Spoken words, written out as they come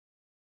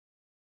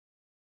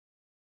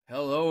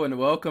Hello and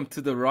welcome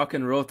to the Rock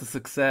and Roll to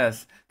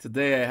Success.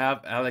 Today I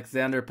have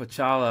Alexander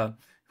Pachala,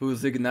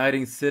 who's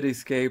igniting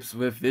cityscapes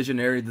with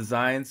visionary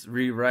designs,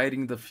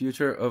 rewriting the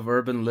future of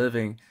urban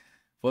living.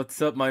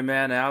 What's up, my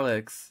man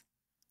Alex?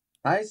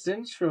 Nice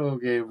intro,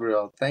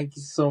 Gabriel. Thank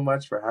you so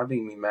much for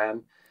having me,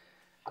 man.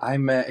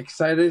 I'm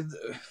excited.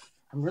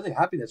 I'm really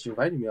happy that you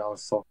invited me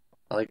also.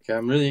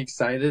 I'm really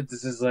excited.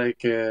 This is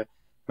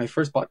my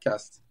first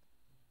podcast.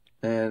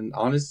 And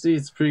honestly,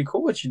 it's pretty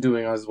cool what you're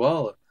doing as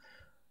well.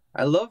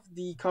 I love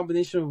the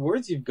combination of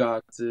words you've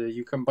got.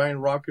 You combine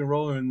rock and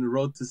roll and the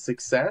road to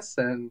success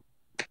and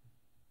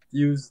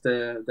use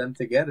them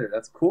together.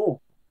 That's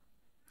cool.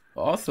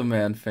 Awesome,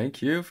 man.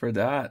 Thank you for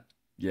that.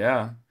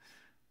 Yeah,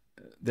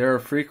 there are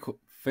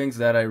things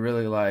that I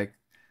really like: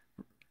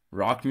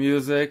 rock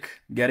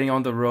music, getting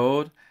on the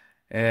road,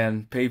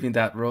 and paving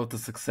that road to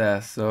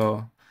success.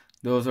 So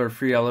those are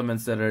three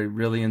elements that I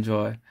really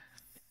enjoy.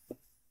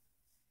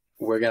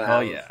 We're going to Oh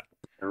have yeah.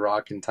 a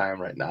rocking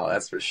time right now.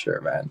 That's for sure,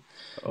 man.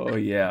 Oh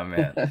yeah,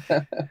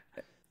 man.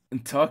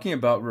 And talking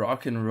about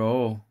rock and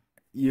roll,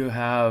 you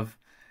have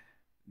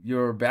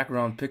your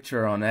background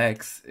picture on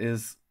X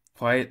is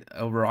quite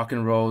a rock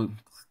and roll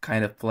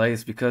kind of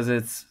place because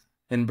it's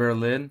in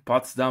Berlin,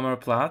 Potsdamer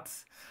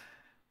Platz.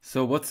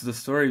 So what's the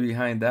story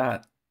behind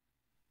that?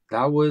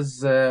 That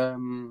was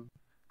on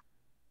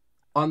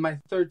my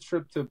third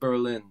trip to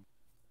Berlin.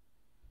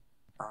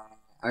 Uh,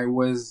 I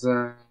was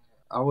uh,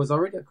 I was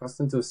already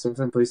accustomed to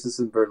certain places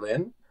in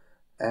Berlin,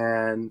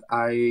 and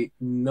I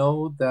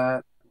know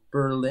that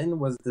Berlin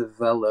was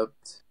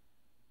developed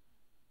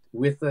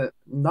with a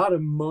not a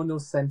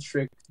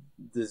monocentric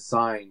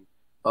design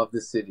of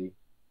the city.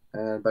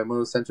 And by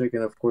monocentric,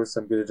 and of course,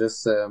 I'm gonna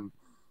just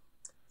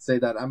say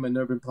that I'm an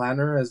urban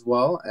planner as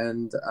well,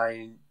 and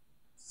I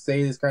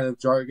say this kind of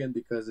jargon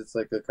because it's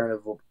like a kind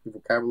of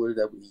vocabulary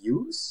that we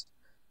use.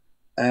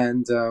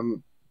 And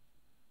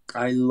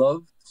I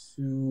love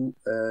to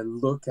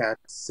look at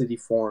city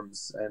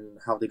forms and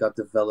how they got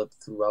developed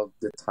throughout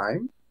the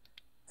time.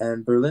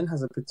 And Berlin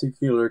has a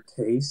particular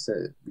case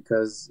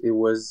because it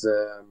was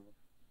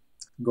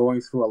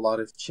going through a lot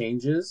of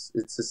changes.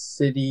 It's a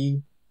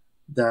city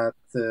that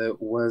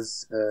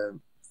was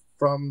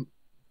from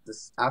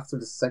this after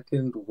the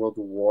Second World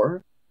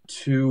War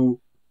to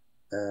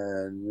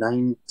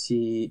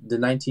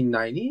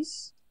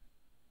 1990s.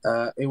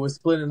 It was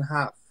split in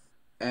half,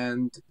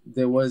 and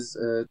there was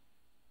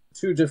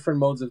two different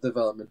modes of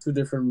development, two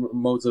different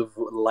modes of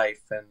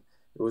life, and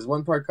it was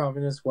one part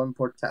communist, one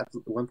part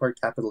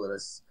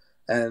capitalist,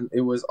 and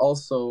it was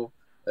also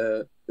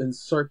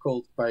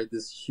encircled by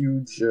this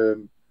huge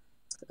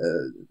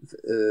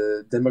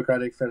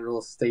democratic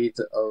federal state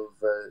of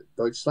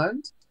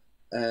Deutschland,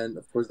 and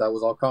of course that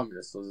was all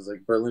communist. So it was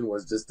like Berlin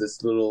was just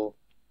this little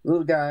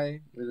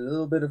guy with a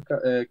little bit of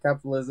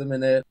capitalism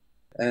in it,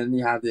 and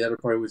you had the other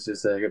part which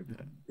is a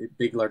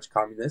big large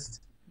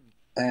communist,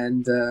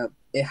 and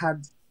it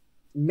had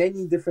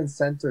many different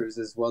centers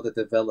as well that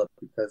developed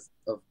because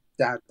of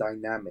that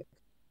dynamic.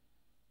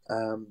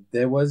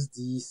 There was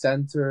the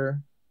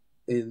center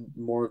in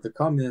more of the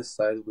communist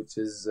side, which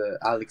is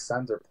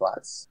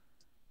Alexanderplatz,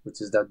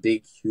 which is that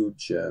big,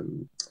 huge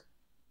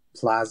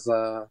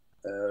plaza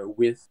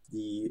with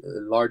the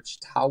large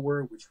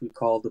tower, which we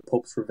call the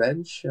Pope's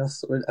Revenge,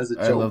 also as a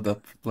I love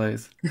joke. that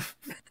place.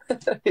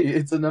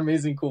 It's an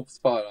amazing, cool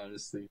spot,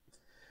 honestly.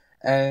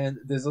 And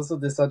there's also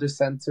this other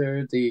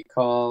center they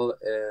call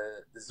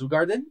the Zoo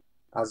Garden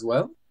as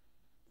well,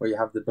 where you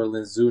have the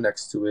Berlin Zoo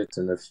next to it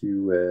and a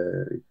few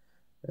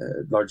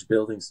large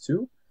buildings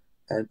too.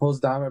 And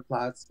Potsdamer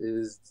Platz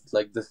is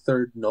like the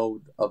third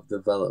node of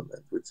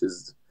development, which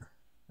is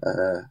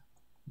uh,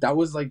 that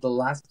was like the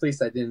last place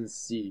I didn't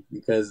see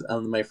because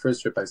on my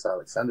first trip I saw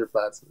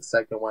Alexanderplatz, and the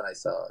second one I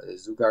saw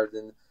Zoo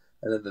Garden,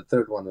 and then the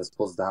third one was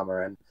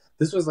Potsdamer. And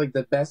this was like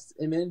the best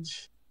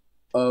image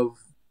of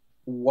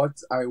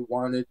what I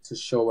wanted to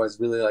show as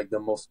really like the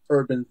most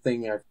urban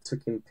thing I've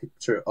taken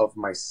picture of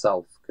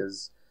myself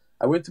because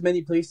I went to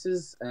many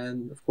places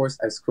and of course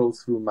I scrolled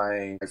through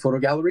my photo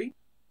gallery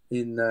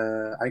in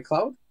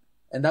iCloud,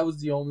 and that was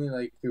the only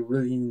like a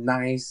really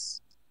nice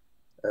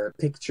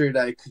picture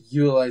that I could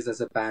utilize as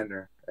a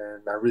banner,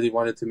 and I really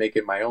wanted to make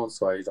it my own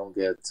so I don't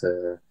get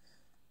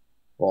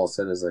all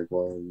said as like,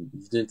 well, you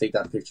didn't take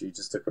that picture, you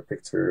just took a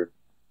picture,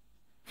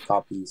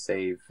 copy,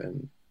 save,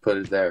 and put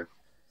it there.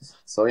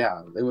 So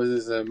yeah, it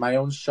was my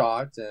own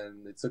shot,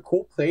 and it's a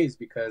cool place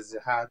because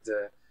it had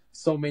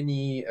so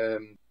many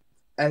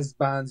S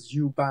bands,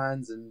 U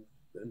bands, and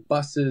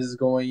buses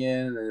going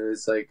in, and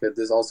it's like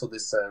there's also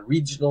this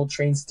regional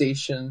train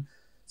station.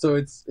 So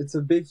it's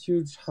a big,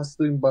 huge,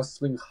 hustling,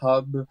 bustling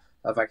hub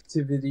of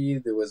activity.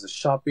 There was a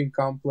shopping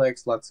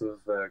complex, lots of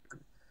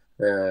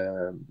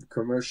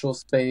commercial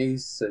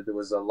space. There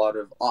was a lot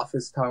of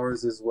office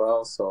towers as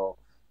well. So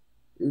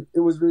it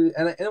was really,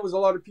 and it was a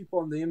lot of people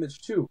on the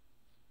image too.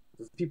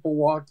 There's people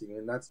walking,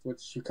 and that's what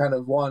you kind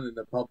of want in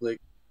the public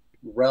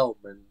realm,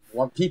 and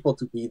want people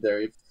to be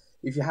there.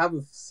 If you have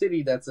a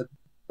city that's a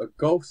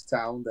ghost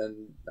town,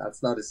 then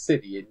that's not a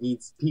city. It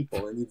needs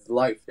people. It needs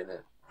life in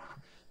it.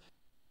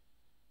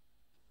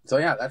 So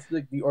yeah, that's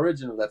the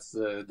original. That's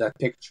that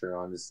picture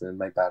on this in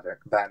my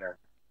banner.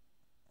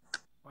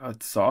 Wow,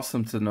 it's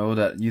awesome to know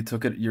that you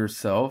took it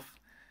yourself,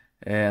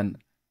 and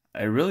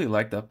I really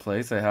like that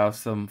place. I have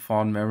some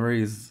fond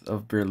memories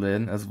of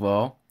Berlin as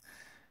well.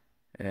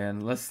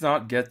 And let's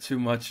not get too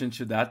much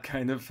into that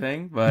kind of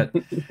thing, but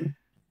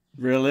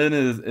Berlin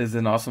is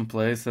an awesome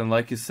place, and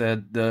like you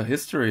said, the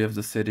history of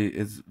the city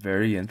is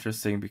very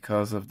interesting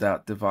because of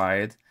that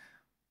divide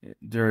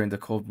during the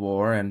Cold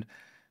War and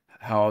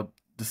how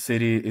the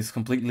city is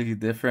completely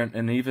different,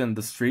 and even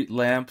the street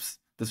lamps,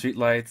 the street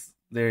lights,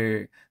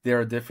 they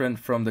are different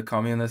from the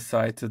communist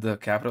side to the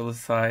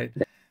capitalist side.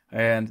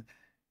 And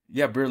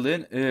yeah,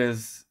 Berlin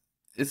is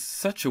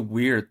such a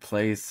weird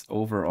place It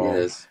overall.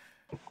 is.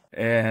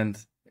 And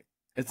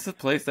it's a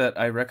place that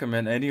I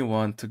recommend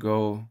anyone to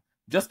go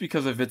just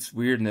because of its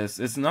weirdness.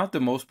 It's not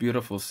the most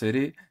beautiful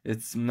city.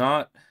 It's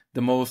not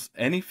the most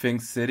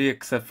anything city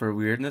except for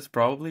weirdness,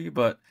 probably,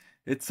 but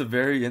it's a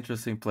very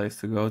interesting place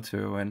to go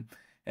to.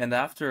 And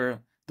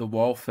after the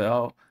wall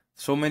fell,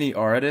 so many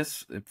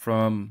artists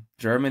from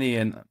Germany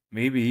and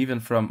maybe even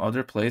from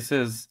other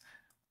places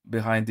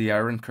behind the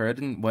Iron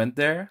Curtain went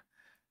there.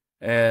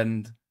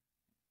 And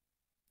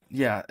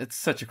yeah, it's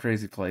such a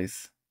crazy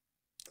place.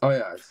 Oh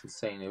yeah, it's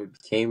insane.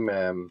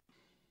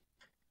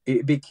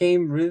 It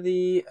became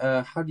really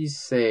how do you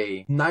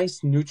say,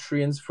 nice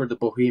nutrients for the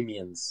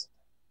bohemians.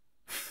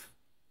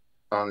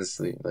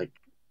 Honestly, like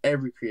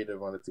every creative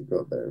wanted to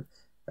go there.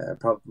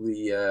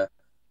 Probably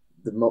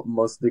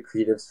most of the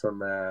creatives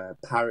from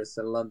Paris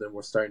and London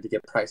were starting to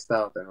get priced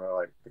out, and we're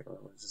like,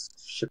 we'll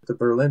just ship to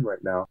Berlin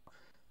right now.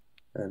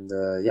 And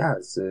yeah,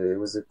 it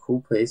was a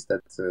cool place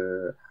that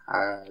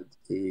had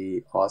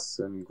a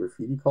awesome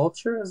graffiti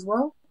culture as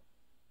well,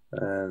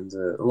 and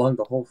along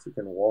the whole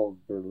freaking wall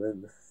of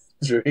Berlin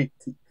during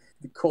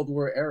the Cold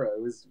War era,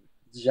 it was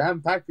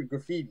jam packed with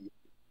graffiti.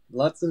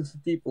 Lots of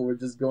people were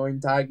just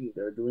going tagging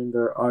there, doing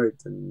their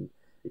art and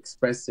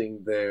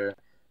expressing their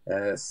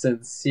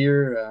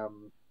sincere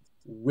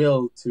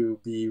will to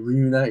be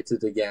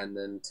reunited again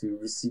and to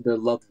receive their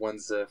loved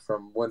ones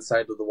from one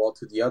side of the wall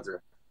to the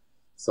other.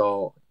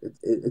 So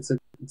it's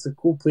a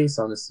cool place,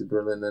 honestly,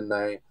 Berlin,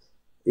 and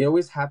it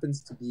always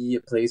happens to be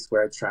a place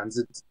where I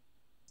transit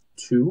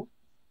to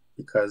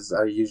because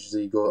I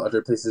usually go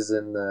other places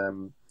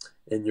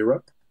in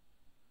Europe,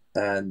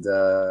 and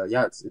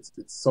yeah, it's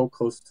so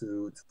close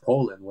to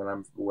Poland when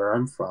I'm where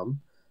I'm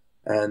from,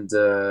 and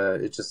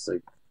it's just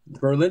like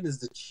Berlin is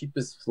the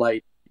cheapest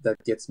flight that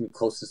gets me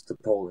closest to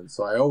Poland,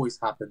 so I always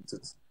happen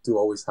to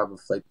always have a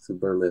flight to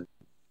Berlin.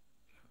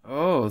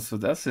 Oh, so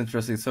that's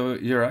interesting. So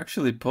you're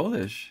actually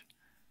Polish.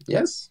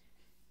 Yes.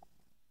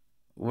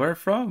 Where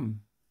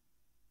from?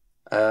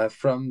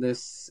 From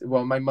this,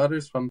 well, my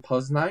mother's from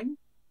Poznan,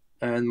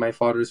 and my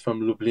father's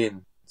from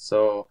Lublin.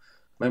 So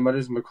my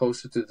mother's more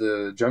closer to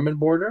the German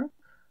border.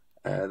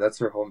 That's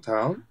her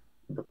hometown,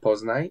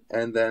 Poznan.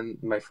 And then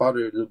my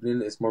father,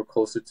 Lublin, is more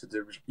closer to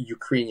the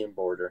Ukrainian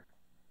border.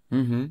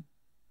 Mm-hmm.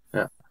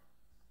 Yeah.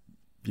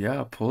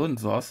 Yeah,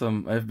 Poland's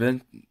awesome. I've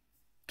been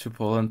to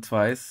Poland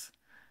twice,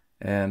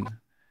 and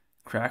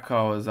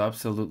Krakow is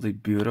absolutely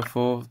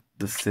beautiful.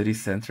 The city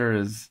center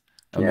is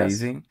Yes.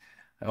 amazing.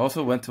 I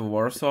also went to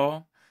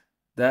Warsaw.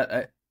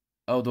 That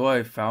although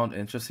I found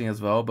interesting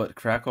as well, but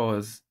Krakow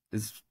is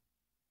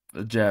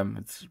a gem.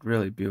 It's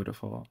really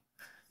beautiful.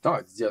 No,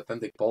 it's the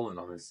authentic Poland,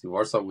 honestly.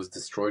 Warsaw was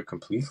destroyed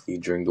completely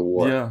during the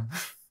war. Yeah.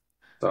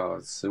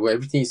 So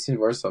everything you see in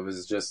Warsaw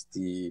is just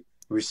the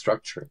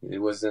restructuring. It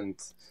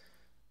wasn't.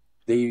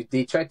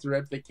 They tried to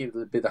replicate a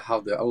little bit of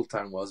how the old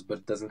town was, but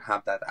it doesn't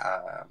have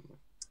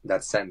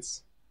that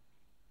sense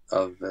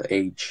of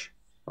age.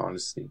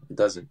 Honestly, it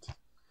doesn't.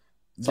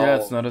 It's Yeah,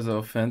 it's all not as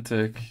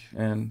authentic,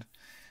 and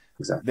they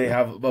exactly.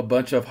 have a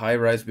bunch of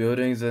high-rise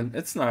buildings, and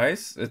it's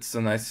nice. It's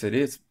a nice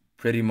city. It's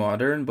pretty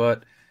modern,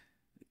 but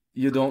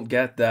you don't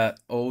get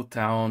that old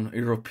town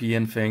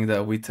European thing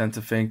that we tend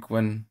to think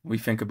when we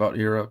think about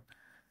Europe.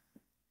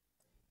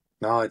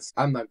 No, it's.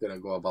 I'm not gonna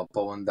go about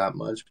Poland that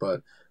much,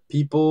 but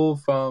people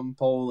from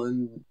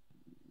Poland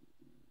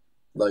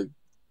like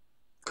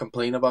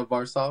complain about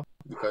Warsaw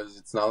because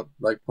it's not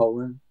like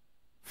Poland.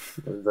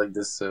 It's like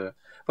this,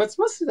 but it's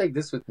mostly like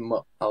this with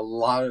a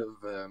lot of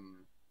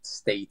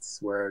states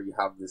where you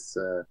have this,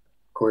 of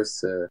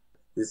course,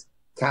 this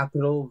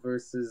capital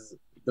versus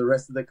the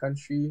rest of the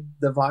country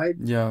divide.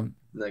 Yeah.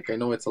 Like I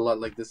know it's a lot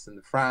like this in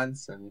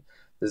France, and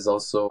there's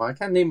also I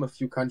can't name a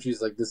few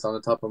countries like this on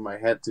the top of my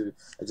head. To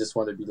I just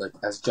want to be like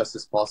as just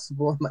as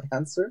possible in my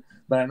answer,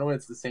 but I know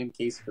it's the same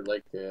case for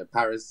like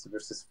Paris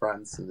versus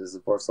France, and there's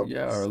of course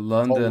Yeah, or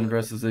London Poland.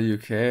 versus the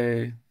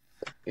UK.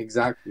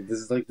 Exactly. This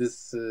is like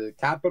this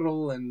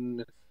capital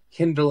and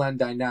hinterland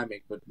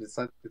dynamic, but it's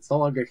not. It's no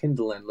longer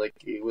hinterland. Like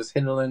it was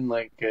hinterland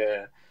like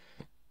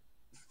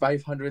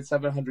 500,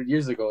 700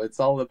 years ago. It's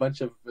all a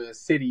bunch of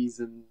cities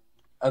and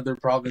other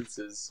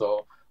provinces,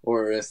 so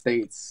or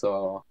states.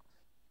 So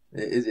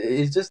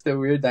it's just a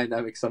weird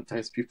dynamic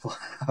sometimes people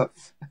have.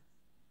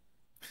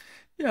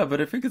 Yeah,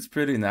 but I think it's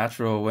pretty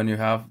natural when you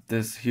have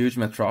this huge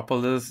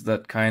metropolis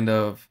that kind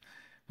of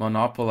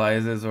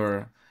monopolizes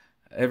or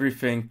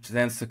everything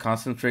tends to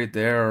concentrate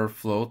there or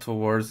flow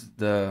towards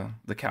the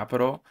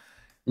capital.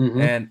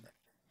 Mm-hmm. And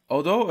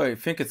although I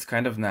think it's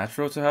kind of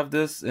natural to have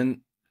this,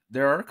 and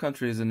there are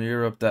countries in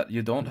Europe that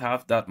you don't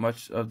have that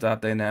much of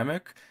that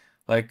dynamic,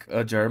 like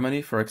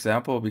Germany, for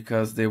example,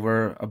 because they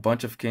were a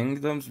bunch of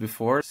kingdoms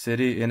before,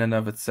 city in and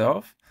of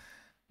itself,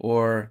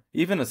 or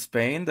even a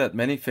Spain that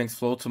many things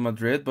flow to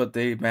Madrid, but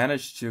they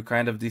managed to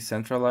kind of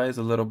decentralize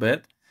a little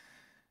bit.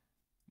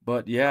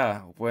 But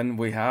yeah, when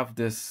we have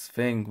this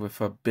thing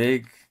with a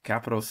big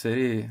capital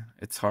city,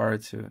 it's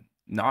hard to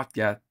not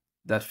get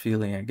that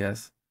feeling, I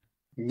guess.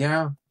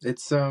 Yeah,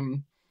 it's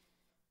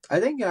I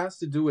think it has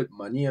to do with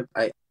money.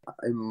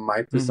 In my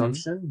Mm-hmm.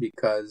 presumption,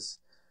 because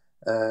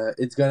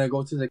it's gonna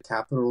go to the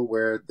capital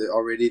where the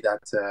already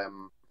that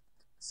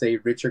say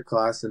richer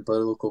class and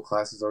political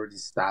class is already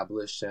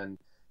established, and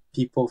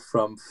people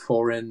from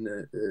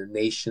foreign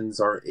nations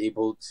are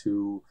able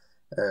to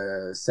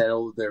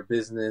settle their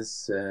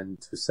business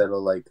and to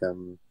settle like a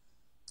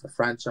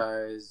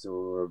franchise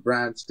or a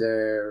branch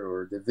there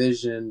or a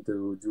division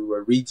to do a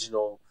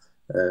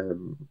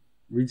um,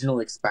 regional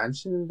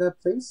expansion in that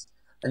place.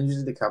 And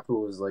usually the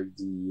capital is like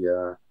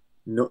the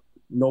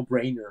no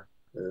brainer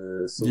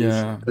solution,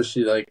 Yeah.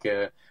 especially like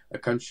a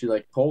country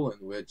like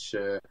Poland, which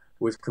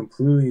was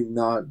completely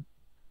not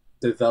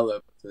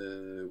developed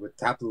with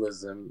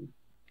capitalism.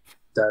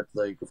 That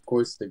like of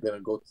course they're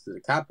gonna go to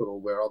the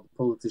capital where all the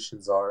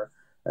politicians are,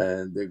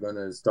 and they're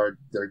gonna start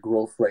their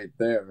growth right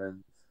there. And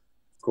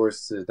of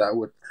course, that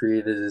what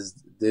created is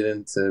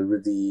didn't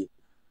really.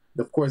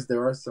 Of course,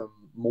 there are some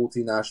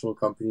multinational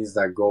companies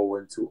that go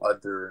into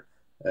other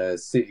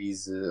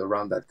cities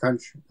around that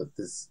country, but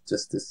this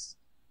just this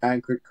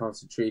anchored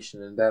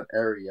concentration in that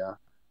area.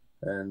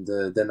 And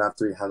then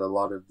after you had a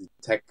lot of the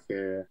tech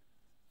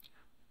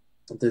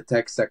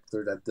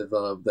sector that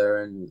developed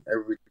there, and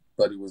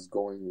everybody was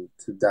going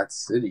to that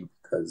city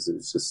because it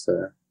was just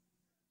a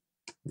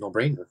no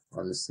brainer.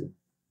 Honestly,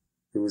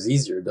 it was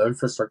easier. The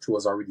infrastructure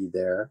was already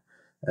there.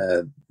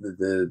 The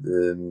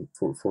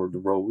for the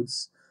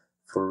roads,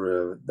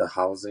 for the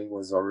housing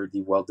was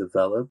already well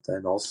developed,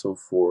 and also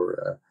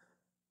for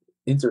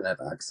internet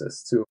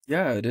access too.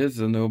 Yeah, it is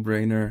a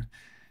no-brainer.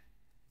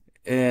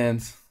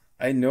 And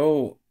I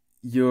know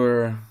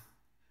you're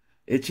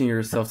itching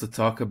yourself to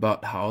talk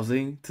about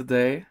housing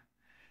today.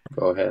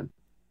 Go ahead.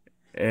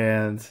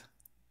 And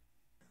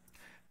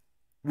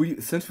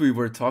since we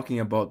were talking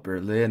about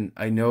Berlin,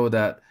 I know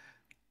that,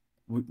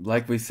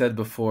 like we said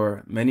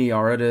before, many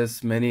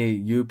artists, many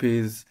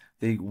yuppies,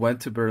 they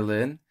went to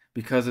Berlin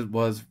because it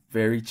was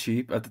very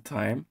cheap at the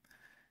time.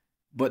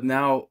 But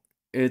now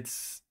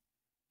it's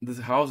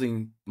the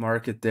housing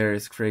market there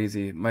is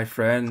crazy. My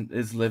friend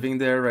is living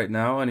there right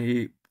now, and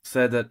he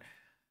said that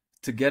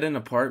to get an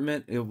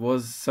apartment, it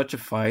was such a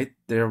fight.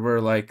 There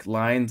were like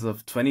lines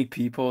of 20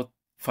 people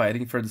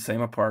fighting for the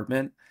same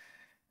apartment,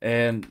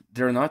 and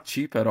they're not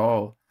cheap at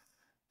all.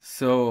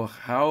 So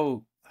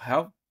how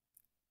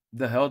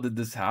the hell did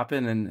this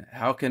happen, and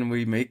how can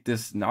we make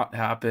this not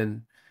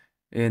happen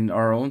in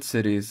our own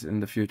cities in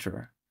the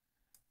future?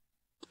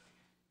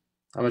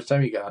 How much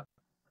time you got?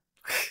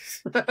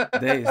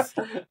 Days.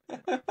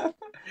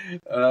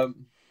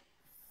 um,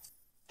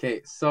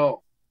 okay,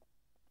 so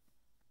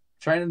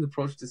trying to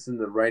approach this in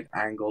the right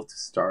angle to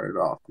start it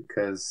off,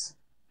 because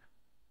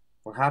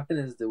what happened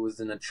is there was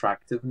an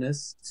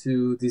attractiveness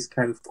to these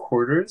kind of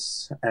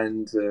quarters,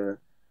 and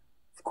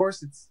of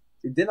course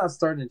it did not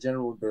start in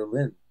general in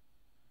Berlin,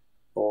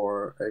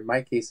 or in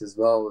my case as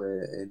well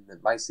in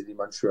my city,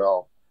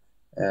 Montreal,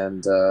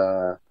 and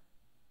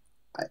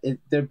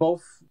they're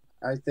both,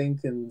 I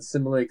think, in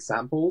similar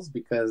examples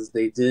because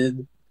they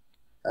did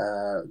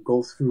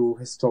go through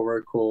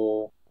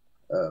historical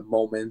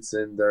moments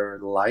in their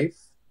life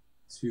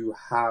to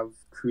have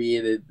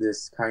created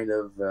this kind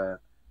of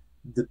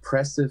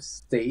depressive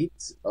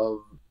state of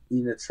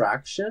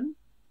inattraction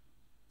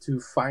to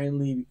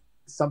finally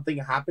something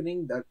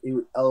happening that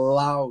it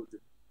allowed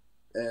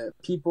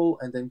people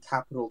and then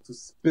capital to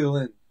spill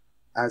in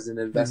as an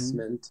Hmm.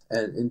 investment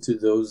and into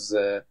those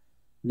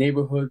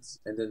neighborhoods,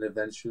 and then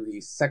eventually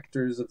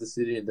sectors of the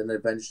city, and then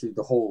eventually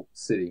the whole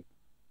city.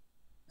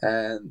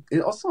 And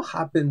it also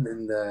happened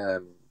in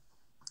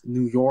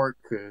New York,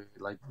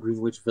 like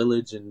Greenwich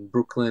Village in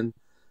Brooklyn.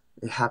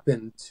 It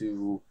happened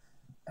to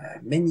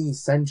many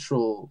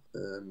central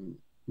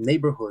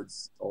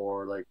neighborhoods,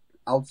 or like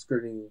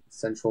outskirting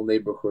central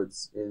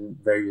neighborhoods in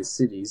various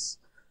cities,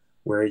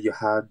 where you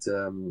had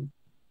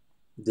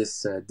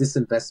this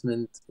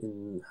disinvestment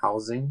in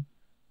housing.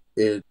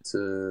 It,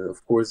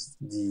 of course,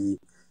 the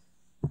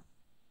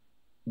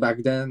back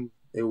then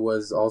it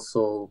was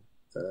also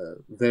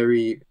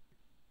very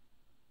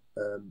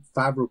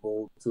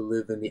favorable to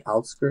live in the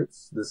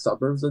outskirts, the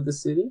suburbs of the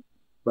city,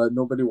 but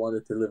nobody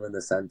wanted to live in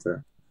the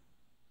center.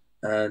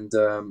 And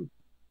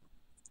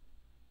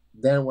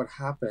then what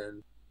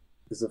happened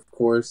is, of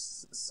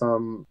course,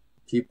 some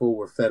people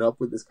were fed up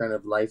with this kind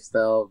of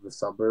lifestyle of the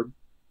suburb,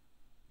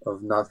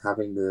 of not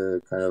having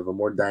the kind of a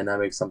more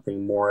dynamic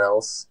something more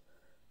else.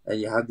 And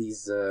you had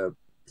these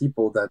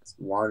people that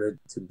wanted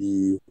to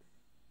be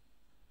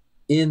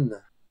in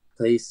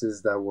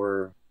places that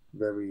were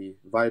very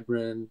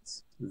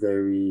vibrant,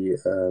 very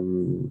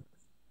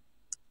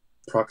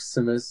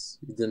proximus.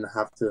 You didn't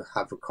have to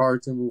have a car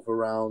to move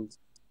around,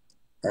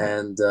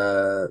 and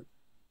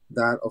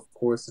that of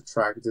course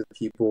attracted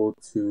people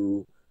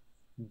to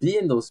be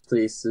in those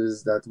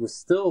places that were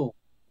still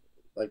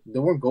like,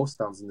 there weren't ghost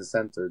towns in the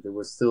center. There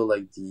were still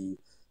like the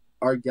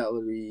art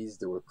galleries,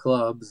 there were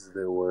clubs,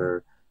 there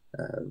were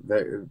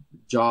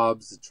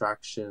jobs,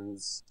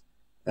 attractions,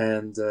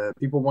 and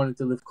people wanted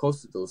to live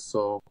close to those.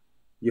 So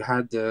you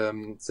had,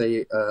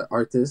 say,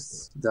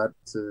 artists that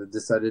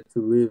decided to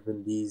live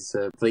in these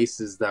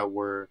places that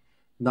were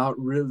not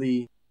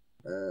really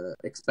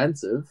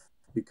expensive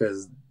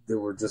because they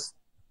were just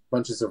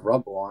bunches of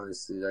rubble,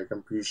 honestly. Like,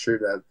 I'm pretty sure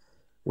that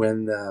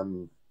when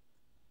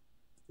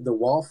the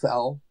wall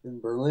fell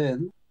in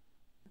Berlin,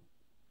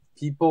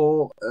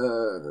 people,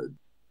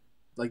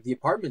 like, the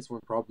apartments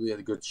weren't probably in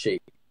a good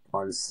shape,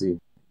 honestly.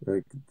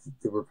 Like,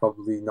 they were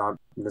probably not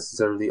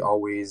necessarily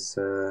always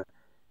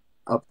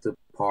up to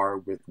par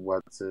with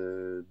what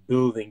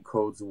building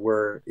codes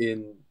were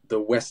in the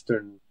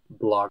Western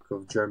bloc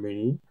of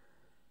Germany.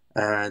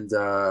 And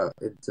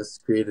it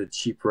just created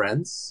cheap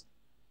rents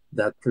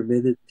that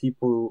permitted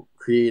people,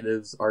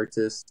 creatives,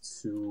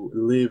 artists, to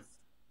live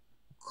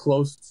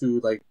close to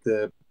like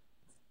the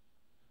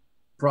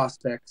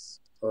prospects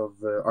of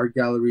art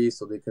galleries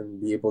so they can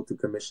be able to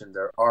commission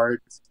their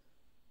art.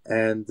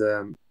 And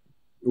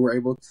were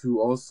able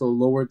to also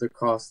lower the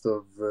cost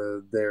of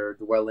their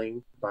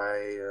dwelling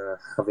by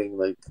having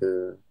like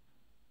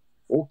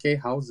okay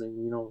housing,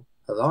 you know,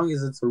 as long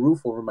as it's a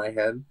roof over my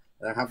head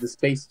and I have the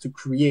space to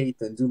create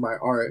and do my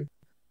art,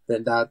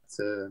 then that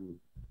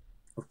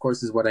of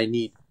course is what I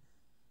need.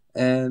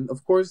 And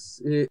of course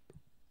it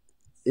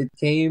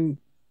came,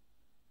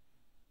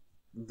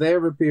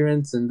 their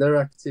appearance and their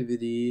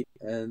activity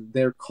and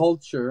their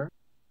culture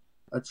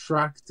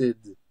attracted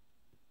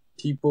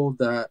people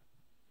that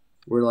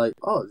were like,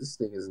 oh, this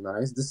thing is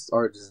nice, this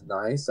art is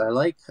nice, I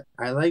like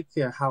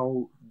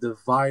how the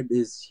vibe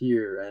is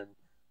here. And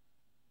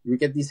you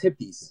get these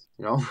hippies,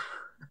 you know,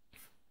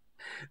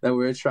 that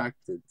were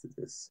attracted to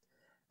this.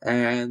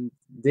 And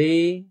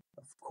they,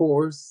 of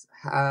course,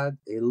 had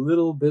a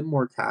little bit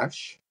more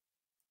cash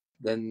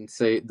than,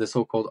 say, the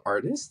so-called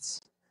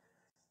artists.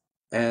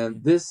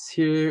 And this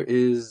here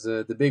is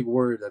the big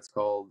word that's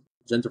called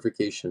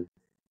gentrification.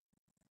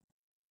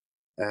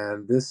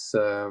 And this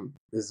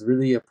is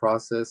really a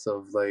process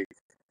of, like,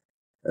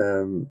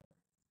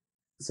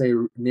 say,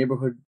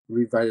 neighborhood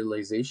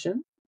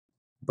revitalization.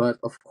 But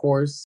of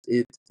course,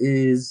 it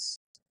is,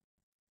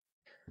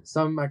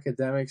 some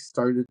academics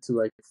started to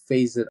like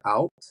phase it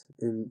out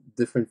in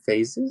different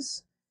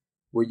phases,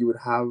 where you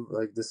would have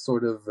like this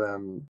sort of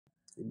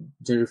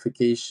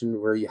gentrification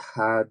where you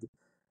had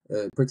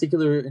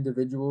particular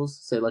individuals,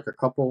 say like a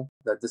couple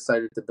that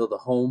decided to build a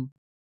home,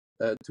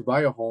 to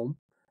buy a home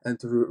and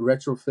to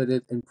retrofit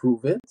it,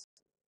 improve it,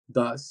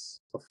 thus,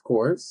 of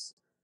course,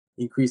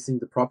 increasing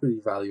the property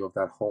value of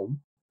that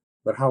home.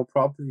 But how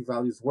property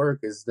values work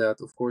is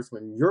that, of course,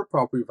 when your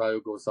property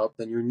value goes up,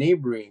 then your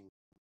neighboring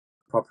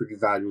property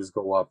values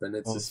go up, and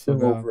it's a Also, yeah.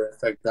 spillover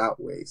effect that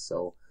way.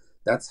 So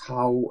that's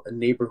how a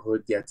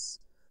neighborhood gets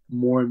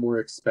more and more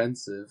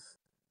expensive,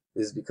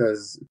 is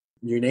because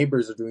your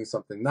neighbors are doing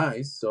something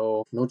nice,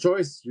 so no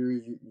choice,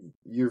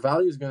 your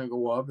value is going to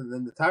go up, and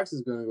then the tax is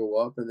going to go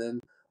up. And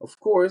then, of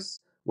course,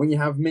 when you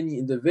have many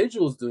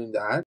individuals doing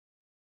that,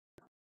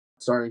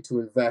 starting to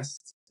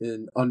invest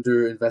in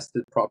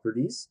underinvested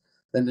properties,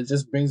 then it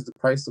just brings the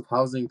price of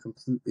housing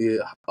completely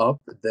up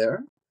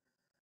there.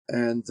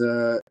 And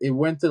it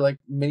went to like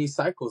many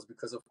cycles,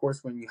 because of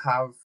course when you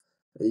have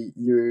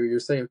you're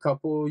say a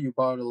couple, you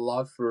bought a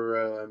lot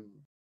for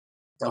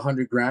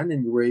 100 grand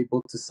and you were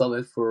able to sell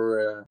it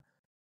for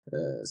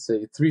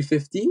say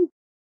 350,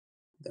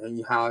 and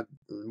you had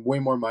way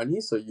more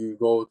money, so you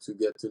go to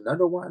get to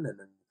another one. And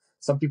then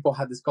some people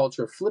had this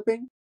culture of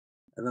flipping,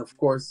 and of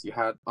course you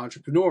had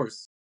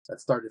entrepreneurs that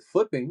started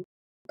flipping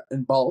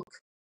in bulk.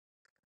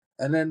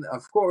 And then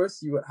of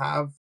course you would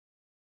have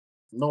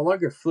no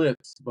longer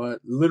flips, but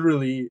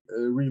literally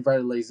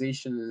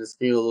revitalization in the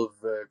scale of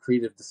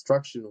creative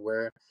destruction,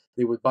 where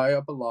they would buy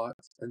up a lot,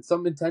 and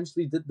some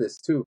intentionally did this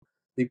too.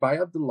 They buy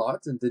up the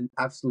lot and did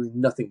absolutely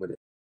nothing with it,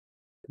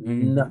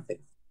 Hmm. nothing.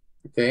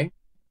 Okay,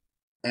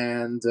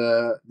 and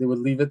they would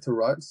leave it to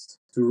rust,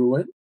 to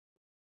ruin,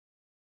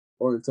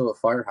 or until a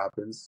fire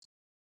happens,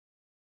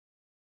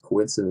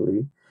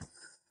 coincidentally,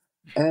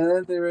 and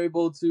then they're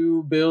able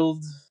to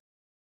build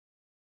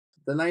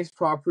the nice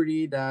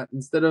property that,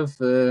 instead of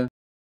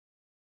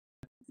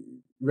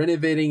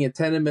renovating a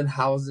tenement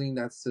housing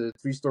that's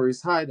 3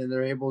 stories high, then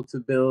they're able to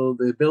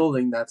build a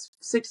building that's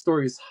 6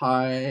 stories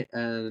high,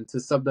 and to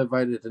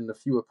subdivide it in a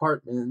few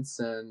apartments,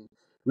 and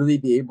really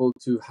be able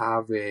to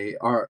have a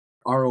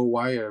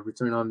ROI, a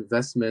return on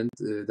investment,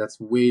 that's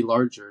way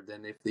larger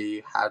than if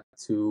they had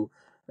to,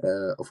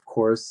 of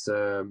course,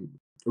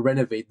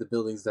 renovate the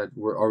buildings that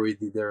were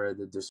already there at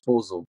the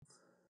disposal.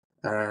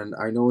 And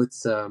I know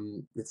it's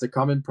a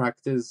common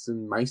practice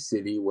in my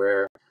city,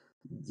 where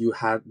you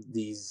had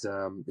these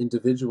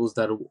individuals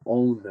that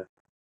own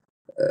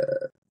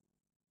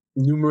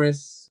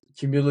numerous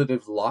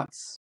cumulative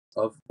lots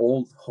of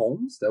old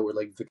homes that were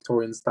like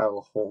Victorian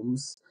style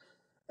homes,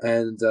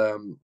 and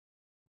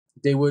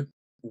they would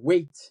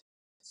wait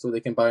so they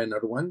can buy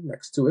another one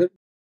next to it,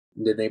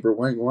 the neighbor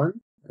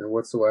one, and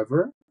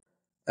whatsoever.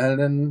 And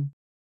then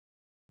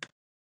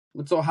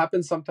what so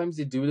happens sometimes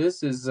they do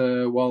this is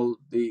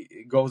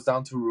it goes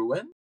down to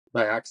ruin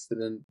by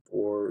accident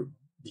or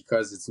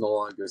because it's no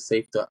longer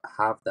safe to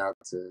have that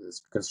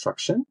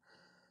construction,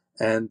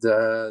 and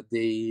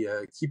they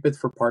keep it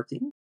for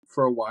parking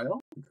for a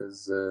while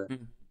because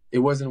Mm. it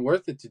wasn't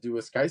worth it to do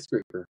a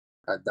skyscraper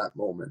at that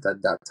moment,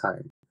 at that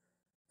time.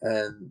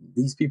 And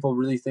these people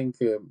really think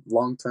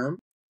long term,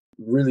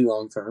 really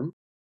long term,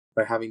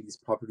 by having these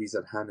properties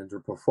at hand in their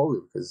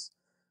portfolio because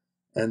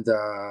and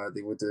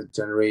they would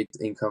generate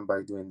income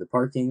by doing the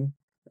parking.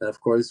 And of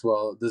course,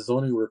 well, the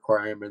zoning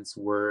requirements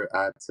were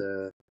at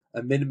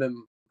a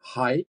minimum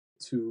height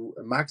to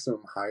a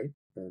maximum height,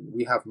 and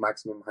we have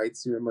maximum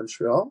heights here in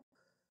Montreal.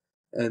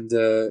 And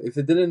if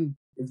they didn't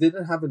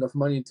have enough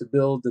money to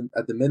build them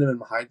at the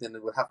minimum height, then they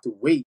would have to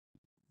wait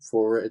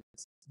for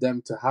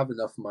them to have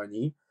enough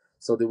money.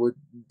 So they would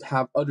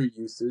have other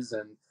uses,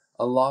 and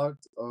a lot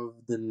of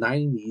the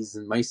 '90s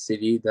in my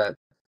city that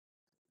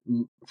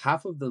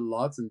half of the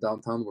lots in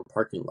downtown were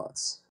parking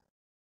lots,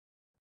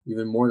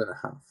 even more than a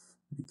half,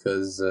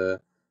 because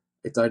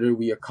it's either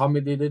we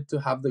accommodated to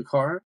have the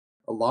car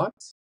a lot,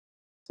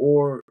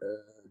 or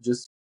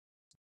just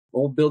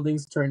old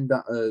buildings turned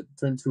to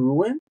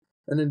ruin,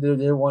 and then they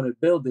didn't want to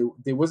build.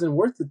 They wasn't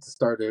worth it to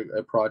start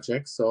a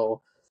project,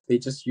 so they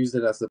just used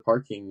it as a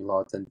parking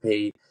lot and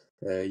pay.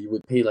 You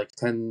would pay like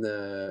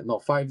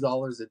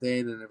 $5 a day,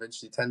 and then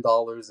eventually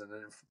 $10, and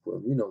then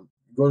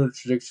go to the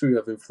trajectory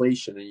of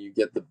inflation, and you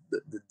get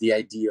the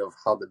idea of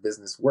how the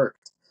business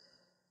worked.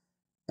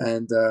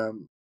 And I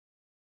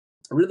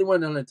really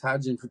went on a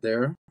tangent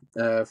there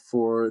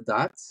for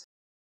that.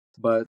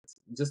 But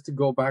just to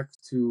go back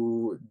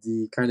to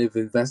the kind of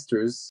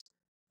investors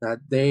that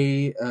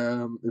they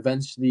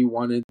eventually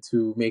wanted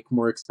to make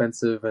more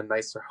expensive and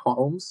nicer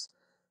homes,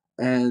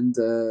 and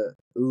a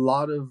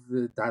lot of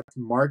that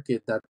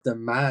market, that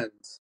demand,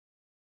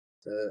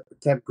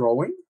 kept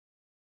growing.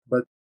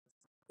 But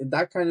in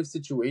that kind of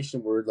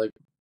situation where like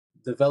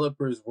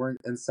developers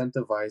weren't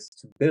incentivized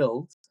to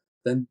build,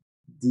 then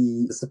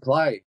the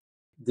supply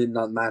did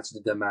not match the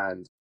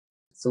demand.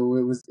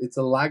 So it's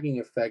a lagging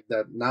effect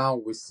that now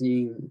we're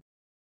seeing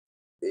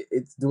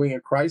it's doing a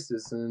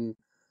crisis, and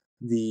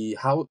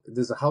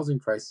there's a housing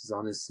crisis,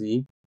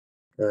 honestly,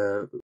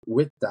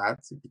 with that,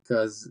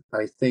 because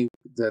I think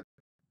that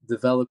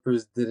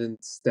developers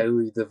didn't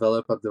steadily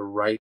develop at the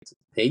right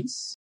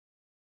pace,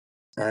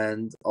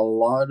 and a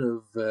lot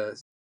of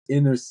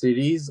inner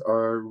cities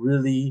are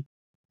really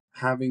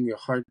having a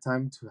hard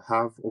time to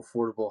have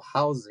affordable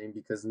housing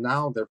because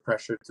now they're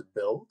pressured to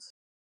build,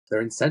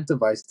 they're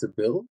incentivized to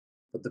build,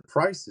 but the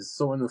price is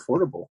so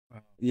unaffordable.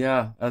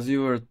 Yeah, as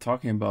you were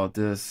talking about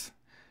this,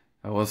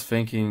 I was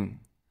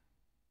thinking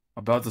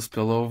about the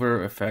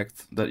spillover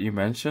effect that you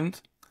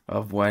mentioned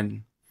of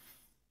when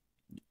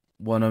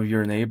one of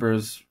your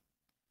neighbors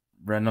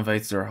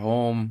renovates their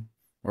home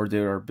or they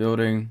are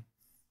building,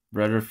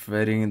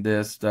 retrofitting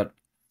this, that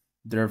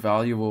their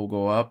value will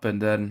go up,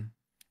 and then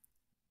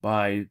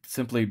by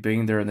simply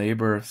being their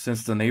neighbor,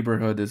 since the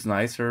neighborhood is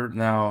nicer,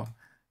 now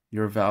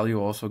your value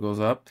also goes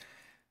up.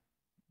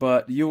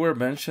 But you were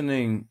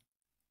mentioning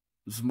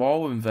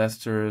small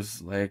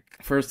investors, like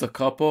first a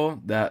couple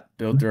that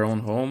built their own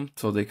home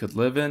so they could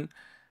live in,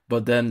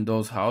 but then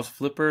those house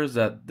flippers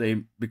that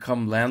they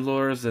become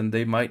landlords and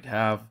they might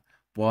have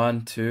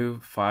one,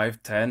 two,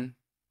 five, 10,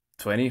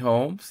 20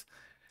 homes.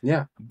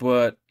 Yeah,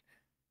 But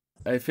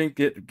I think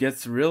it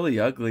gets really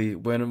ugly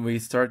when we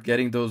start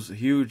getting those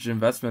huge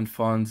investment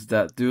funds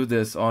that do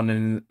this on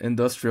an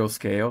industrial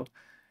scale,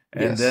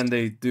 and yes, then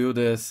they do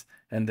this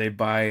and they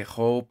buy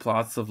whole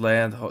plots of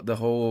land, the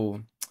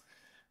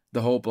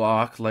whole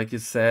block, like you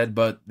said,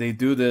 but they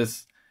do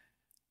this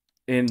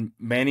in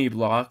many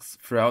blocks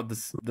throughout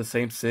the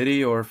same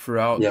city or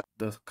throughout yeah,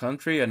 the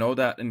country. I know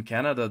that in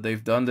Canada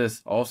they've done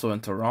this also in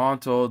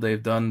Toronto,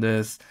 they've done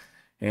this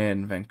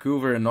in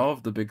Vancouver and all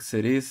of the big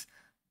cities.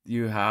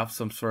 You have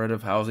some sort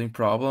of housing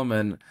problem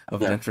and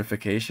of yeah,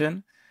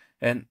 gentrification.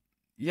 And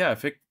yeah, I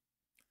think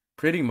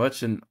pretty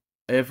much in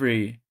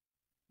every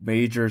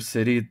major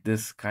city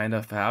this kind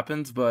of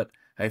happens, but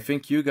I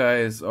think you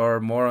guys are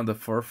more on the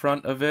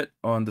forefront of it,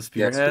 on the yes,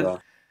 we spearhead.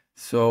 are.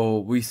 So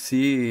we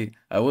see,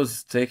 I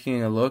was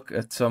taking a look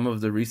at some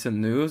of the recent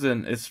news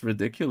and it's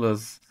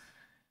ridiculous.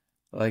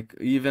 Like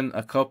even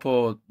a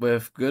couple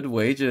with good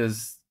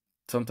wages,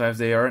 sometimes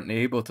they aren't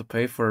able to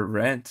pay for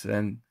rent,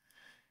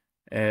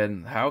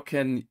 and how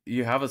can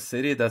you have a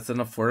city that's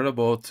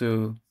unaffordable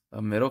to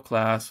a middle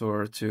class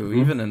or to Hmm.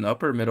 even an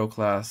upper middle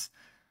class?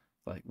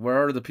 Like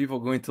where are the people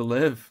going to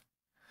live?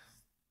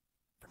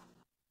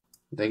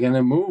 They're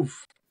gonna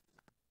move.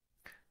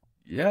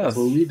 That's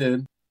what Yes. we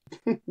did.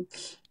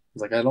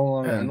 It's like I no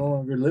And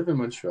longer live in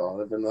Montreal. I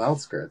live in the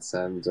outskirts,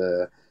 and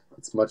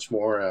it's much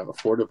more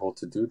affordable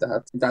to do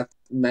that. That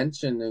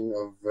mentioning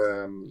of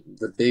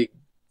the big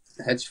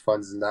hedge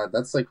funds and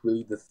that's like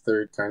really the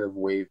third kind of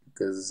wave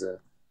because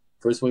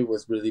first wave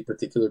was really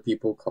particular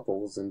people,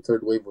 couples, and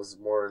third wave was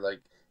more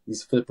like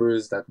these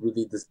flippers that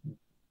really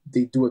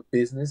they do a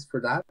business for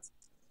that.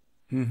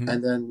 mhm,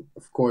 And then,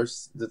 of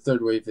course, the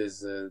third wave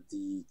is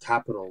the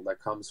capital that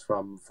comes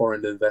from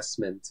foreign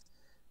investment,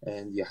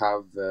 and you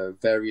have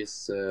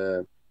various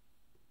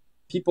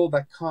people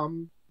that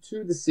come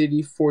to the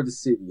city for the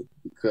city.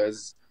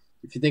 Because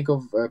if you think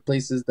of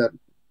places that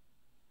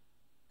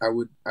I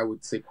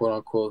would say quote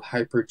unquote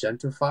hyper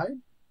gentrified,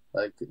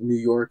 like New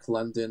York,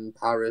 London,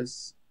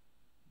 Paris,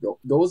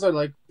 those are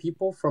like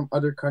people from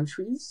other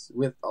countries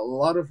with a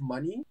lot of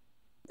money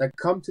that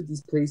come to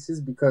these places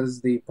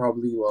because they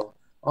probably, well,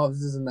 oh,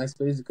 this is a nice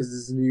place because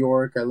this is New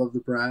York. I love the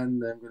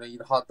brand. I'm gonna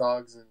eat hot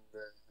dogs, and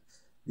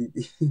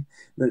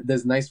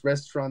there's nice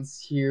restaurants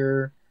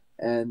here.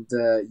 And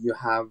you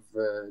have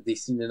they've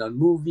seen it on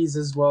movies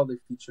as well. They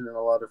feature in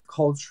a lot of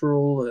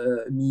cultural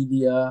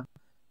media,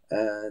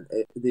 and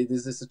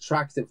there's this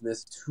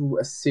attractiveness to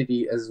a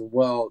city as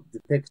well,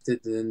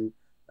 depicted in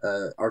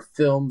our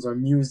films, our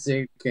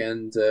music,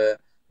 and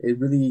it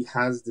really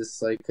has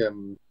this like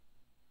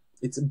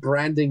it's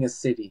branding a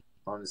city,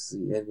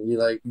 honestly. And you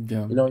like,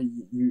 yeah, you know,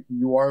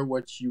 you are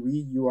what you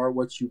eat, you are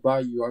what you buy,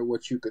 you are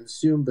what you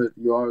consume, but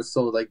you are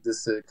also like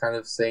this kind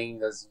of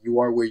saying as you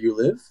are where you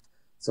live.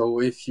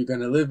 So if you're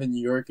gonna live in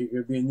New York, you're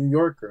gonna be a New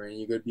Yorker, and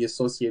you're gonna be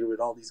associated with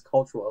all these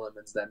cultural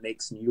elements that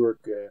makes New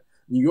York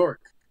New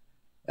York.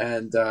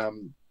 And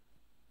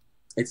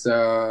it's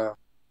a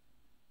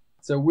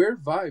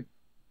weird vibe,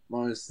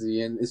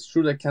 honestly. And it's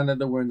true that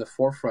Canada were in the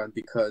forefront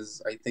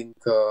because I think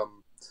a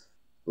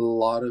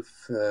lot of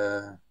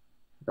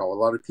a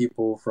lot of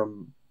people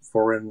from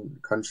foreign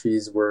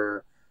countries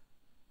were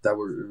that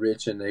were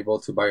rich and able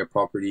to buy a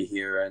property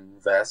here and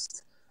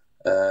invest.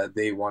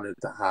 They wanted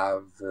to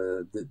have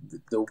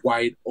the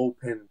wide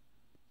open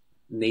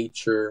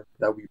nature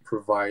that we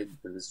provide.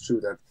 And it's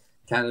true that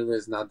Canada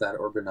is not that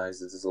urbanized.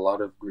 There's a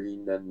lot of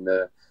green and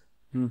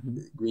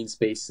mhm, green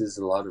spaces,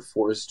 a lot of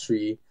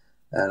forestry,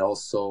 and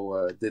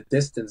also the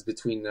distance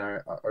between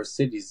our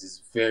cities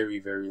is very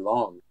very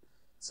long.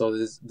 So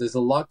there's a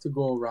lot to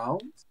go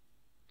around,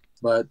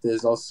 but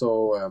there's also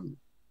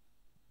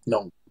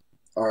no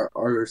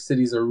our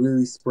cities are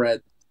really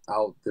spread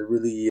out. They're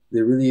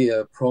really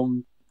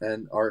prone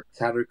and are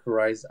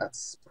categorized as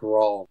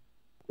sprawl,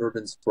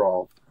 urban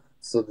sprawl.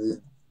 So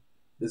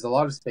there's a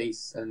lot of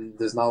space, and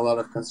there's not a lot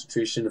of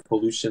concentration of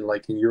pollution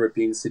like in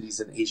European cities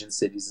and Asian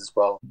cities as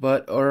well.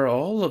 but are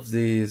all of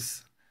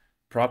these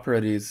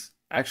properties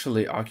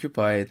actually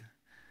occupied?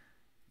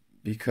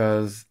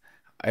 Because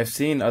I've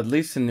seen, at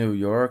least in New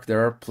York,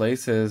 there are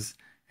places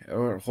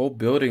or whole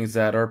buildings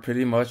that are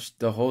pretty much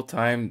the whole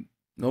time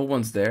no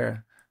one's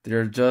there.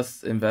 They're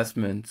just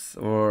investments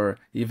or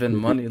even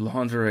money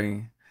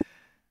laundering.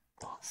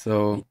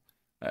 So,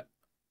 uh,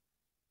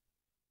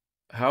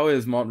 how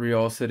is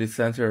Montreal city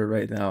center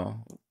right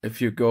now?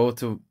 If you go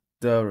to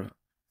the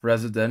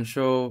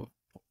residential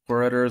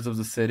corridors of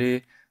the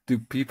city, do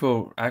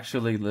people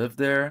actually live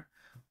there?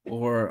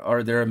 Or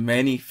are there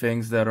many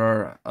things that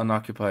are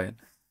unoccupied?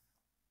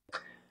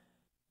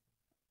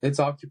 It's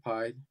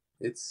occupied.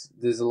 It's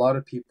there's a lot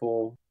of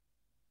people.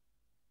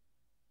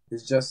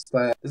 It's just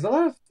that there's a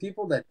lot of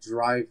people that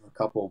drive a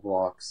couple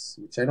blocks,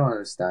 which I don't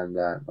understand.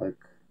 That like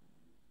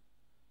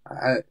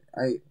I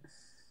I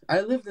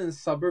I lived in a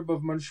suburb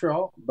of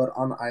Montreal, but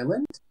on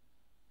island,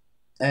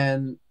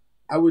 and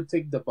I would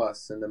take the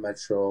bus and the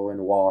metro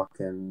and walk,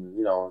 and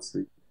it's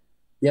like,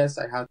 yes,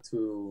 I had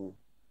to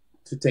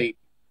take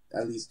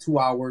at least 2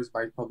 hours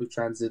by public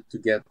transit to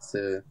get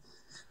to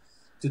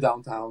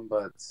downtown,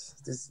 but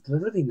there's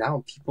literally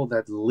now people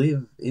that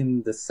live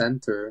in the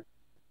center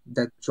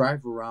that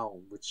drive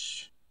around,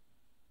 which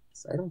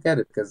I don't get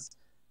it because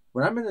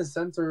when I'm in the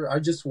center, I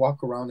just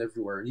walk around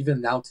everywhere. And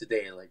even now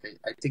today, like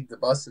I take the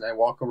bus and I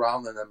walk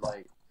around and I'm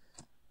like,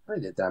 I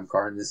need a damn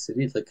car in this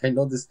city. Like I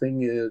know this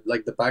thing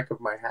like the back of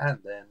my hand,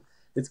 and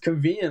it's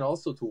convenient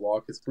also to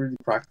walk. It's pretty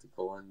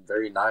practical and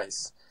very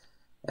nice.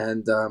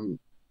 And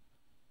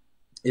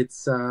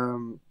it's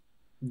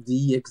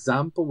the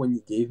example when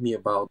you gave me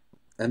about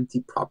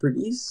empty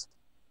properties.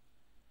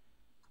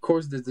 Of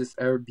course, there's this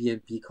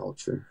Airbnb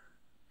culture,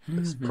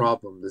 this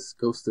problem, this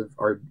ghost of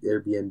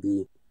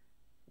Airbnb,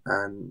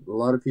 and a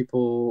lot of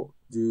people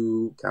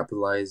do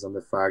capitalize on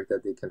the fact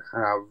that they can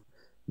have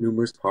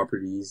numerous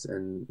properties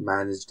and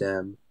manage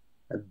them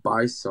and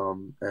buy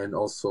some and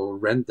also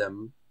rent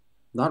them,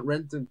 not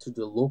rent them to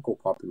the local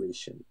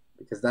population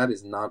because that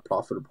is not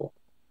profitable.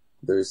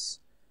 There's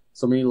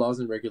so many laws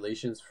and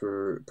regulations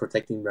for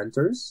protecting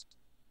renters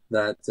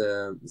that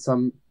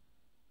some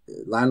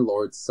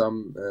landlords,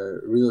 some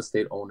real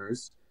estate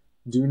owners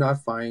do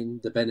not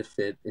find the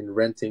benefit in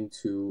renting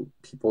to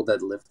people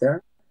that live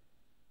there,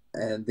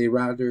 and they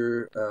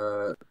rather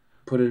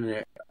put in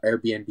an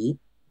Airbnb,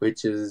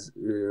 which is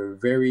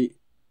very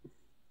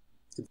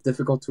it's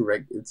difficult to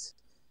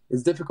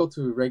it's difficult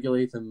to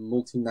regulate a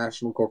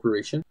multinational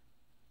corporation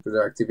for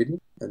their activity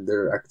and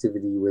their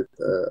activity with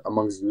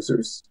amongst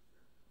users.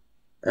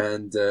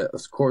 And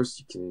of course,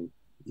 you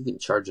can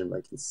charge them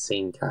like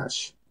insane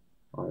cash.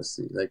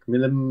 Honestly, like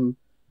minimum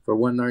for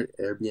one night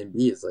Airbnb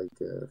is like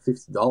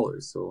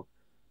 $50. So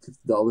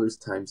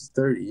 $50 times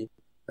 30,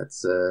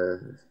 that's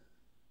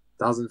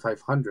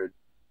 1,500.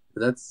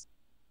 That's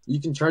you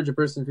can charge a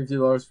person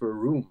 $50 for a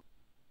room,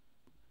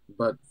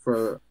 but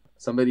for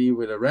somebody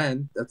with a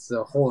rent, that's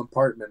a whole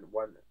apartment,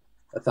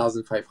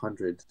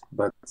 1,500.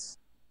 But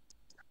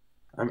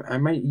I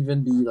might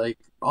even be like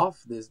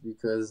off this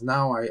because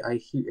now I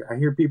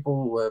hear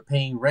people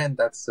paying rent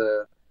that's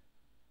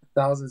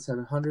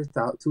 1,700,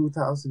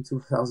 2,000,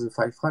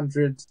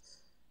 2,500,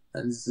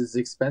 and this is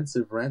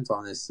expensive rent.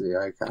 Honestly,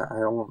 I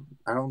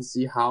don't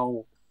see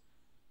how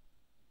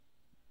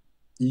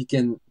you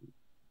can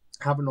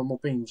have a normal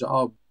paying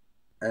job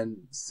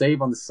and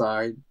save on the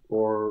side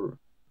or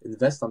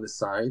invest on the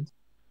side.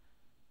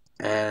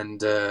 And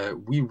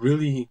we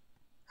really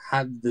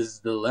had this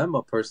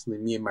dilemma personally,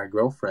 me and my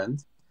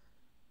girlfriend.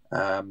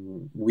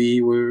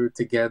 We were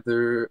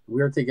together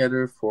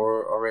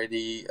for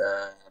already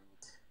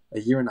a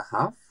year and a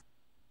half,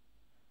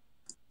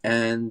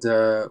 and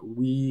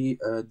we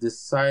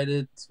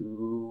decided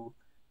to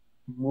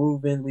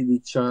move in with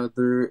each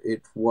other.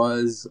 It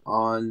was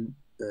on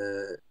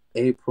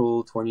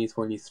April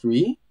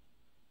 2023,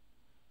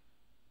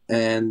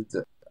 and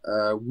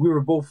we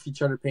were both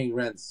each other paying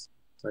rents.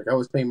 Like I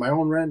was paying my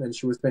own rent, and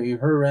she was paying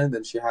her rent,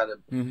 and she had a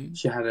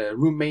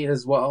roommate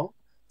as well.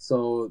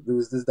 So there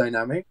was this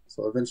dynamic.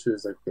 So eventually,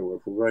 it's like, okay, well,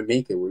 if we're gonna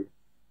make it, we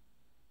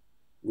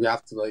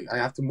have to I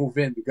have to move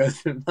in because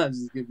if not,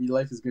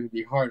 life is gonna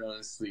be hard,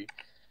 honestly.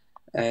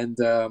 And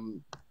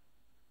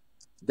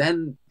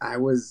then I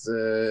was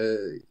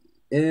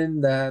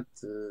in that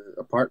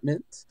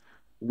apartment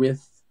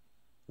with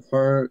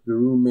her, the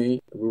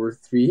roommate. We were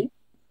three,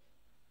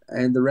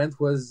 and the rent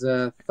was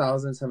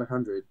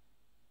 1,700.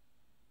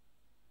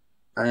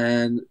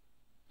 And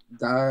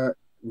that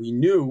we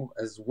knew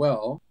as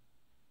well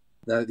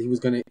that he was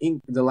going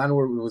to the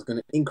landlord was going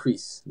to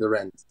increase the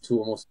rent to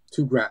almost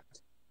 $2,000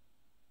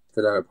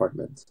 for that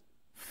apartment.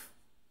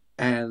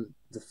 And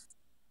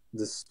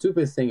the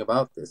stupid thing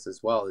about this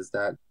as well is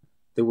that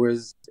it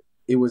was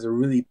a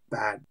really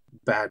bad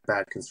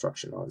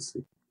construction.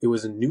 Honestly, it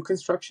was a new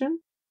construction,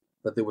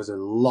 but there was a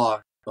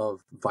lot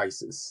of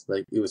vices.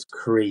 Like it was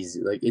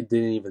crazy. Like it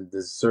didn't even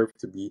deserve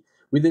to be.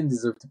 We didn't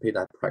deserve to pay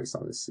that price,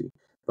 honestly.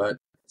 But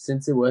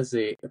since it was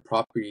a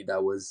property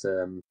that was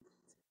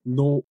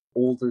no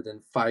older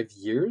than 5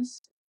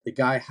 years, the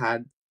guy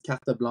had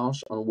carte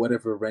blanche on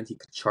whatever rent he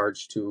could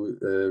charge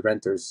to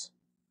renters.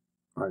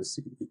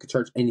 Honestly, he could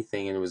charge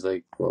anything, and it was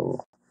like,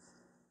 well,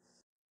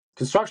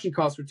 construction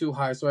costs were too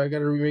high, so I got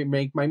to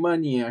make my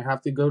money. I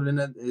have to go to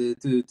net,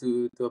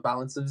 to a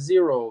balance of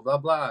zero, blah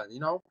blah. You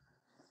know,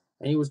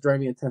 and he was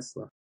driving a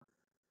Tesla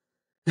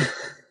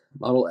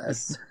Model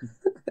S.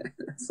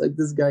 It's like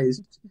this guy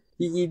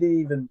he didn't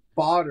even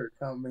bother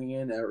coming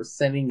in or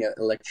sending an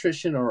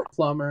electrician or a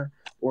plumber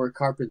or a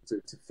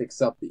carpenter to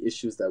fix up the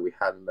issues that we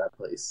had in that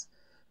place.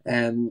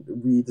 And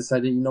we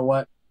decided, you know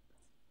what?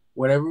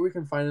 Whatever we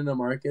can find in the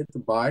market to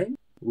buy,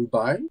 we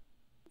buy.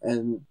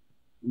 And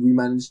we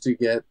managed to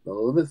get a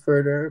little bit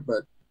further,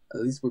 but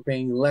at least we're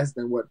paying less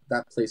than what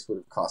that place would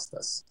have cost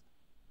us.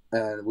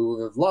 And we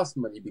would have lost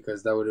money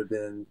because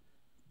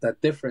that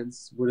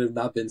difference would have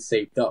not been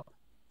saved up.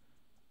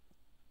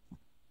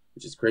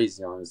 Which is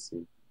crazy,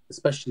 honestly.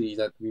 Especially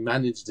that we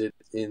managed it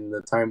in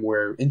the time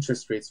where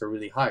interest rates are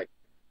really high.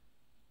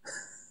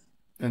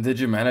 And did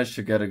you manage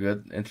to get a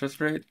good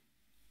interest rate?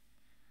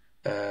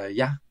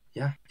 Yeah,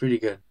 pretty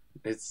good.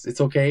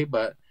 It's okay,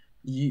 but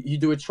you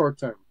do it short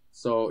term.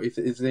 So if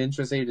the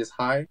interest rate is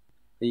high,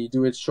 then you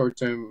do it short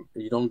term.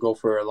 You don't go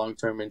for a long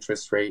term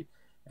interest rate,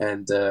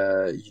 and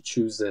you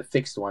choose a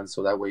fixed one.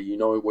 So that way you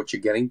know what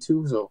you're getting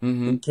to. So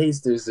in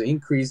case there's an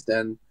increase,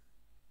 then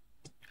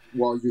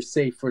well, you're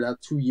safe for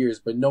that 2 years.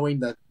 But knowing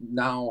that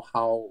now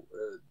how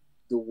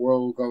the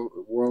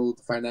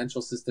world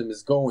financial system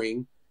is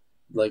going,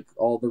 like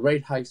all the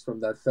rate hikes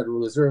from that Federal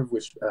Reserve,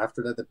 which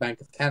after that the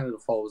Bank of Canada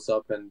follows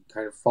up and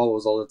kind of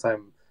follows all the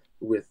time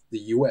with the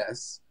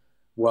U.S.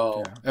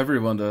 Well, yeah,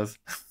 everyone does.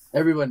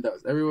 Everyone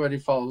does. Everybody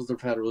follows the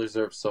Federal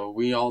Reserve, so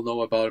we all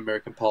know about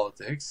American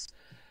politics.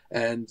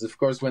 And of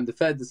course, when the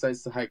Fed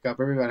decides to hike up,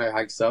 everybody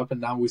hikes up.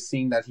 And now we're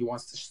seeing that he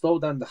wants to slow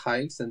down the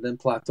hikes and then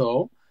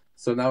plateau.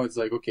 So now it's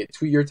like, okay,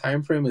 2-year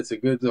time frame. It's a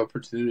good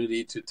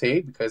opportunity to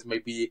take because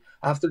maybe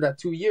after that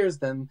 2 years,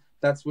 then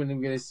that's when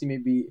I'm going to see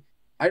maybe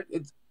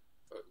it's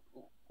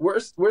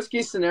worst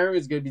case scenario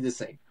is going to be the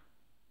same,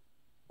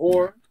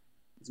 or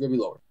it's going to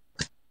be lower.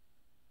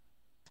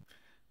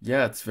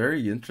 Yeah, it's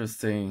very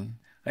interesting.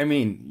 I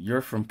mean,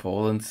 you're from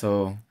Poland,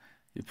 so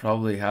you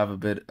probably have a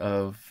bit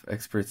of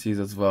expertise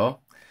as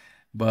well.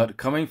 But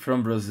coming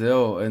from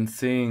Brazil and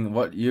seeing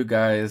what you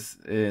guys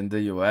in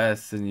the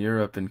US and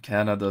Europe and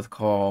Canada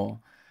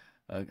call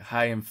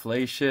high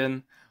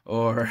inflation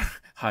or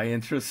high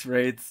interest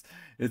rates,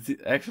 It's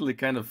actually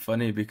kind of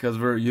funny because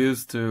we're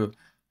used to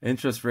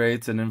interest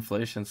rates and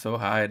inflation so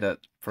high that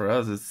for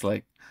us it's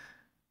like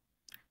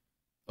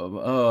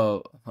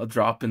a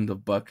drop in the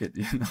bucket,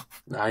 you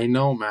know? I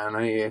know,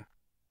 man.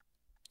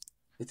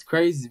 It's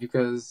crazy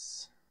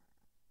because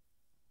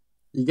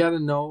you gotta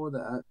know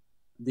that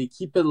they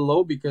keep it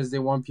low because they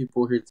want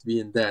people here to be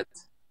in debt.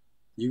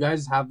 You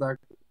guys have that.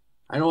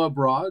 I know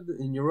abroad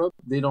in Europe,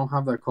 they don't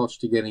have that culture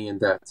to getting in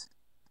debt.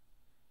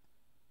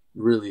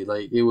 Really,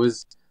 like it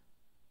was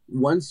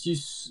once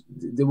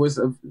there was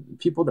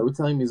people that were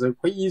telling me, "It's like,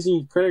 why are you using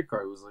your credit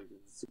card?" It was like,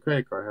 it's a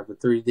credit card. I have a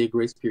 30-day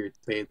grace period to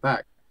pay it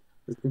back.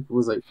 But people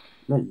was like,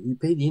 no, you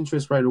pay the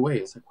interest right away.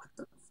 It's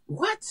like,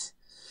 what?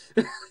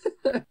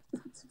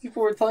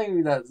 People were telling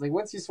me that. It's like,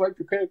 once you swipe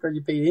your credit card,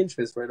 you pay the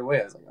interest right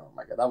away. I was like, oh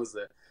my God, that was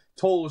a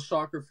total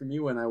shocker for me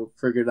when I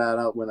figured that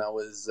out when I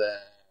was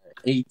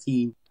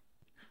 18,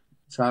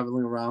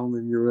 traveling around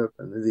in Europe,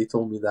 and they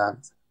told me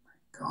that.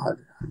 God.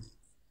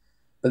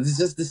 But it's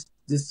just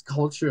this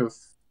culture of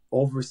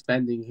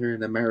overspending here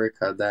in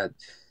America that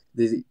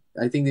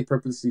I think they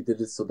purposely did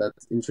it so that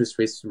interest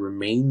rates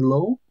remain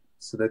low,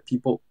 so that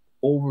people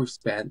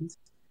overspend,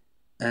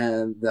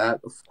 and that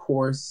of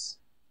course,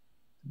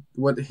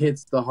 what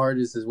hits the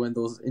hardest is when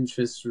those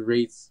interest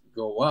rates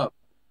go up,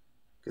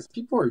 because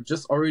people are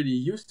just already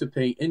used to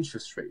paying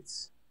interest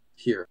rates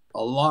here.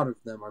 A lot of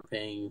them are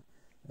paying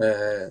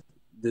the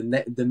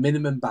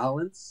minimum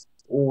balance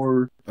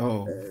or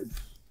Oh,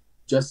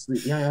 just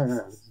yeah.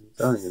 I'm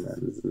telling you,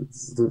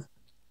 man.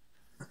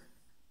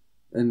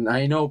 And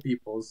I know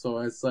people, so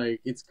it's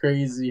like it's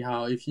crazy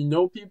how if you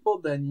know people,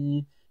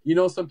 then you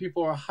know some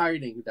people are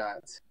hiding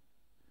that.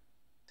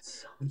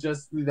 So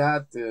just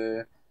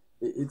that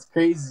it's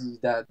crazy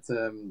that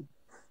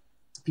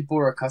people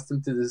are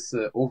accustomed to this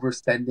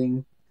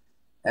overspending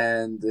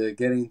and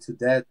getting into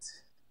debt,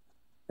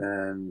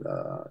 and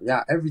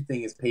yeah,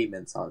 everything is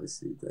payments.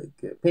 Honestly,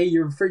 like pay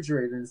your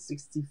refrigerator in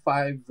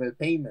 65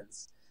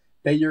 payments,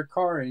 pay your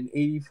car in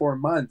 84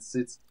 months.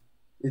 It's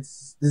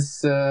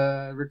this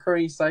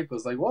recurring cycle.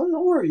 It's like, well,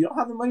 don't worry, you don't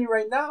have the money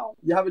right now.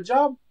 You have a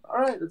job. All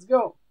right, let's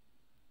go.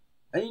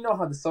 And you know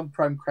how the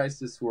subprime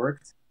crisis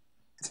worked.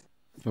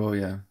 oh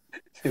yeah.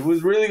 It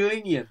was really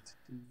lenient,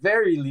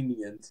 very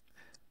lenient.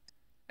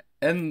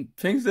 And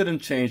things didn't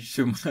change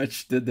too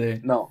much, did they?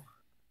 No,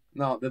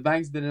 no, the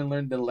banks didn't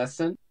learn the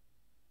lesson,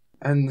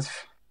 and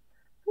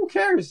who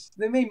cares?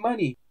 They made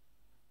money.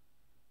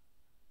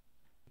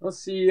 Those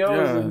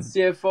CEOs and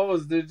Yeah,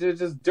 CFOs, they're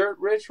just dirt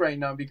rich right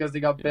now because they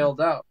got yeah, bailed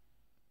out.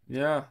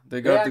 yeah. They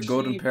They got the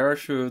golden actually,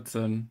 parachutes,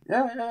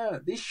 yeah,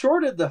 they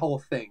shorted the whole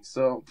thing,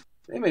 so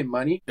they made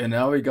money. and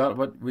now we got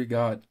what we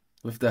got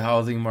with the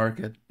housing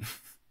market.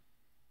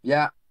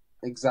 Yeah,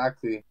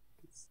 exactly.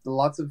 It's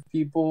lots of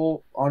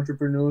people,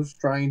 entrepreneurs,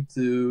 trying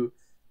to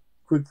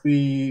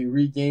quickly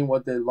regain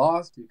what they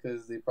lost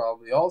because they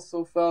probably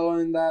also fell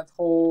in that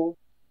hole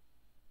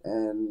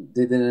and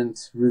they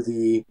didn't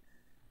really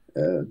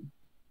uh,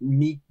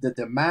 meet the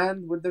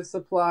demand with the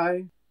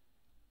supply.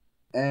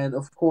 And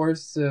of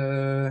course,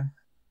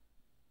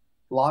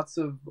 lots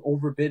of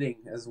overbidding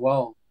as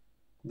well.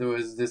 There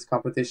was this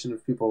competition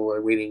of people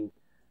waiting,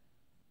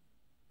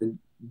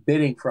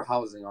 bidding for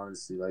housing,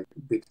 honestly, like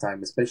big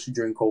time, especially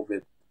during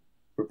COVID,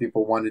 where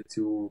people wanted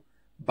to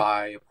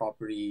buy a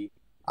property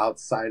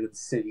outside of the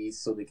cities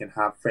so they can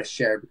have fresh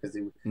air because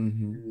they Hmm.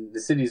 in the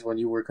cities when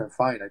you were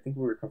confined. I think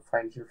we were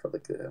confined here for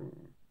like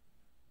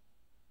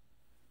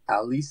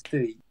at least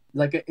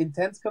like an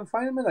intense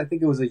confinement. I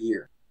think it was a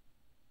year.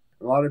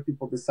 A lot of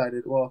people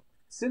decided, well,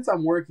 since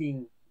I'm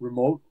working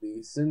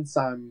remotely, since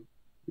I'm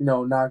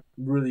not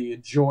really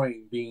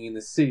enjoying being in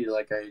the city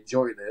like I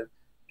enjoyed it,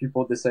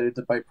 people decided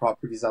to buy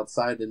properties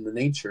outside in the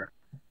nature,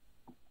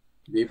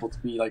 be able to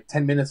be like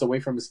 10 minutes away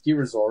from a ski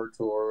resort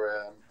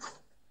or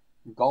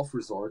golf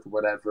resort or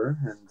whatever,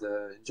 and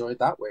enjoy it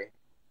that way.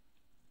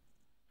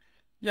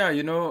 Yeah,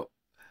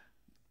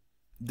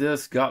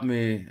 this got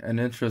me an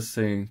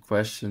interesting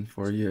question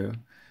for you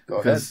Go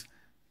ahead. because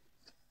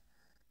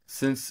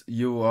since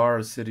you are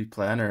a city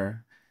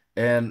planner,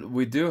 and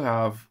we do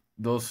have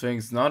those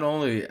things not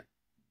only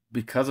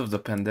because of the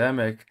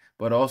pandemic,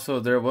 but also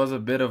there was a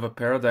bit of a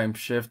paradigm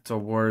shift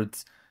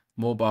towards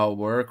mobile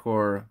work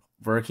or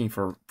working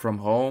from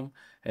home.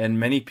 And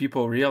many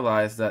people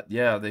realized that,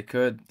 yeah, they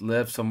could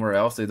live somewhere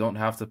else. They don't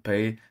have to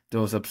pay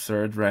those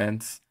absurd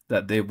rents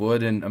that they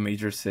would in a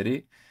major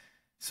city.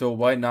 So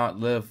why not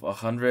live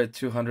 100,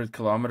 200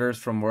 kilometers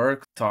from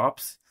work,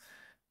 tops?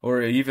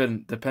 Or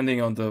even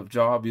depending on the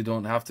job, you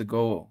don't have to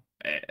go,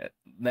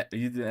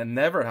 you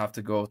never have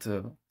to go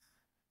to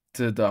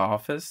the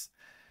office.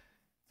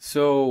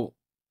 So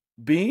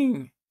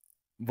being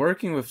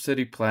working with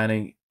city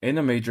planning in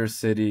a major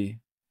city,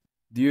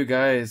 do you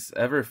guys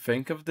ever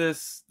think of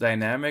this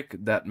dynamic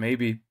that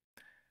maybe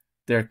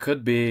there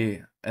could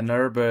be an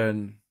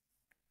urban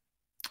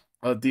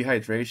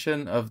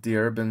dehydration of the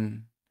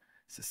urban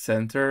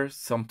center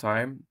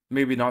sometime?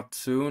 Maybe not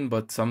soon,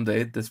 but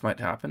someday this might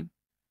happen.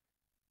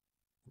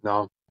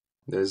 No,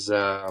 there's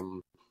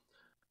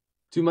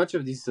too much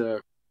of these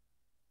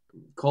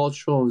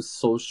cultural and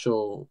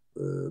social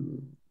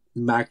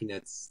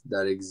magnets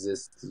that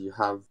exist. You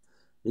have,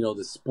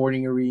 the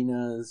sporting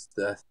arenas,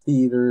 the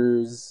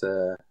theaters,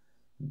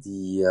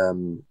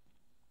 the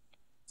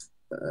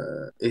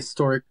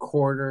historic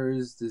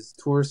corridors, these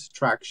tourist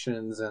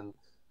attractions, and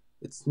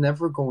it's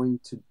never going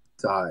to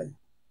die.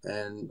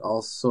 And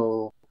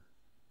also,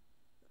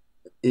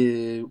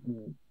 there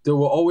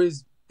will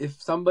always,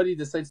 if somebody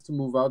decides to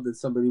move out, then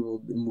somebody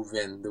will move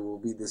in. There will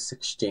be this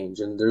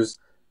exchange, and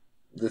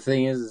the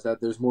thing is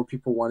that there's more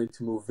people wanting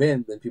to move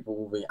in than people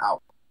moving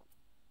out.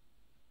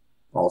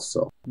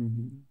 Also,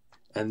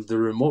 and the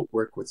remote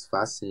work. What's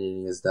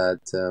fascinating is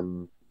that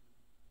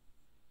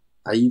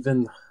I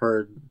even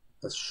heard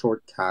a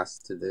short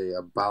cast today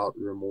about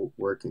remote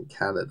work in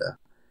Canada.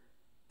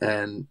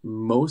 And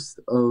most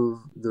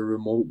of the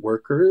remote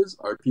workers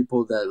are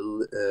people that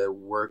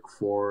work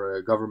for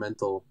the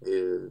governmental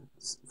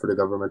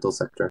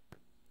sector.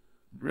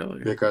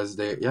 Really? Because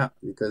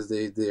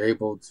they're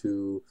able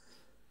to,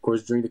 of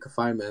course, during the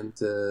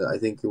confinement, I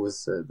think it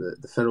was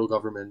the federal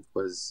government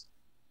was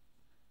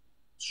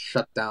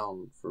shut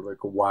down for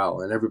like a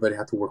while, and everybody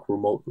had to work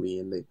remotely,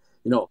 and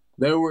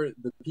there were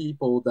the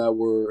people that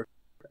were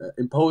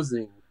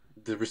imposing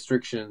the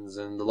restrictions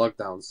and the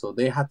lockdowns, so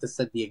they had to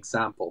set the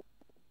example.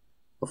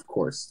 Of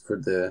course, for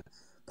the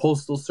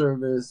postal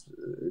service,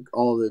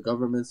 all the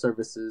government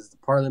services, the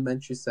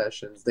parliamentary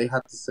sessions, they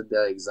had to set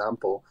that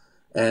example.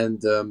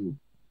 And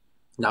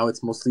now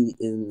it's mostly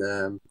in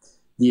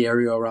the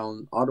area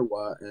around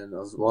Ottawa and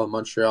as well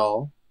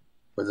Montreal,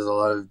 where there's a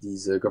lot of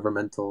these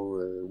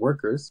governmental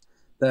workers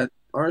that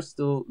are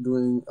still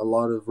doing a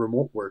lot of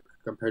remote work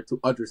compared to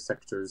other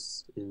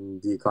sectors in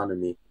the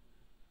economy.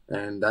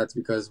 And that's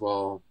because,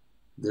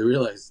 they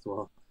realized,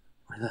 where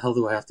the hell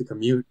do I have to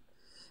commute?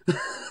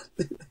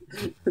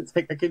 It's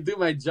like I can do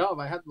my job.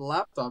 I have the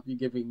laptop you're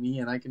giving me,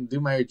 and I can do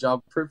my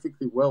job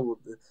perfectly well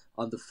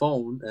on the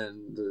phone.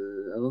 And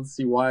I don't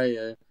see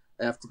why I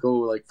have to go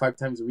like 5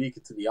 times a week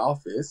into the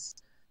office.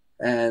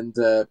 And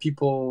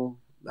people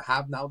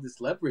have now this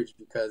leverage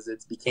because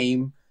it's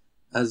became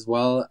as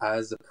well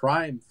as a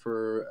prime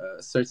for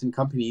certain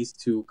companies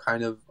to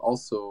kind of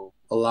also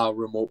allow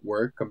remote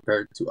work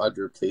compared to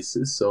other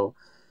places. So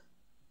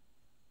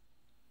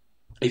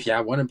if you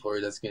have one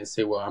employer that's going to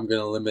say, well, I'm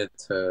going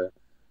to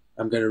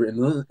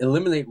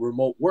eliminate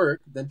remote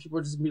work, then people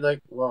are just going to be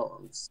like, well,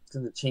 I'm just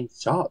going to change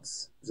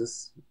jobs.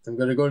 I'm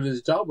going to go to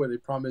this job where they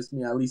promise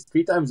me at least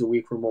 3 times a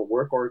week remote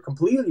work or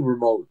completely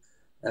remote.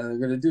 And I'm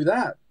going to do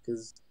that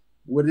because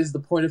what is the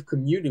point of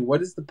commuting?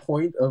 What is the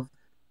point of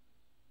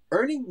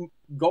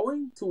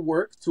going to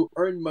work to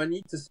earn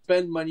money, to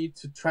spend money,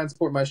 to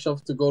transport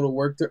myself to go to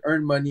work, to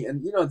earn money?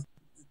 And,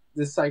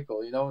 this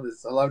cycle,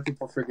 there's a lot of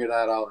people figure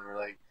that out and we're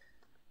like,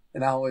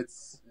 and now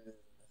it's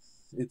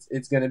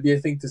going to be a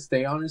thing to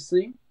stay,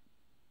 honestly.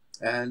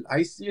 And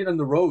I see it on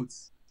the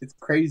roads. It's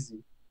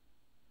crazy.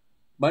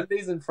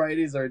 Mondays and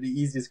Fridays are the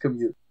easiest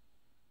commute.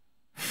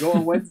 Go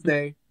on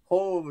Wednesday,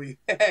 holy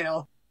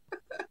hell,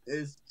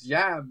 it's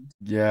jammed.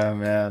 Yeah,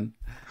 man.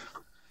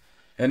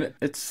 And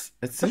it's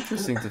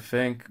interesting to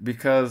think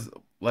because,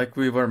 like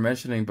we were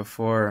mentioning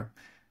before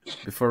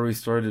we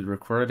started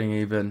recording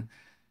even,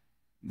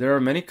 there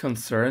are many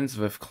concerns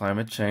with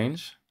climate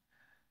change.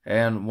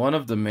 And one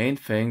of the main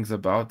things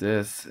about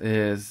this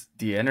is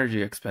the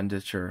energy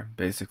expenditure,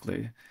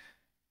 basically.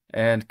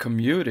 And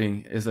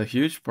commuting is a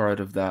huge part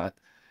of that.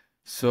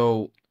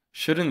 So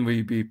shouldn't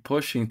we be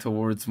pushing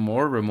towards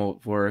more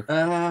remote work?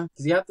 Because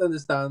you have to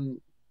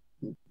understand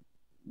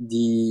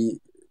the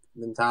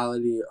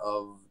mentality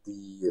of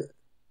the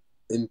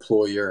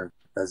employer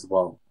as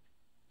well.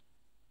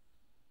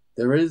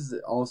 There is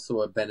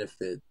also a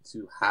benefit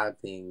to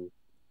having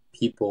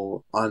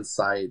people on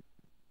site,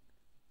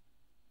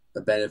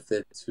 a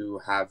benefit to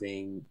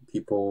having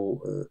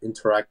people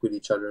interact with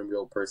each other in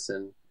real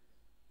person.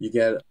 You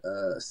get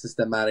a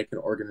systematic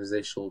and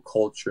organizational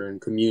culture and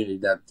community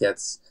that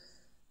gets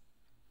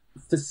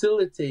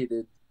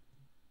facilitated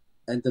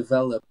and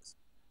developed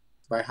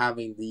by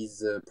having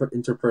these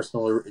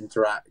interpersonal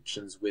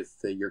interactions with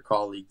your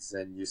colleagues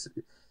and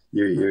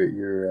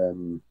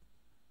your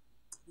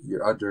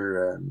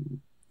other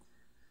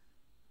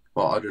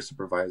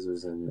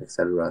supervisors and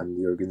etc.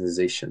 in the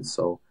organization.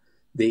 So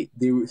they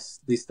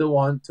still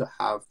want to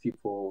have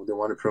people. They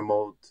want to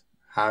promote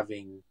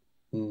having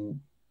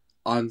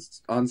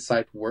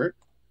on-site work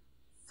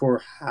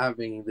for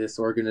having this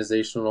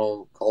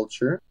organizational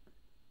culture,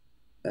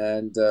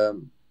 and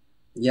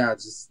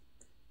just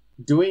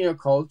doing a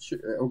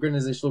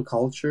organizational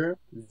culture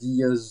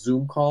via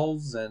Zoom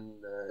calls and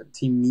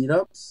team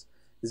meetups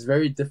is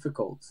very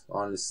difficult,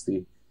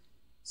 honestly.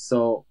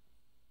 So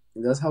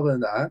it does help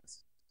in that.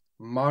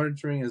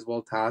 Monitoring as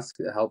well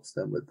tasks, it helps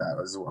them with that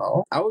as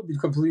well. I would be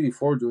completely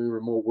for doing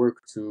remote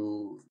work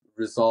to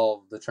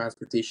resolve the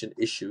transportation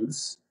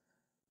issues,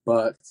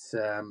 but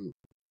the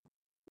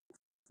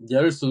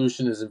other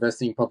solution is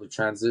investing in public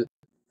transit,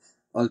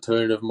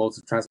 alternative modes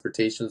of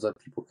transportation so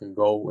that people can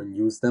go and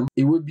use them.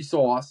 It would be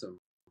so awesome,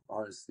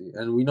 honestly.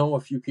 And we know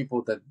a few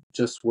people that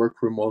just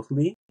work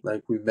remotely.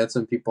 Like we've met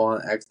some people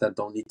on X that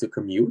don't need to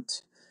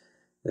commute.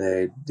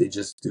 They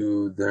just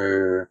do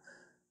their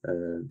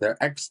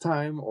X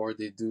time, or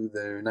they do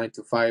their 9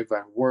 to 5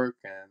 at work,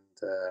 and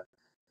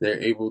they're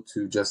able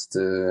to just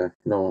live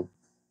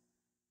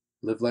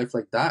life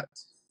like that.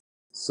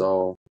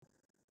 So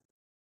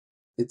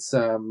it's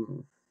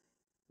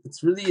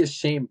it's really a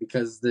shame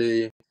because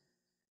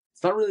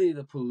it's not really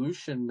the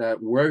pollution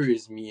that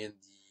worries me and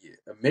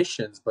the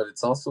emissions, but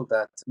it's also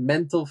that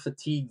mental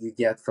fatigue you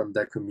get from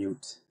that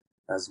commute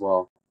as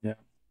well. Yeah.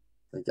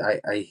 Like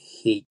I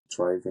hate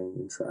driving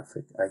in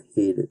traffic. I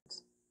hate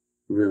it.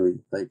 Really.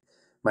 Like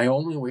my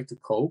only way to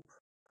cope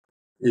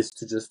is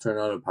to just turn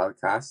on a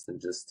podcast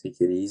and just take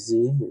it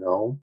easy,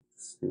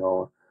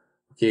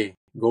 okay,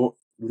 go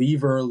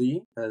leave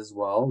early as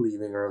well.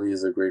 Leaving early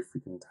is a great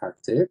freaking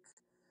tactic.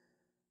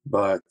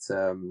 But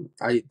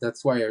I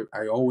that's why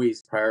I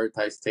always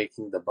prioritize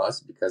taking the bus,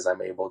 because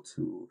I'm able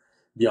to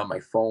be on my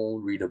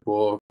phone, read a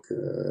book,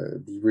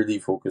 be really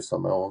focused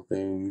on my own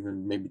thing,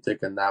 even maybe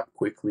take a nap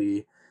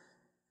quickly,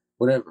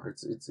 whatever.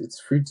 It's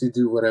free to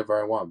do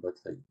whatever I want. But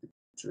like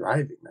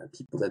driving, man,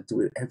 people that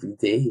do it every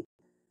day,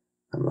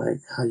 I'm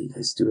like, how do you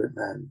guys do it,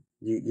 man?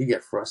 You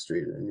get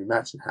frustrated, and you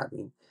imagine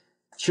having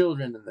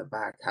children in the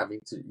back,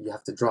 you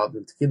have to drop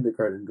them to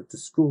kindergarten, go to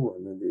school,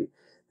 and then they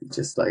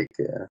just like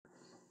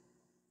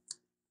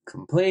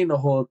complain the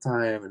whole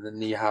time, and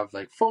then you have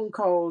like phone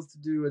calls to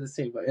do at the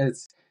same time.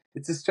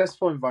 It's a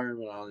stressful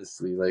environment,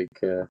 honestly. Like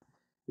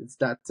it's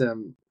that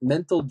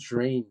mental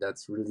drain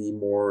that's really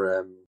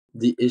more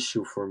the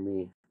issue for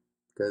me.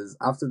 Because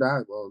after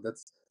that, well,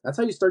 that's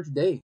how you start your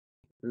day.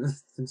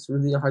 It's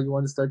really how you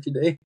want to start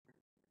your day.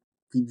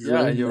 Be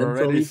Yeah, drained you're already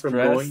mentally from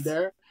going stressed.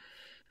 there.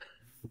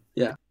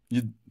 Yeah,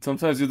 You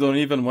sometimes you don't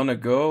even want to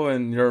go,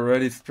 and you're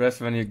already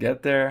stressed when you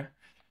get there.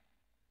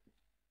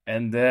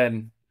 And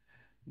then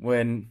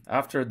when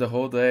after the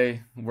whole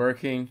day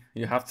working,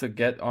 you have to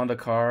get on the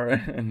car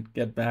and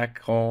get back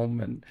home,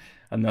 and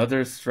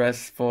another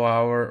stressful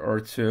hour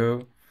or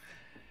two.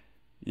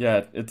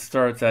 Yeah, it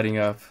starts adding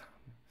up.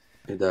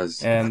 it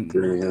does. It And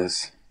really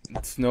does.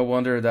 it's no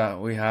wonder that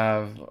we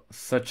have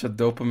such a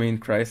dopamine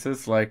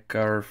crisis, like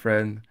our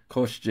friend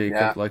Coach Yeah,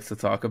 Jacob likes to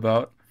talk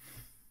about,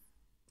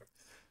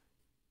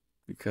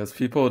 because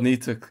people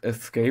need to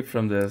escape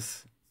from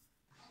this.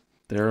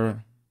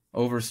 They're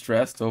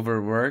overstressed,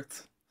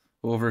 overworked,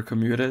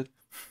 overcommuted.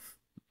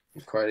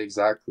 quite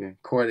exactly.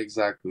 Quite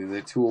exactly.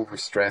 They're too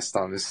overstressed,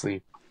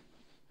 honestly.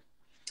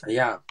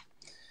 Yeah,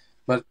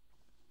 but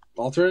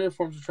alternative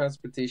forms of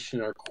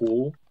transportation are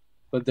cool,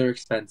 but they're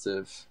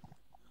expensive.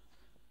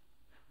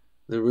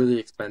 They're really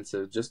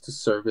expensive. Just to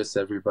service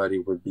everybody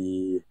would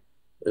be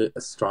a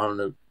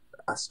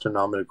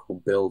astronomical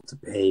bill to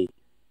pay,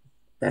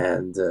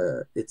 and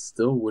it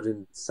still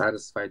wouldn't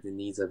satisfy the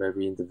needs of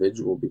every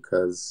individual,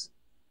 because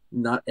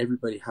not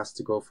everybody has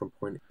to go from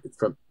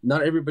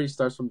not everybody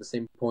starts from the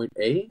same point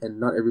A, and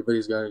not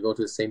everybody's going to go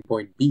to the same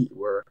point B.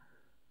 Where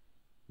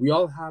we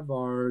all have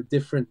our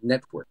different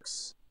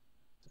networks,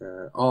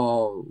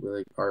 all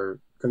like our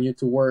commute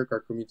to work, our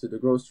commute to the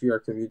grocery, our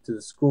commute to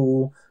the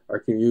school, our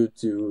commute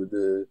to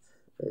the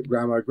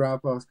grandma,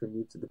 grandpa's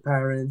commute to the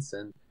parents,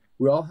 and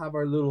we all have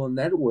our little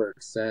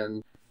networks,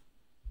 and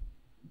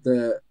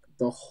the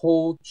the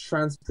whole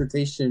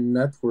transportation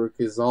network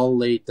is all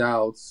laid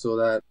out so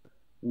that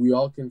we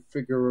all can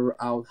figure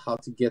out how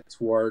to get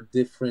to our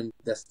different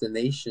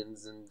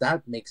destinations, and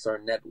that makes our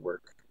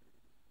network.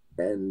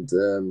 And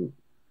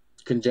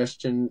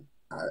congestion,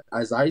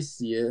 as I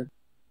see it,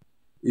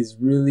 is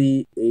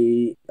really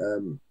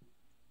an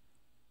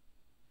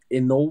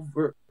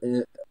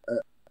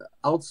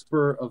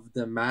outspur of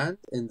demand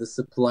and the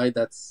supply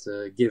that's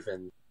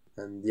given.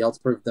 And the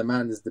outspur of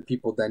demand is the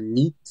people that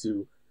need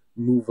to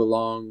move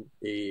along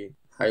a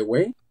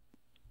highway,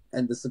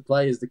 and the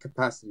supply is the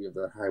capacity of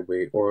the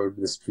highway or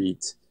the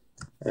street.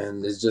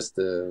 And it's just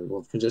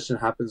congestion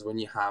happens when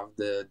you have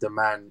the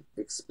demand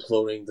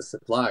exploding the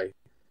supply.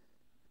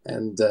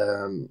 And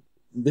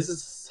this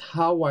is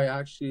how I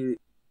actually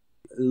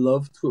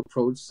love to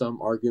approach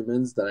some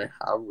arguments that I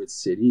have with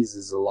cities,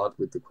 is a lot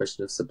with the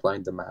question of supply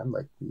and demand.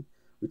 Like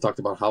we talked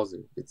about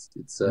housing. Hmm.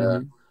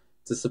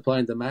 It's a supply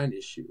and demand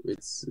issue.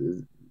 It's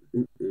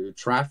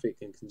traffic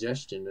and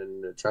congestion,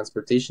 and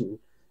transportation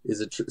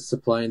is a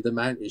supply and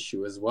demand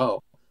issue as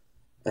well.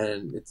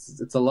 And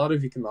it's a lot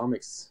of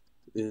economics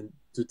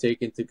to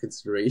take into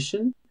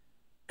consideration.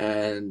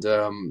 And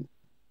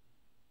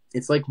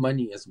it's like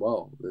money as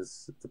well.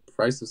 The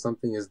price of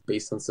something is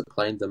based on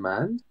supply and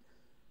demand,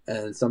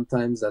 and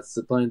sometimes that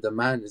supply and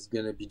demand is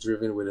going to be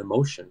driven with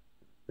emotion.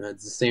 And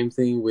it's the same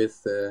thing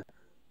with the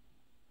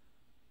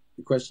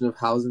question of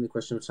housing, the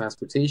question of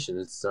transportation.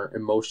 It's our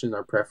emotion,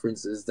 our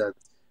preferences that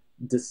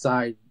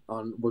decide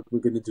on what we're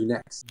going to do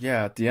next.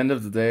 Yeah, at the end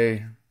of the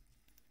day,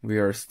 we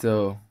are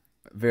still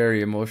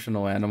very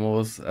emotional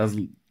animals, as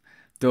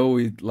though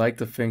we like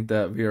to think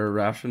that we are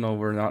rational,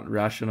 we're not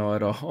rational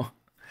at all.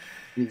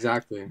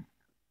 Exactly.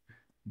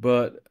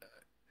 But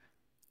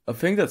A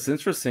thing that's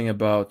interesting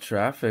about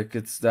traffic,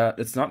 it's that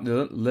it's not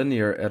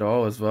linear at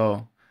all as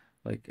well.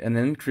 Like an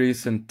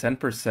increase in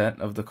 10%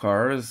 of the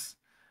cars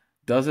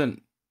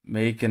doesn't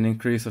make an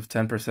increase of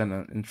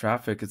 10% in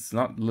traffic. It's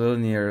not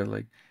linear.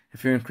 Like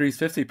if you increase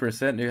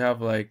 50%, you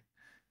have like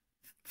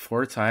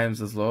four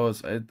times as low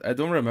as I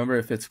don't remember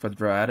if it's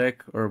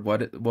quadratic or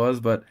what it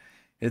was, but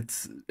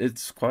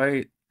it's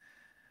quite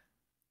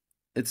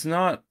it's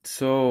not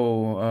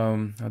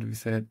so how do we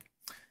say it?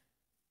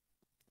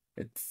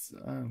 It's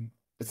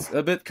it's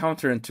a bit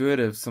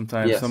counterintuitive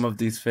sometimes, some Yes. of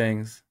these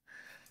things.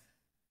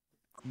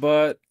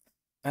 But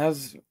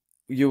as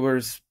you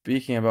were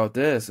speaking about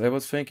this, I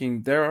was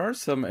thinking there are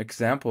some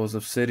examples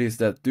of cities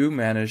that do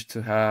manage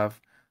to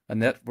have a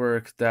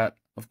network that,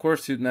 of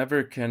course, you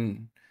never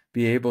can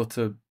be able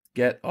to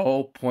get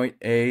all point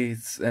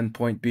A's and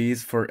point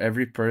B's for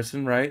every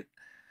person, right?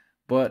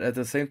 But at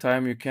the same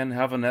time, you can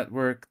have a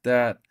network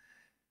that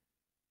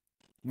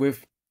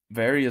with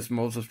various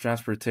modes of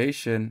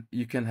transportation,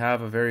 you can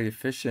have a very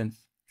efficient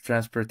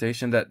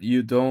transportation that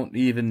you don't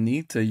even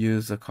need to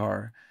use a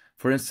car.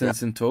 For Yeah.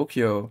 instance, in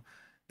Tokyo,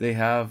 they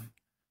have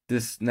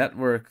this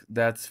network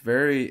that's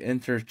very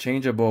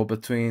interchangeable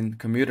between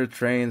commuter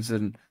trains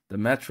and the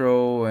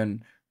metro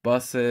and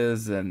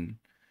buses and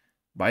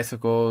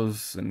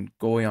bicycles and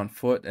going on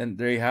foot. And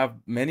they have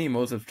many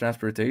modes of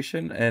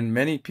transportation, and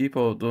many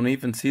people don't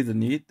even see the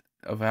need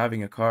of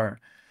having a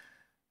car.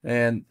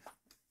 And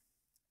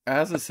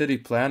as a city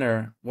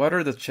planner, what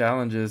are the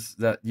challenges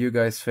that you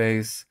guys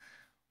face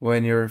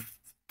when you're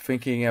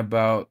thinking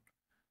about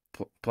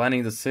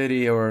planning the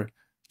city or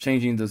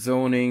changing the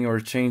zoning or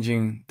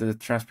changing the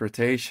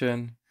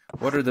transportation?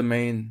 What are the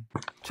main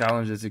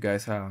challenges you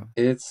guys have?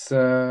 It's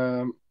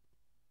I'm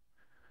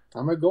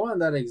gonna go on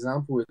that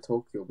example with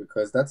Tokyo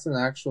because that's an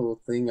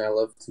actual thing I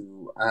love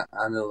to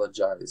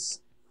analogize.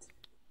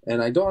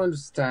 And I don't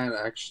understand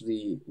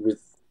actually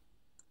with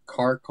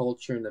car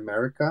culture in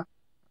America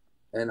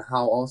and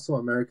how also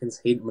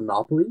Americans hate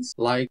monopolies.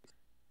 Like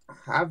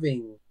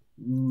having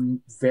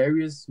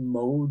various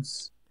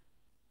modes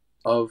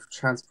of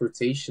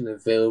transportation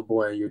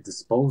available at your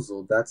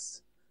disposal. That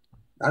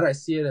I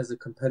see it as a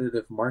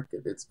competitive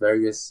market. It's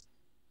various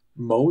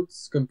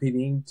modes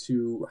competing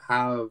to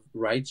have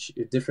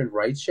different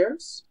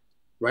riderships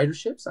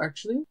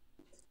actually,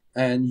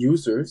 and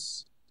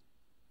users.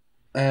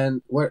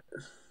 And what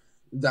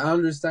the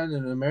understanding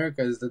in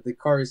America is that the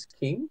car is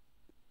king,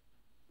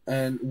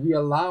 and we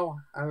allow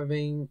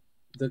having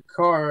the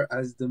car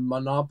as the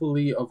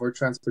monopoly of our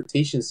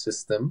transportation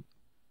system.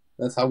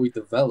 That's how we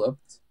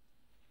developed.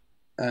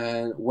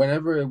 And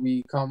whenever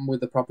we come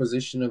with the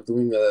proposition of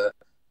doing a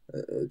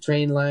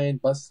train line,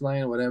 bus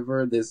line,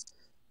 whatever, there's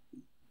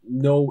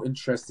no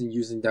interest in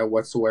using that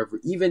whatsoever.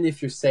 Even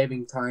if you're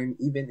saving time,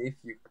 even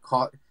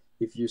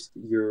if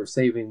you're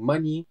saving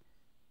money,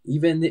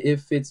 even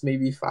if it's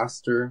maybe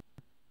faster,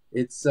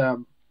 it's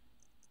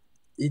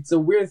it's a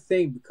weird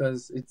thing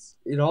because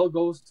it all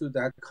goes to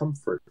that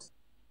comfort,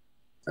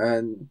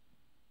 and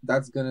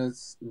that's gonna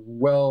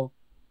well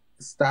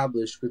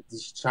establish with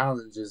these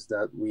challenges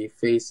that we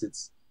face.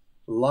 It's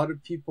a lot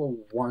of people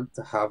want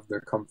to have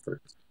their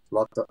comfort.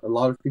 A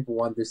lot of people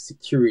want their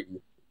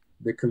security,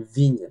 their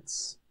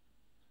convenience.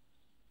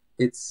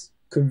 It's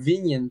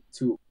convenient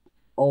to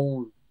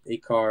own a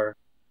car,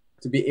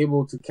 to be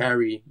able to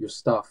carry your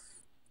stuff,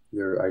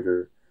 your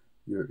either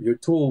your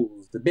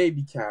tools, the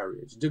baby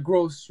carriage, the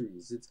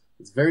groceries.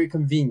 It's very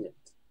convenient.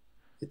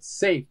 It's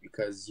safe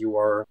because you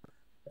are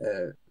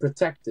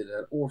protected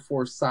at all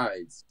four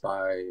sides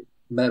by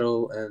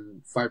metal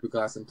and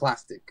fiberglass and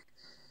plastic.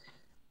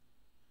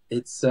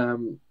 It's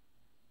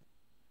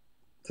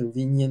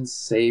convenience,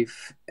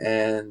 safe,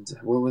 and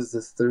what was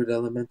the third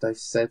element I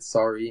said?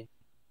 Sorry,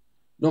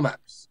 no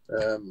matters.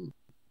 And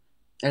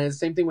it's the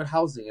same thing with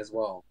housing as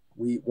well.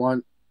 We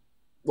want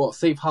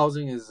safe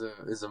housing is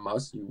a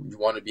must. You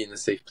want to be in a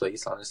safe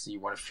place. Honestly, you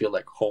want to feel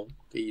like home.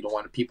 Okay? You don't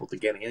want people to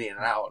get in and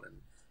out and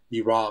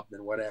be robbed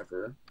and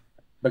whatever.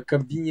 But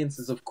convenience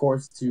is, of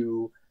course,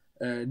 to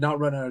not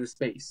run out of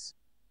space.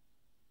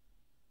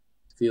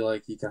 Feel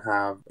like you can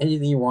have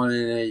anything you want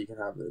in it. You can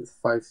have the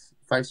five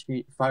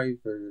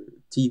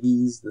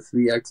TVs, the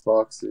three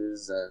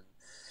Xboxes, and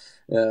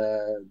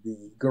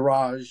the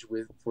garage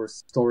for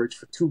storage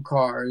for two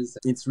cars.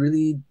 It's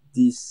really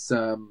this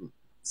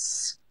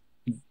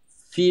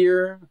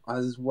fear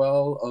as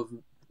well of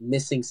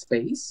missing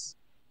space,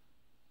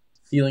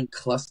 feeling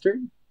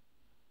clustered,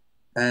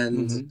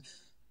 and Hmm.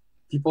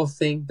 people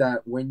think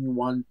that when you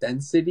want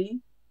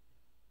density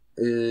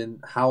in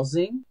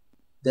housing,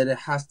 that it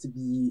has to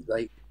be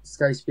like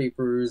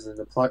skyscrapers and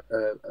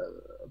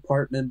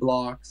apartment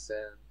blocks,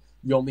 and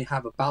you only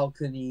have a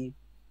balcony.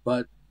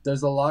 But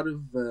there's a lot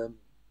of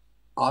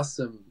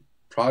awesome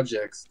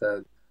projects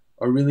that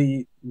are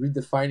really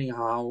redefining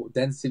how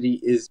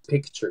density is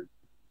pictured.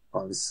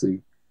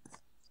 Honestly,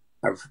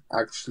 I've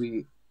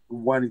actually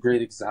one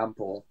great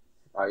example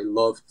I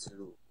love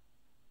to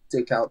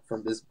take out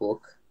from this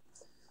book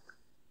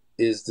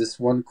is this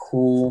one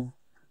cool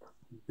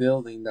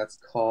building that's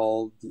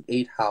called the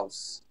Eight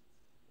House.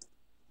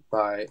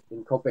 by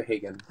in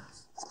Copenhagen.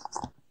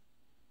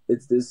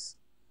 It's this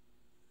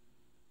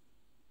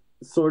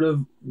sort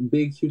of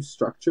big, huge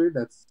structure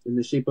that's in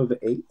the shape of an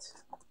 8.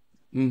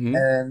 Mm-hmm.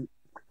 And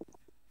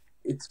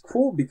it's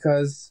cool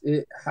because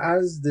it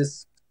has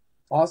this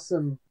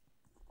awesome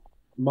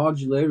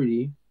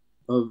modularity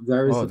of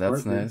various Oh,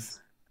 that's nice.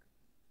 apartments.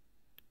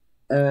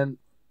 And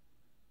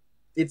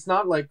it's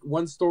not like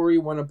one story,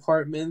 one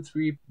apartment,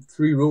 three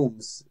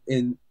rooms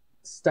in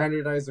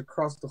standardized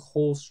across the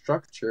whole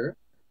structure.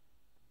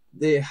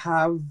 They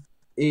have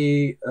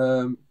a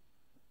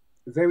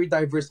very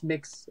diverse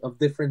mix of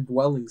different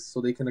dwellings, so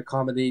they can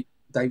accommodate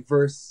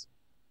diverse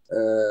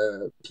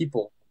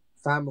people,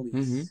 Mm-hmm.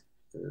 families,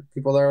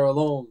 people that are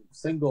alone,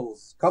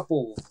 singles,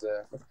 couples,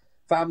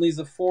 families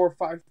of 4 or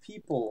 5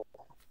 people.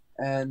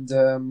 And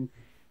do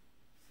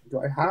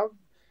I have?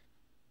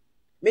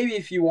 Maybe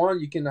if you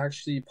want, you can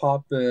actually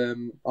pop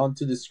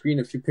onto the screen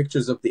a few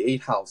pictures of the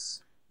 8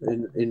 house.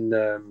 In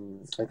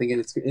I think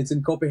it's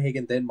in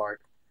Copenhagen,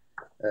 Denmark.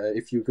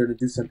 If you're gonna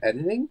do some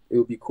editing, it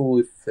would be cool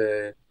if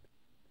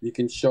you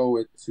can show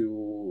it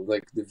to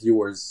like the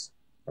viewers.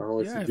 I don't know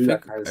if Yeah, you do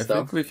that kind of I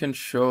think stuff. we can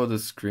show the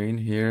screen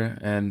here,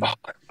 and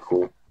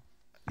Cool.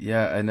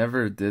 yeah, I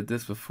never did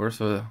this before,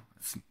 so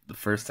it's the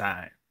first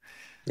time.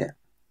 Yeah.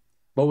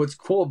 But what's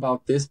cool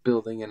about this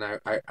building, and I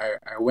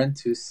went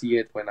to see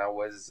it when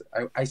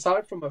I saw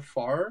it from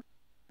afar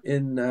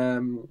in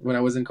when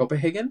I was in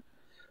Copenhagen.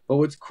 But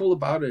what's cool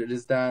about it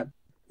is that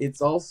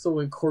it's also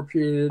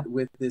incorporated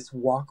with this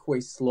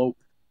walkway slope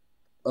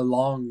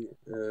along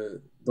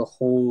the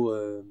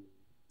whole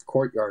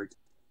courtyard.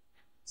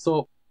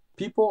 So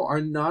people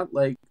are not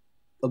like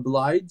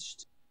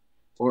obliged,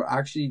 or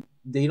actually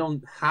they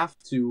don't have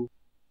to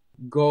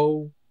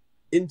go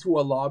into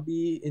a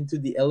lobby, into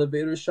the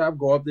elevator shaft,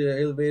 go up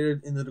the elevator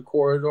into the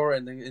corridor,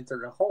 and then enter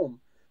the home.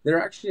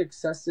 They're actually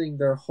accessing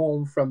their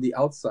home from the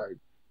outside.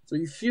 So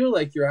you feel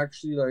like you're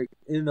actually like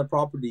in the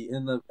property,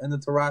 in the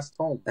terraced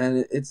home,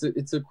 and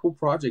it's a cool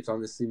project,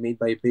 honestly, made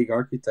by big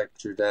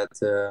architecture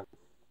that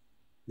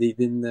they've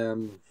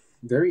been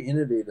very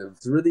innovative.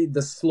 It's really,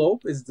 the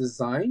slope is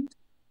designed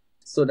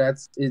so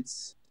that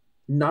it's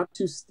not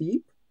too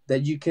steep,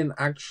 that you can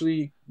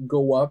actually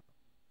go up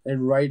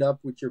and ride up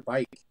with your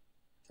bike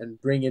and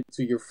bring it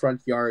to your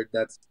front yard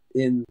that's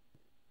in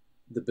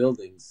the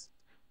buildings.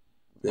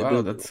 The Wow,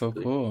 building. that's so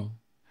cool.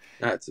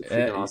 That's a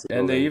freaking awesome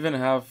And they building. even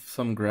have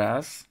some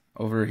grass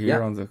over here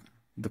Yeah, on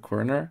the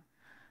corner.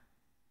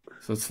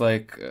 So it's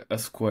like a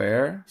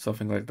square,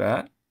 something like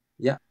that.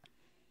 yeah.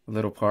 A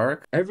little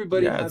park.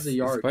 Everybody Yeah, has a it's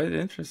yard. quite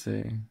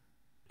interesting.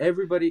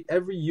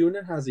 Every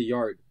unit has a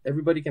yard.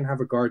 Everybody can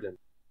have a garden.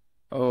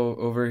 Oh,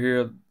 over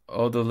here,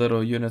 all the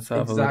little units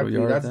have a little Exactly.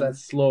 yard That's that then.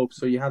 slope.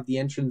 So you have the Mm-hmm.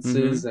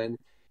 entrances, and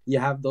you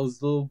have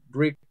those little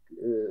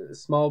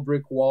small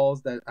brick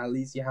walls that at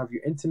least you have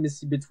your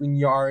intimacy between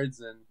yards,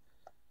 and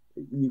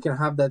you can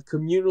have that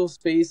communal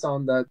space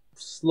on that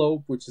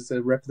slope, which is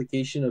a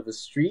replication of a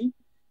street,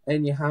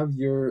 and you have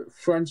your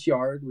front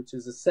yard, which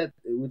is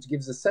which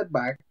gives a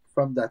setback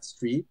from that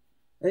street,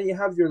 and you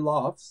have your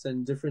lofts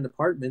and different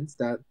apartments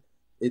that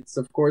it's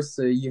of course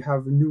you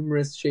have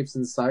numerous shapes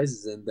and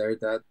sizes in there,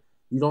 that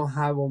you don't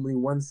have only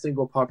one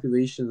single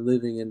population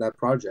living in that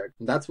project.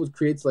 And that's what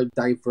creates like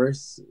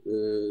diverse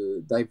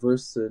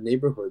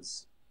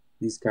neighborhoods,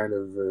 these kind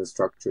of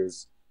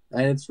structures.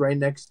 And it's right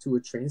next to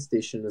a train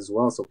station as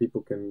well, so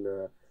people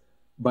can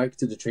bike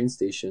to the train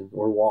station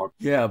or walk.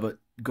 Yeah, but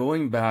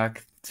going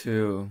back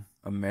to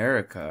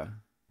America,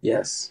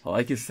 Yes.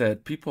 like you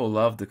said, people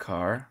love the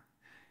car.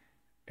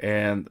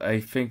 And I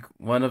think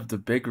one of the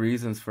big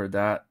reasons for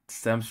that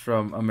stems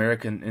from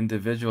American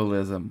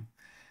individualism.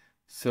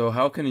 So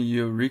how can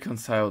you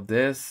reconcile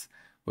this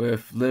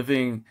with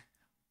living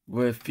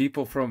with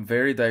people from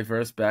very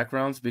diverse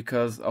backgrounds?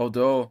 Because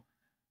although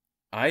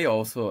I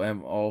also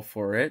am all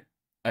for it,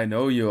 I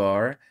know you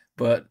are,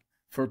 but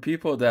for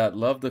people that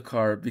love the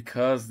car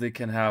because they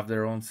can have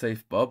their own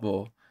safe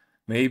bubble,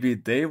 maybe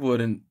they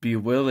wouldn't be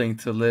willing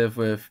to live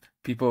with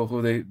people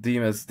who they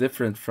deem as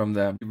different from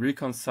them.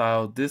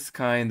 Reconcile this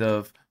kind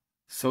of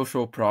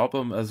social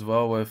problem as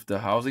well with the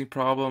housing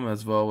problem,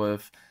 as well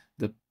with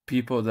the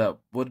people that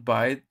would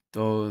buy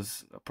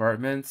those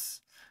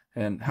apartments,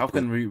 and how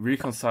can we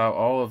reconcile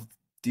all of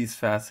these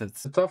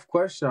facets? A tough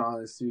question,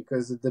 honestly,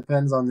 because it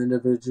depends on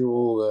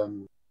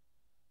individual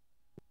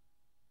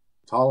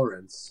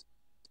tolerance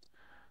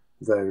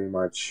very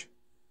much.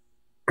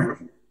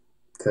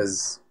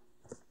 Because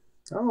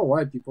I don't know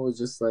why people are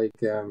just like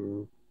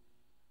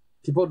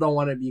people don't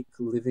want to be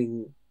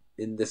living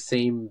in the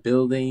same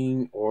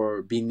building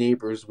or be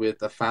neighbors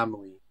with a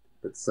family.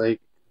 It's like,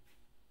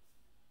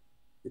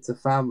 it's a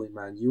family,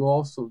 man. You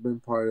also been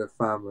part of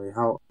a family.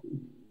 How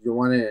you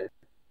want to,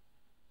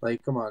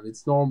 like, come on,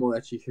 it's normal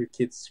that you hear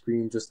kids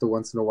scream just a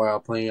once in a while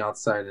playing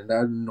outside, and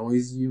that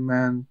annoys you,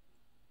 man.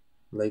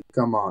 Like,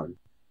 come on.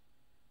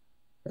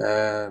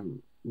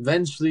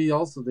 Eventually,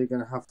 also, they're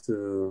gonna have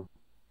to,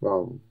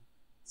 well,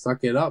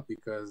 suck it up,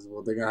 because,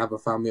 well, they're gonna have a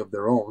family of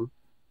their own.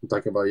 I'm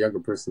talking about a younger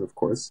person, of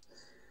course,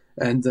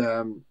 and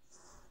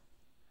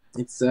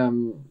it's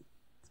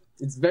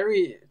it's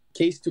very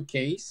case to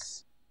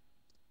case,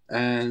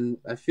 and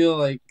I feel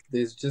like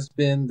there's just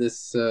been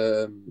this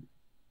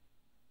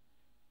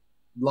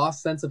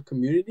lost sense of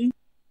community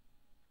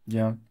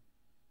Yeah,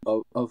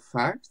 of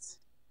facts,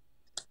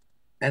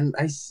 and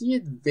I see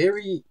it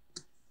very.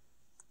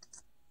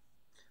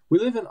 We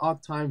live in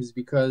odd times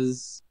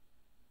because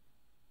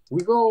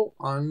we go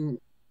on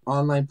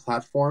online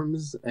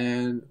platforms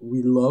and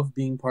we love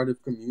being part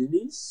of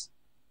communities,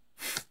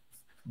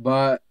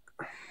 but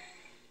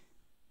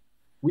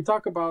we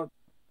talk about,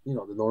 the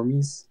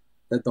normies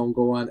that don't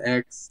go on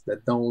X,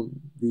 that don't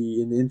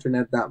be in the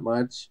internet that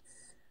much,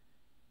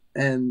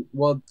 and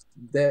well,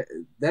 their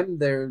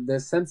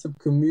sense of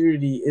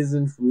community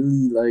isn't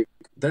really like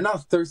they're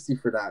not thirsty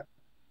for that.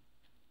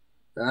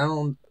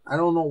 And I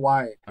don't know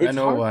why. I It's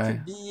know hard to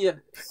why. be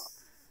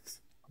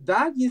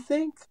that. You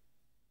think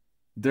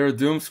They're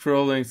doom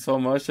scrolling so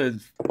much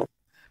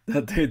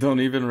that they don't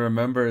even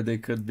remember they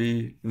could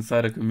be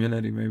inside a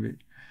community, maybe.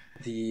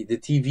 the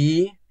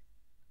TV,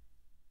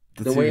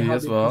 The the way TV how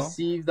as they well.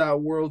 perceive that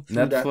world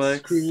through that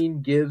Netflix.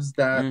 screen gives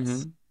that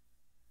Mm-hmm.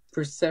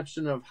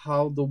 perception of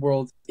how the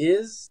world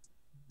is,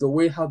 the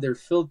way how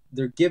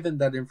they're given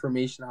that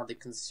information, how they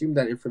consume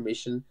that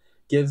information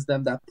gives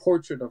them that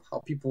portrait of how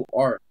people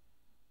are.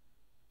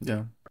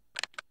 Yeah.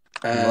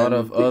 A lot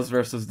of And us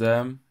versus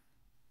them.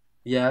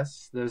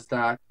 yes, there's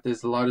that.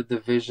 There's a lot of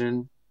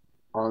division,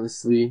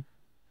 honestly.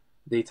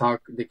 They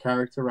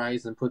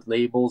characterize and put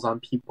labels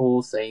on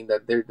people saying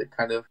that they're the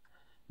kind of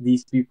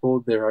these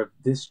people, they have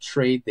this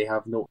trait, they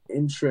have no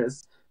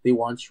interest, they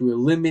want you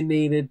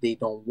eliminated, they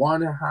don't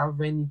want to have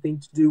anything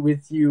to do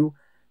with you.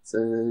 So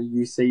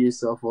you say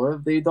yourself, well,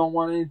 if they don't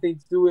want anything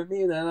to do with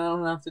me, then I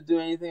don't have to do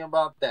anything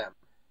about them.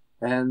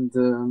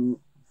 And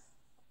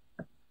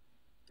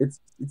it's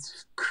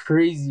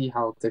crazy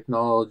how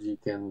technology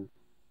can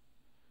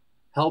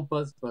help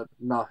us, but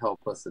not help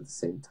us at the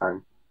same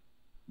time.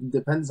 It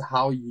depends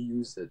how you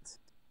use it,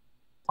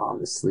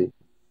 honestly.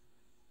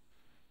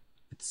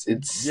 It's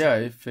it's Yeah,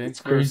 I it's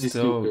think we're crazy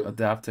still stupid.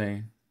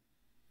 adapting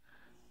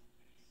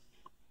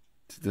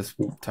to this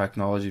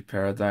technology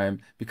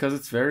paradigm because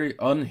it's very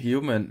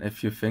unhuman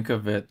if you think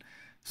of it.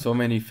 So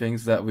many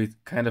things that we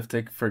kind of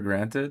take for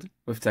granted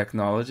with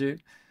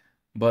technology,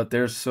 but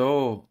they're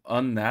so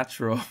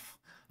unnatural.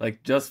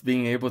 Like just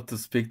being able to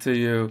speak to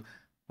you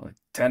like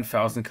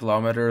 10,000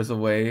 kilometers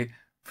away,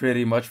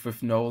 pretty much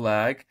with no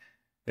lag.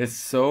 It's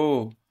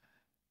so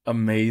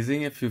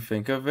amazing if you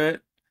think of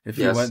it. If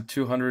you Yes, went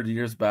 200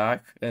 years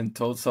back and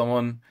told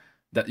someone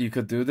that you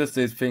could do this,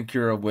 they'd think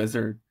you're a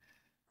wizard.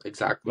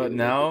 exactly. But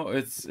now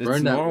it's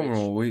Burn that witch.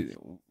 normal.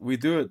 We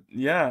do it.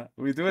 Yeah,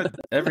 we do it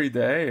every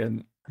day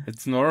and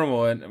it's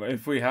normal. And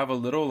if we have a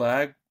little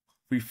lag,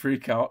 we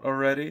freak out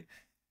already.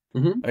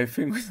 Hmm. I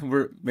think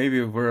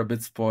we're a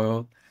bit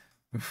spoiled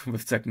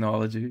with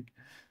technology.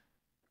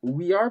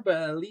 We are,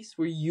 but at least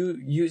we're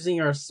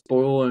using our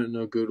spoil in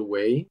a good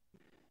way.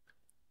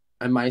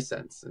 In my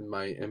sense, in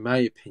my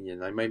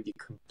opinion, I might be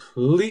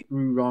completely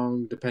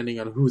wrong depending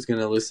on who's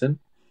gonna listen.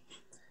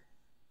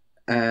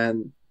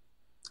 And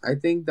I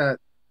think that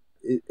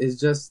it is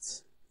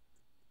just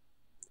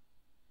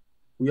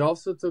we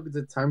also took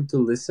the time to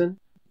listen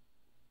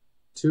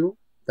too.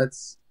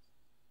 That's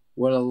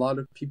what a lot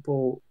of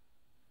people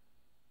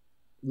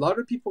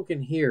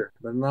can hear,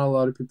 but not a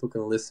lot of people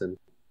can listen.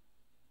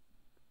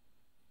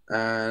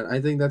 And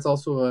I think that's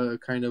also a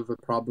kind of a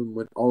problem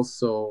with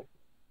also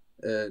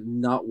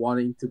not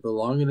wanting to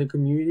belong in a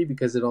community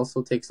because it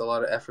also takes a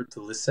lot of effort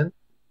to listen,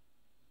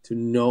 to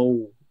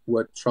know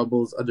what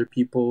troubles other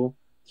people,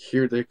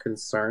 hear their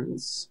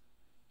concerns.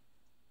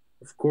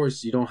 Of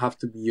course, you don't have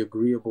to be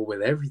agreeable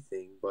with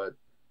everything, but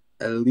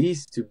at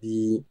least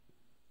to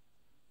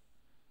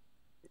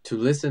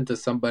listen to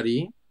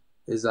somebody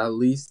is at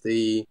least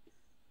a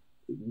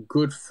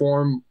good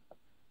form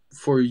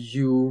for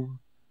you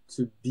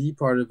to be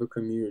part of a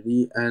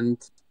community, and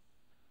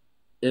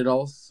it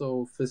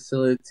also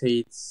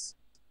facilitates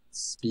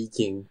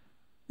speaking,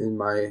 in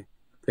my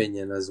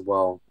opinion, as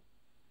well.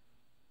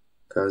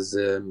 Because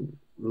a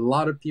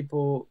lot of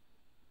people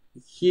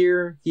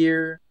hear,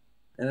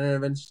 and then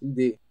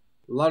eventually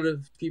a lot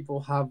of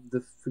people have the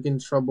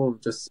freaking trouble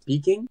of just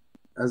speaking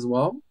as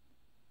well.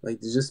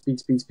 Like they just speak,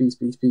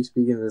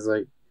 and it's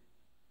like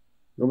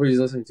nobody's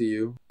listening to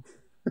you.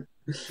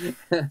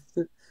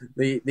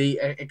 They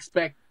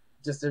expect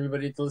just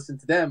everybody to listen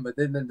to them, but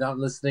then they're not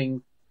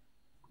listening.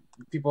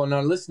 People are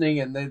not listening,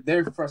 and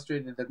they're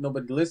frustrated that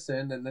nobody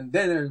listened, and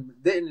then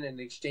in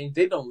exchange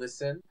they don't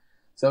listen.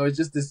 So it's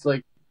just this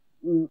like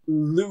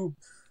loop,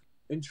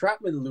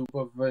 entrapment loop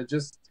of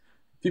just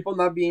people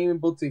not being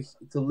able to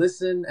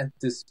listen and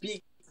to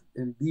speak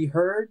and be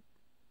heard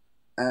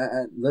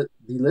and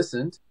be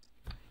listened,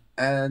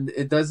 and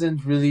it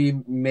doesn't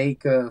really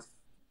make a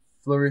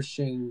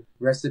flourishing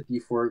recipe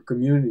for a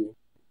community.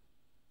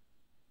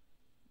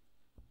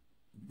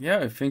 Yeah,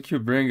 I think you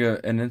bring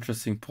an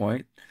interesting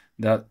point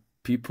that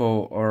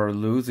people are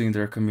losing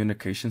their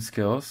communication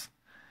skills,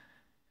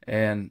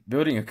 and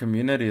building a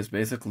community is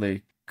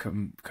basically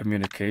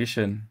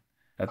communication.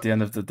 At the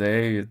end of the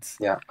day, it's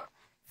Yeah.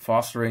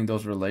 fostering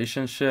those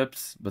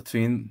relationships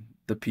between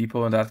the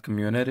people in that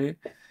community.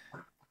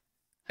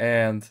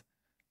 And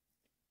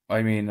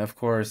I mean, of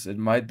course, it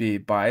might be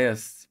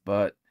biased,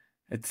 but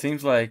it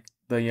seems like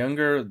the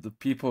younger the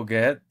people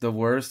get, the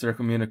worse their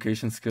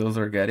communication skills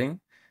are getting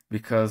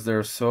because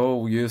they're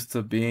so used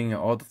to being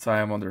all the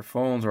time on their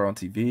phones or on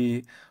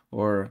TV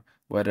or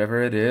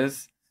whatever it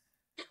is.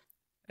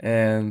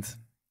 And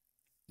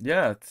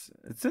yeah,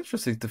 it's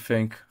interesting to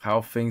think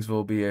how things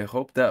will be. I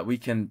hope that we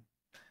can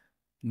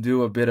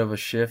do a bit of a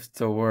shift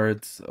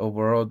towards a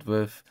world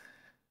with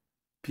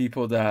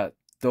people that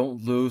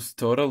don't lose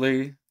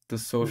totally the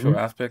social Hmm.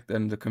 aspect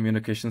and the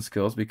communication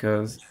skills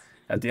because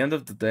at the end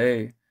of the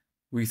day,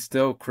 we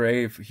still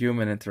crave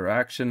human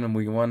interaction and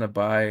we want to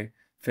buy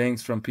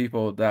things from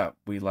people that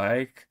we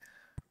like.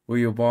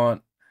 We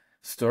want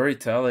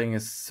storytelling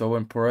is so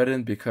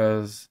important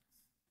because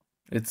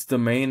it's the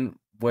main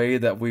way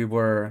that we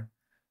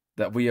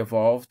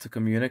evolved to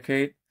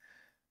communicate.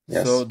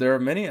 So Yes. there are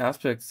many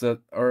aspects that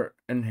are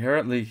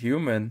inherently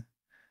human,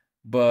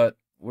 but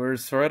we're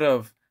sort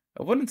of,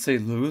 I wouldn't say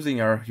losing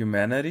our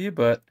humanity,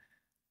 but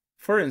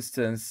for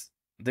instance,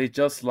 they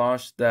just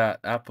launched that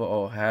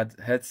Apple had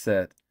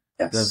headset,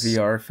 the Yes.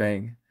 VR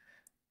thing.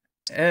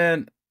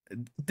 And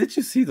did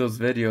you see those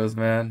videos,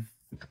 man?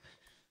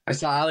 I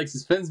saw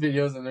Alex's Fins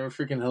videos and they were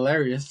freaking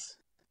hilarious.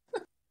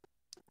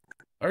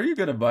 Are you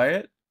gonna buy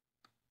it?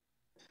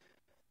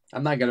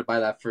 I'm not gonna buy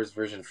that first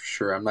version for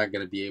sure. I'm not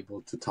gonna be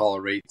able to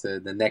tolerate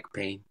the neck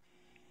pain.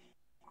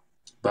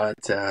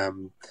 But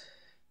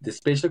the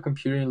spatial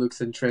computing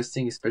looks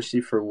interesting,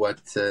 especially for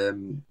what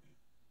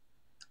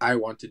I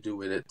want to do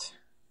with it.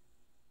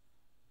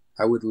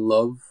 I would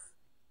love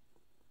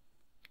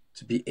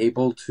to be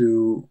able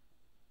to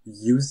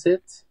use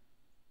it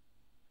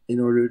in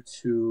order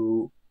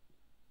to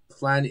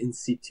plan in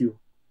situ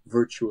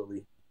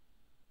virtually.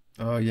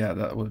 Oh yeah,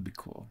 that would be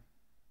cool.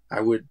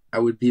 I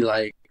would be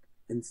like,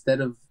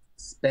 instead of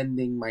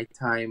spending my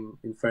time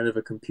in front of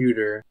a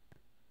computer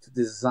to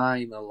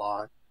design a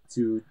lot,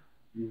 to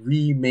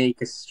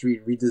remake a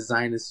street,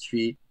 redesign a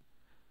street,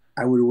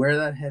 I would wear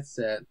that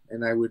headset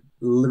and I would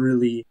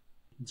literally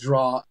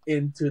draw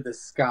into the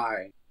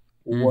sky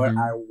what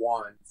I Mm-hmm.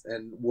 want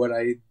and what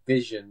I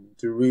envision,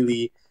 to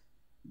really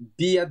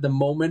be at the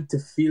moment, to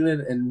feel it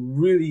and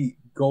really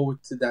go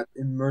to that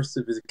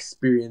immersive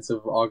experience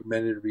of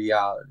augmented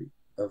reality.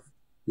 Of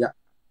Yeah,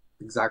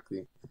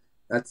 exactly.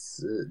 That's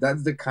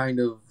the kind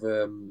of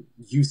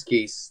use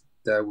case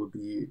that would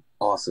be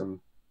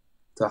awesome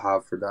to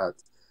have for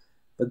that.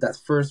 But that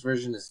first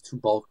version is too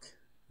bulk.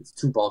 It's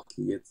too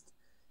bulky.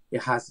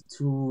 It has a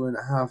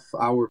 2.5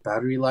 hour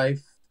battery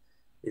life.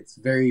 It's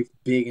very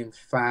big and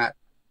fat,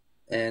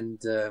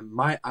 and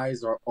my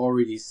eyes are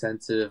already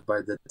sensitive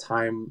by the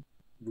time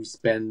we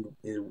spend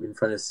in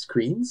front of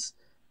screens.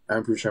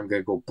 I'm pretty sure I'm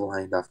gonna go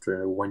blind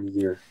after 1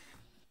 year.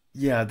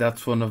 Yeah,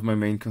 that's one of my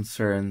main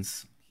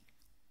concerns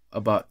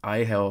about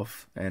eye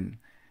health and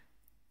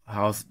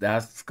how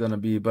that's gonna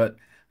be. But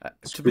to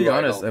be Screw eye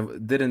honest, health. I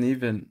didn't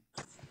even.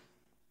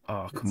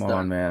 Oh, come It's on,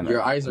 done. man.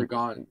 Your eyes are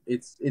gone.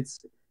 It's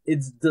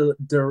the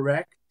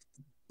direct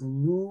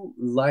blue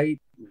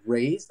light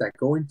rays that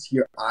go into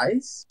your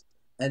eyes,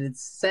 and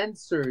it's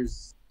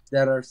sensors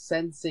that are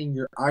sensing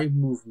your eye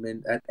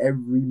movement at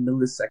every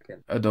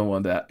millisecond. I don't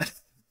want that.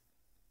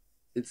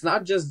 It's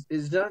not just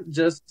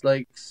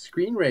like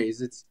screen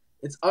rays. It's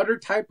other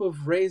type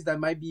of rays that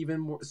might be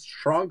even more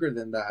stronger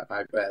than that,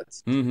 I bet.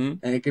 Mm-hmm.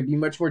 And it could be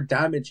much more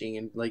damaging,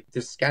 and like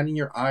they're scanning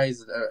your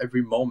eyes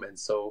every moment.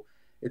 So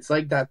it's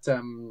like that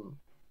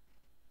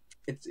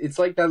it's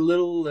like that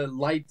little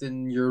light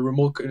in your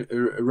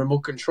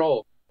remote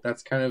control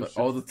that's kind of But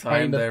all the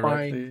trying time to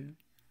find. directly.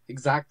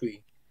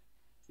 Exactly,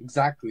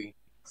 exactly.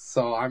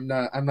 So I'm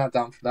not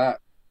down for that.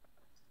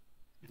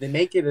 They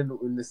make it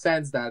in the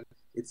sense that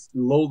it's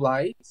low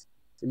light.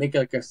 They make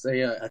like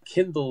a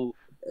Kindle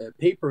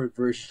paper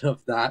version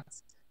of that.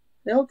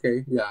 Yeah,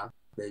 okay, yeah,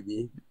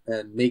 maybe,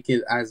 and make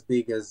it as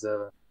big as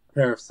a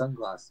pair of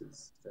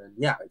sunglasses. And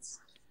yeah,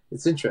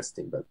 it's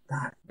interesting, but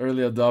that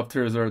Early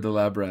adopters are the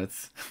lab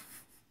rats.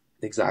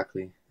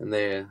 exactly. And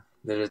they're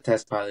the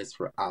test pilots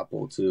for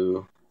Apple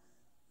to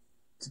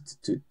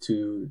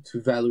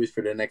evaluate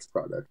for their next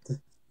product.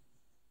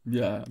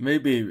 Yeah,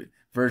 maybe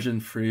version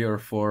 3 or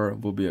 4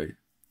 will be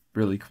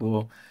really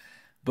cool.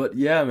 But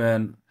yeah,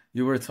 man,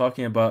 you were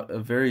talking about a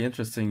very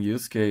interesting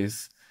use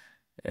case.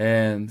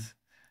 And,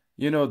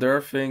 there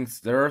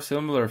are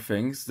similar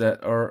things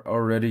that are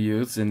already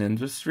used in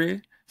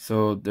industry.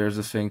 So there's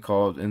this thing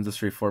called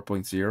Industry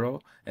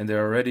 4.0, and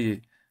they're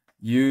already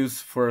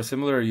used for a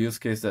similar use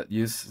case that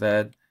you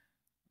said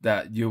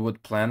that you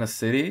would plan a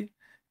city.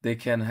 They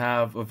can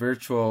have a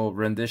virtual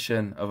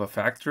rendition of a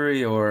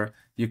factory, or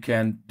you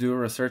can do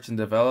research and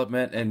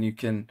development and you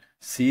can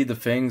see the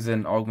things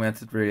in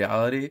augmented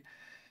reality.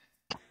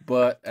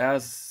 But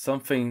as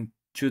something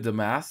to the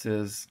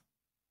masses,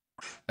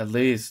 at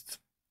least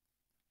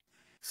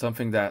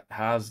something that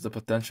has the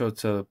potential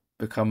to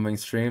become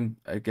mainstream,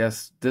 I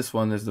guess this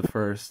one is the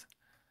first.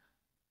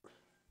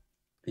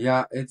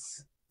 Yeah,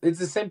 it's It's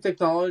the same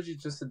technology,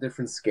 just a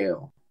different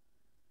scale.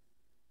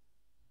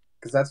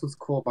 Because that's what's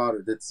cool about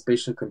it. It's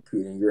spatial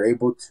computing.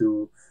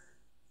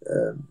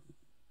 Um,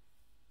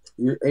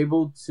 you're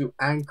able to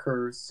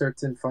anchor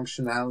certain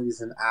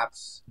functionalities and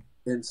apps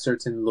in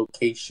certain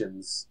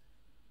locations,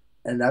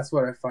 and that's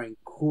what I find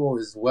cool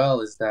as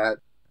well. Is that at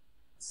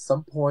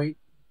some point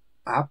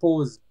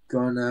Apple is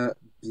gonna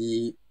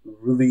be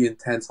really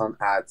intense on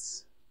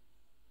ads.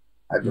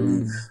 I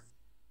believe. Mm.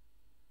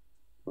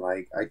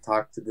 Like I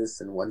talked to this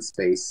in one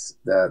space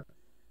that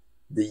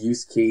the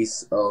use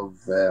case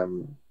of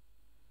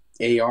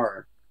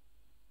AR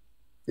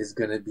is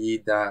going to be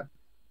that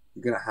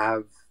you're going to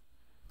have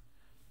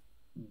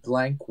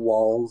blank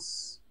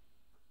walls,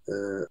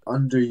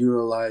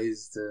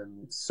 underutilized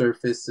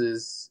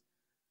surfaces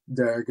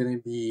that are going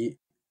to be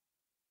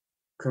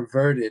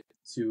converted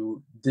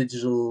to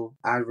digital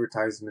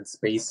advertisement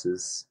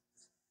spaces,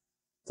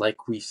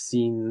 like we've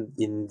seen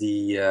in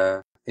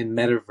the in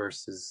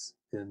metaverses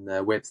in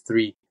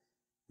Web3,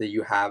 that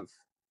you have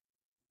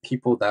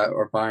people that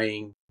are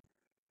buying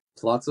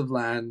plots of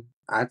land,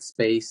 ad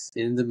space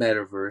in the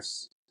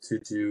metaverse to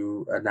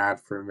do an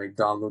ad for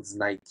McDonald's,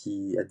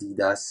 Nike,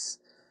 Adidas,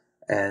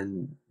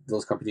 and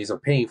those companies are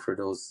paying for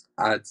those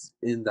ads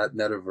in that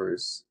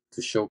metaverse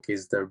to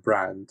showcase their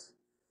brand.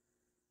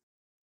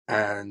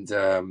 And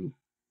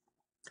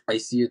I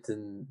see it,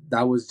 and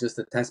that was just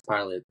a test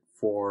pilot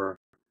for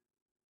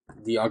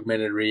the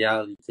augmented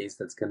reality case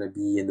that's going to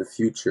be in the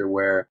future,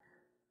 where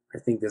I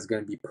think there's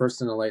going to be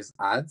personalized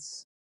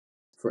ads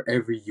for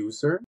every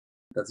user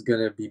that's going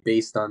to be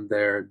based on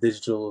their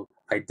digital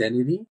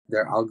identity,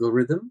 their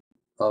algorithm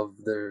of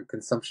their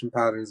consumption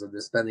patterns, of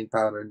their spending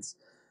patterns.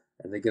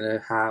 And they're going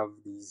to have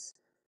these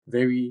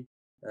very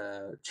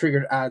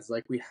triggered ads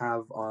like we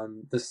have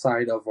on the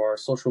side of our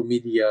social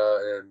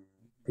media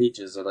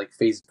pages, or like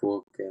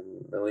Facebook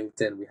and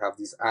LinkedIn. We have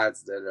these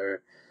ads that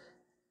are.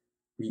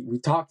 We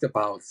talked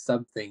about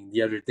something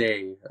the other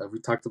day. We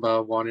talked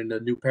about wanting a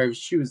new pair of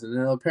shoes, and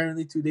then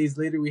apparently 2 days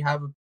later we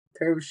have a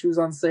pair of shoes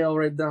on sale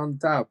right down the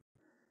top.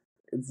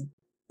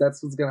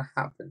 That's what's gonna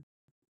happen,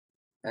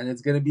 and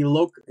it's gonna be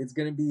It's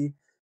gonna be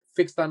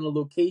fixed on a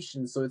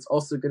location, so it's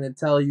also gonna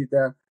tell you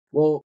that,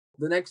 well,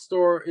 the next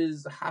store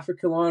is half a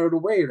kilometer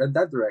away in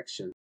that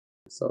direction.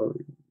 So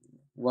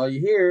while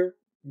you're here,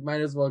 you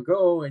might as well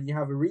go, and you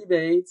have a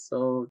rebate.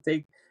 So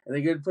take, and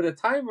they're gonna put a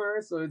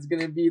timer, so it's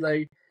gonna be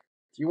like,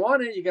 if you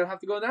want it, you're gonna have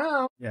to go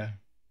now. Yeah.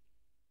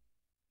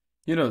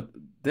 You know,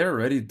 they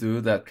already do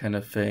that kind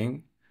of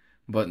thing,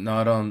 but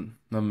not on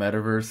the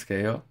metaverse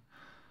scale.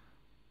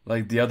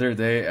 Like the other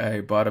day, I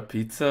bought a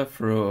pizza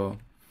through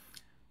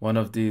one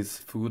of these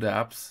food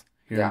apps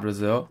here in Yeah,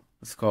 Brazil.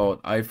 It's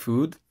called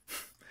iFood.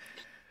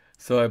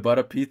 So I bought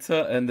a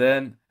pizza, and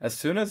then as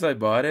soon as I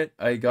bought it,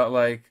 I got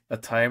like a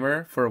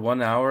timer for 1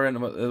 hour,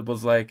 and it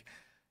was like,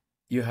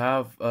 you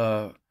have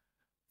 30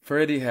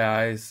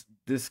 reais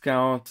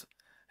discount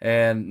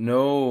and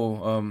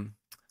no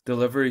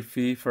delivery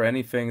fee for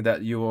anything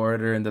that you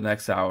order in the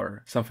next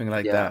hour, something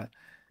like yeah. that.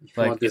 If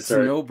you Like want it's a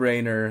dessert,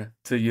 no-brainer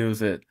to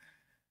use it.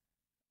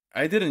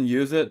 I didn't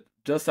use it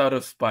just out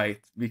of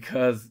spite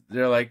because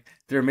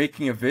they're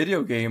making a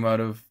video game out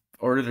of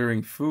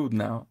ordering food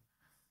now.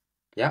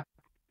 yeah,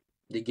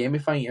 they're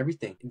gamifying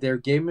everything. They're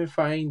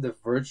gamifying the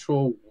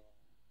virtual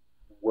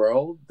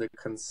world, the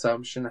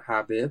consumption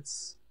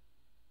habits,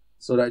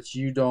 so that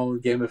you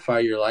don't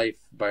gamify your life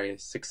by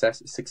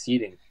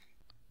succeeding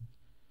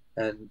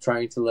and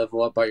trying to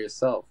level up by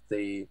yourself.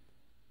 They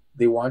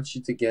want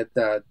you to get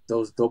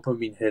those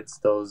dopamine hits,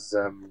 those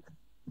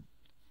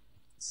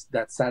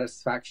that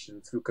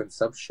satisfaction through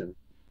consumption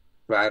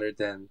rather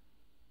than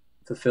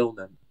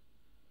fulfillment.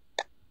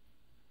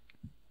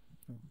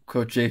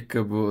 Coach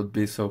Jacob would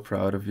be so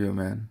proud of you,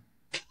 man.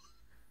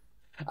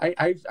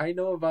 I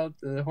know about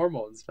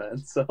hormones, man.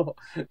 So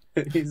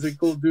he's a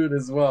cool dude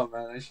as well,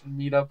 man. I should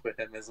meet up with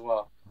him as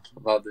well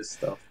about this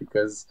stuff,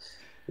 because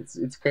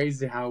it's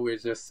crazy how we're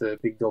just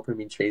big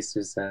dopamine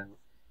chasers. And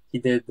he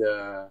did,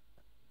 I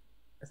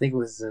think it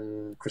was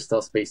in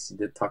Crystal Space. He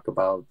did talk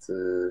about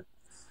the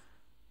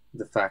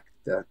fact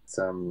that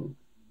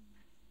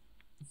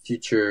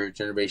future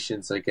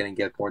generations are going to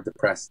get more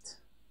depressed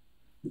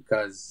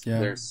because Yeah.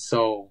 they're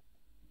so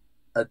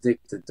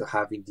addicted to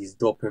having these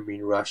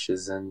dopamine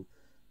rushes. And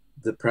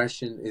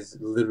depression is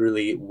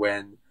literally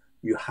when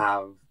you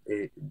have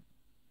a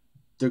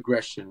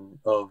digression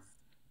of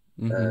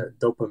Hmm.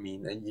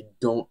 dopamine, and you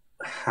don't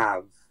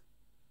have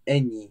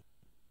any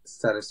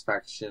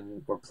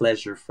satisfaction or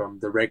pleasure from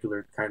the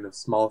regular kind of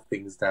small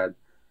things that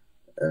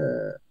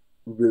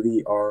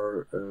really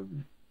are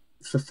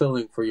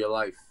fulfilling for your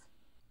life.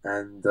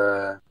 And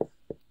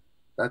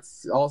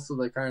that's also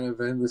the kind of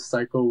endless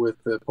cycle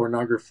with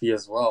pornography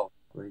as well.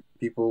 Like,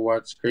 people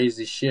watch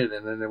crazy shit,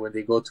 and then when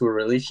they go to a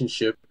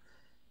relationship,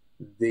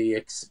 they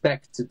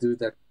expect to do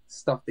that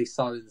stuff they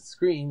saw in the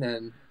screen,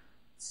 and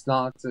it's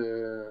not.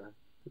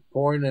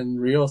 Porn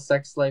and real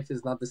sex life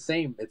is not the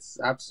same. It's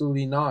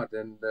absolutely not.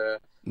 And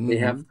they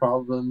Hmm. have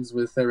problems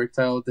with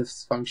erectile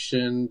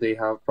dysfunction. They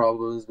have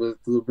problems with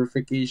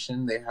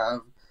lubrication. They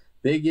have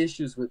big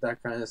issues with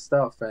that kind of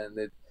stuff, and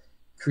it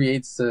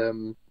creates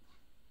a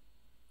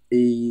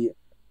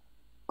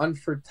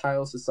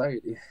unfertile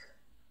society.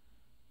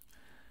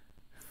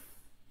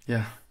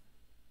 Yeah.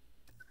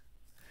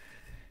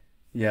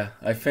 Yeah.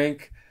 I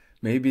think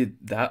maybe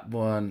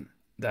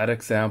that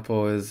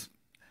example is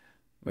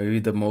maybe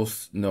the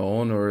most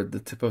known or the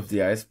tip of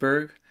the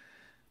iceberg,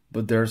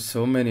 but there are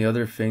so many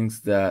other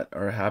things that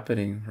are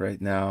happening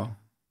right now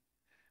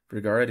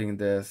regarding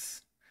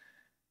this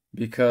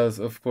because,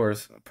 of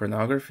course,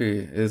 pornography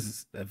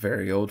is a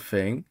very old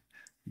thing.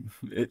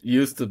 It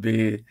used to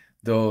be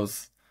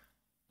those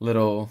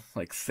little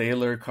like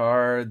sailor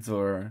cards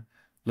or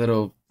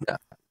little Yeah,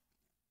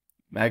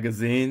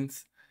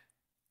 magazines,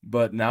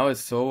 but now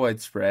it's so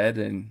widespread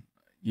and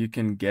you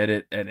can get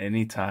it at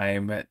any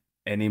time, at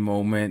any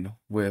moment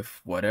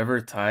with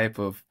whatever type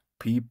of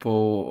people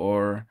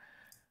or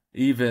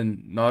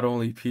even not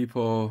only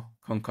people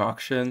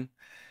concoction,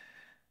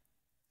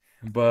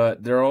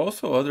 but there are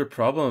also other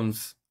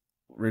problems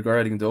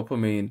regarding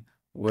dopamine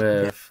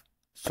yeah, with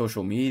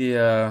social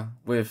media,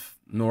 with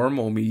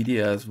normal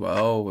media as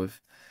well, with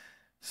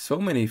so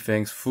many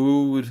things,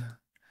 food,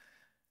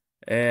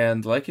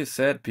 and like you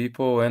said,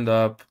 people end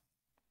up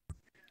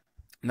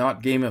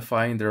not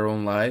gamifying their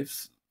own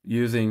lives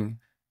using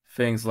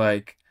things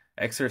like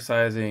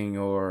exercising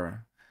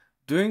or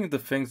doing the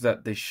things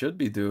that they should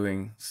be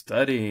doing,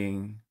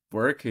 studying,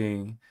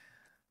 working.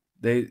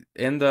 They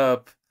end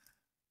up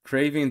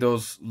craving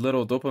those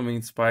little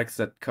dopamine spikes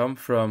that come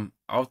from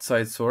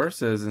outside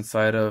sources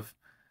instead of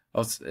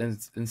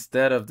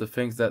the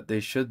things that they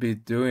should be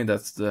doing,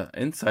 that's the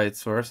inside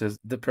sources.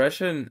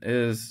 Depression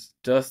is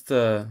just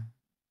a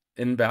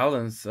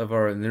imbalance of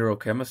our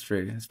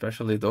neurochemistry,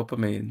 especially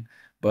dopamine.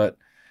 But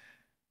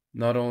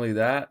not only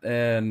that,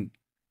 and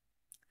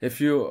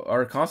if you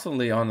are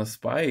constantly on a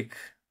spike,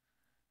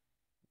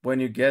 when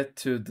you get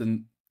to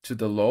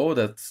the low,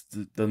 that's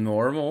the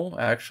normal,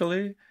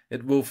 actually,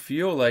 it will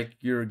feel like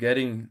you're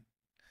getting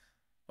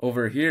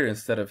over here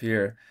instead of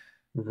here.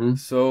 hmm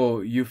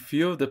So you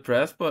feel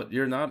depressed, but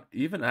you're not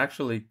even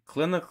actually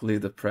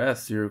clinically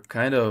depressed. You're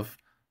kind of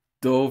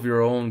dove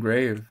your own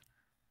grave.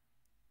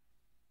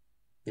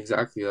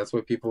 exactly. That's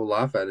what people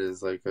laugh at.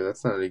 Is like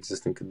that's not an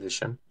existing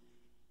condition.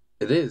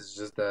 It is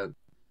just that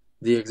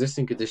the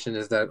existing condition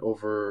is that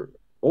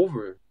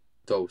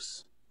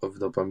overdose of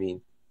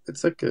dopamine.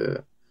 It's like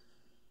a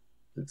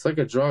it's like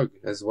a drug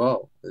as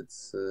well.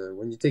 It's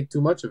when you take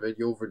too much of it,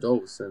 you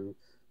overdose, and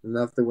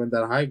after when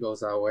that high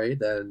goes away,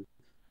 then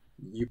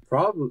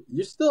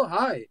you're still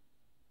high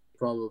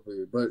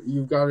probably, but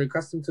you've got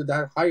accustomed to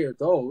that higher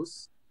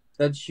dose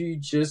that you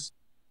just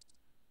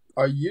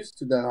are used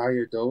to that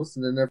higher dose,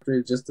 and then after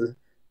it's just a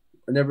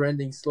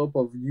never-ending slope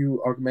of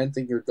you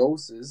augmenting your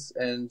doses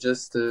and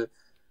just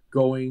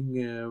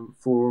going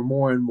for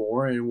more and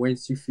more, and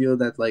once you feel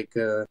that like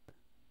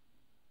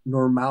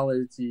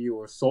normality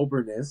or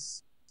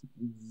soberness,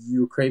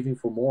 you're craving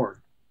for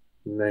more.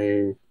 And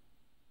I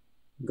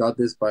got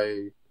this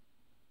by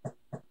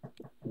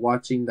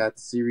watching that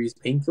series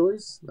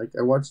Painkillers. Like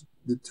I watched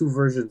the two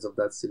versions of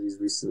that series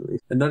recently.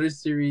 Another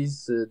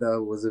series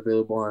that was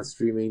available on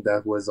streaming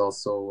that was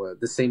also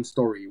the same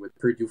story with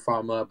Purdue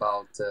Pharma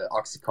about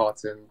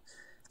OxyContin.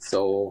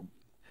 So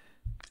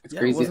it's Yeah,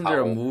 crazy wasn't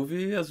there a how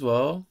movie as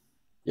well?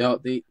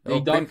 they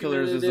Oh,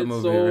 Painkillers documented is the it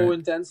movie, so right?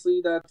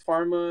 intensely,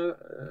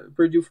 that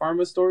Purdue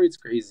Pharma story. It's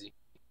crazy.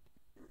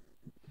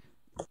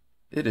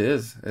 It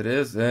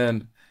is,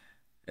 and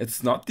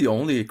it's not the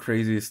only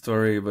crazy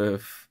story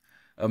with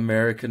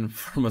American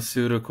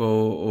pharmaceutical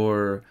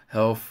or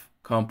health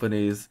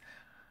companies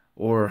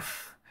or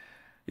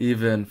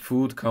even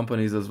food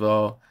companies as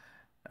well.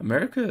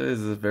 America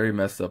is a very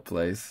messed up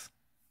place.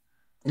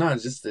 No,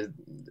 it's just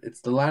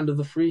it's the land of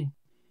the free.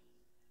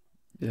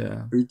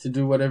 Yeah, Free to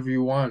do whatever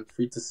you want.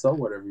 Free to sell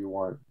whatever you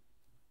want.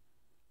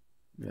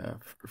 yeah.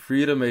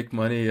 Free to make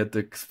money at the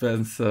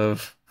expense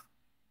of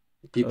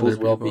other People's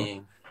well people.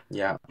 being.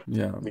 Yeah,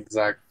 Yeah,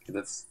 exactly.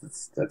 That's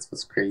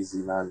what's crazy,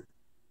 man.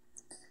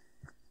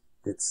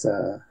 It's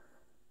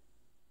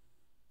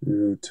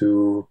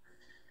to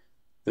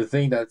the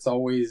thing that's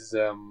always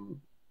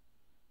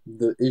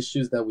the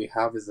issues that we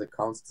have is the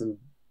constant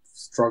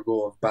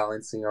struggle of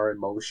balancing our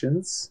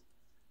emotions.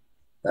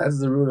 That's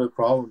the root of the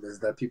problem, is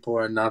that people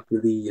are not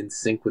really in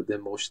sync with the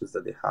emotions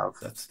that they have.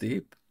 that's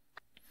deep.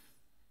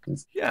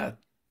 It's, Yeah,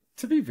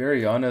 to be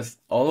very honest,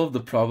 all of the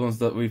problems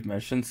that we've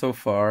mentioned so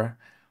far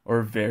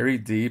are very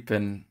deep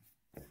and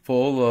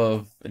full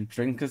of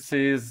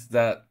intricacies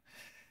that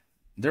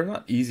they're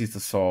not easy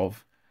to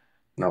solve.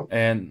 no,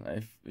 And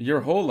if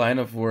your whole line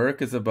of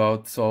work is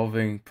about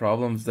solving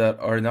problems that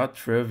are not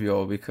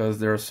trivial because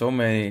there are so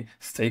many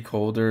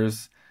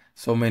stakeholders,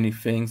 so many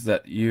things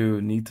that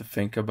you need to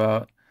think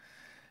about.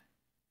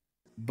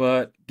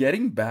 But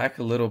getting back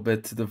a little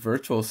bit to the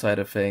virtual side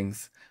of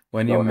things,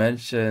 when you go ahead.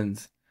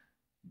 mentioned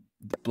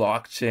the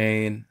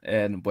blockchain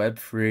and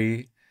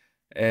Web3,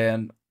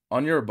 and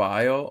on your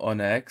bio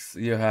on X,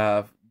 you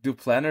have, do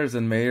planners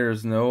and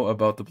mayors know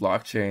about the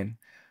blockchain?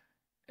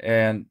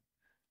 And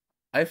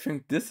I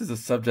think this is a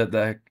subject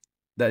that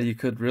that you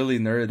could really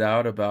nerd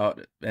out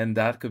about, and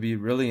that could be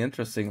really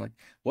interesting. Like,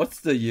 what's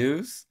the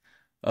use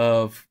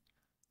of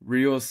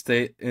real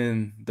estate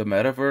in the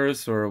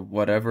metaverse or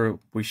whatever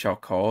we shall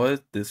call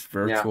it, this Yeah,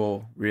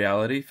 virtual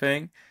reality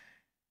thing?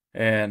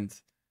 And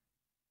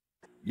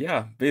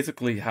yeah,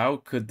 basically, how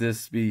could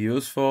this be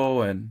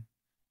useful? And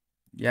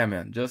yeah,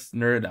 man, just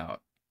nerd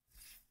out.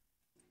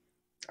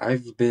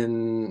 I've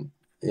been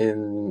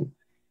in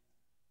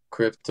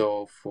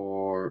crypto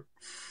for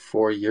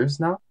 4 years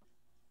now,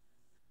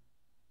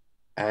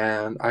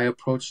 and I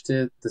approached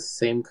it the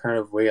same kind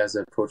of way as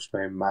I approached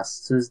my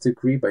master's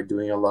degree by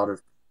doing a lot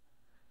of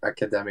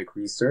academic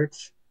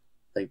research.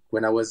 Like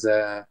when I was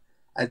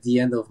at the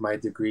end of my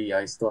degree,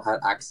 I still had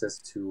access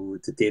to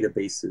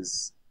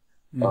databases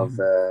of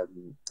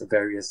Hmm.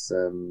 various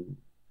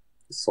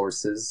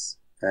sources,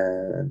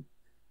 and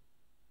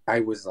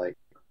I was like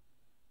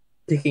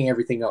picking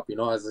everything up. I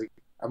was like,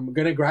 I'm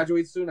gonna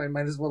graduate soon. I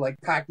might as well like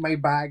pack my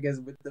bag as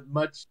with the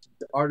much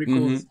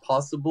articles as Hmm.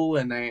 possible.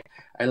 And I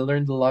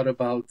learned a lot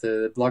about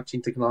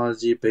blockchain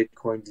technology,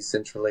 Bitcoin,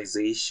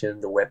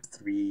 decentralization, the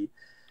Web3,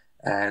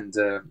 and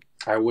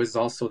I was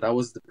also that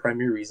was the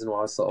primary reason why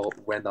I also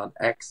went on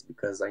X,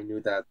 because I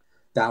knew that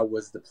that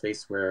was the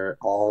place where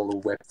all the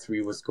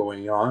Web3 was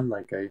going on.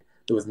 Like there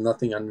was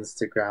nothing on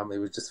Instagram. It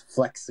was just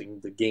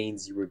flexing the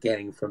gains you were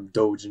getting from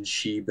Doge and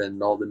Sheeb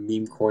and all the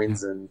meme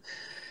coins and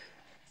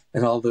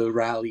all the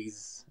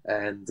rallies.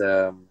 And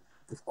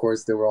of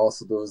course, there were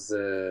also those.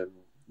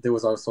 There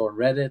was also on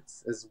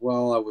Reddit as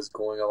well. I was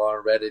going along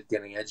on Reddit,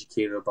 getting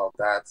educated about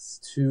that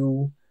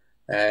too,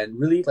 and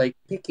really like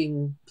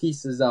picking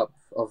pieces up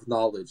of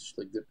knowledge,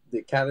 like the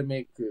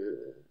academic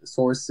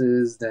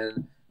sources.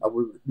 Then I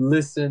would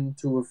listen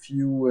to a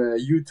few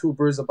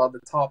YouTubers about the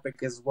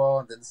topic as well,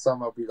 and then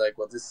some I'll be like,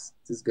 well, this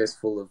guy's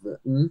full of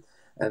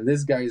and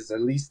this guy is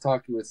at least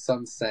talking with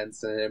some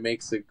sense, and it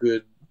makes a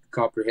good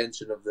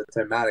comprehension of the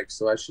thematic.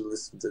 So I should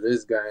listen to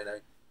this guy,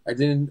 and I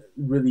didn't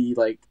really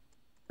like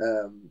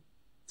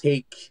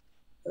take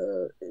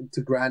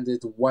to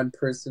granted one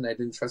person. I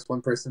didn't trust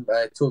one person, but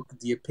I took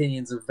the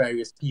opinions of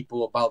various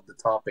people about the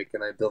topic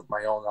and I built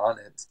my own on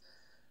it.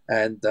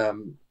 And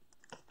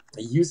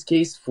a use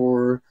case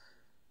for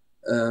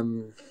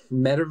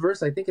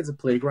metaverse, I think it's a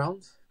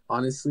playground,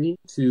 honestly,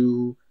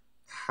 to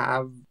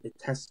have a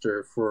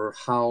tester for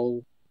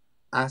how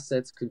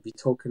assets could be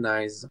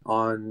tokenized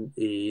on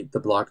the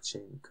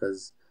blockchain,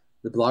 because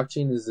the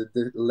blockchain is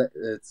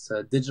it's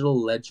a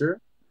digital ledger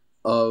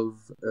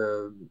of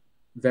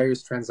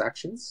various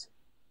transactions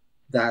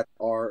that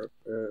are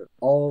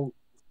all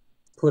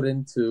put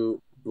into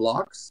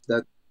blocks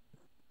that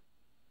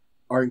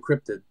are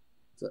encrypted.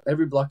 So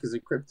every block is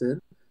encrypted,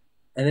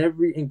 and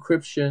every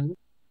encryption,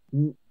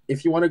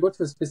 if you want to go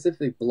to a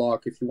specific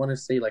block, if you want to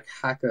say like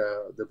hack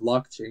the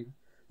blockchain,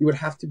 you would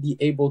have to be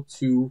able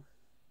to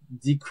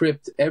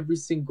decrypt every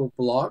single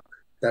block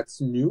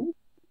that's new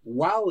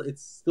while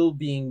it's still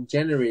being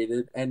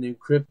generated and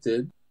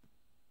encrypted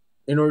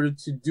in order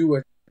to do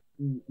a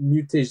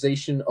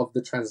mutation of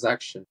the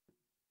transaction.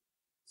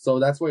 So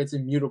that's why it's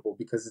immutable,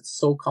 because it's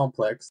so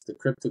complex, the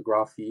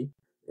cryptography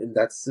in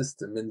that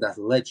system, in that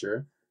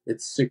ledger,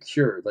 it's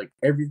secure. Like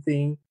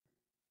everything,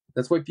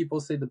 that's why people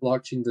say the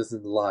blockchain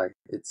doesn't lie.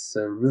 It's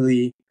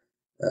really,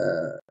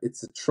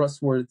 it's a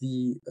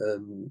trustworthy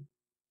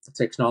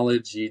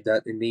technology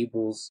that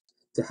enables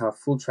to have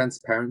full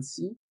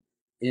transparency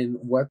in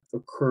what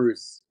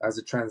occurs as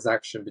a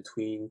transaction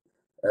between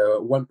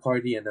one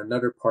party and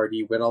another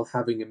party without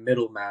having a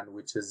middleman,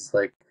 which is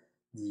like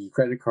the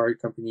credit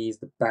card companies,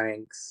 the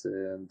banks,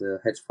 and the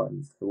hedge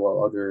funds,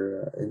 well,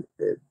 other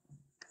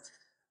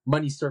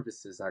money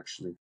services,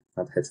 actually,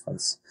 not hedge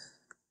funds.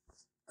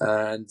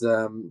 And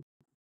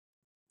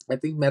I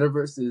think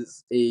metaverse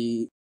is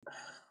a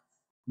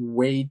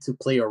way to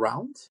play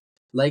around,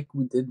 like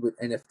we did with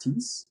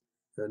NFTs,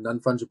 non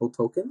fungible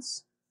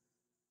tokens.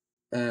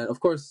 And of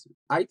course,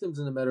 items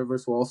in the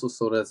metaverse were also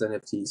sold as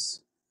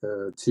NFTs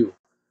too.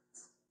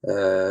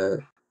 Uh,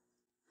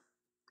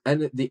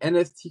 and the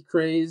NFT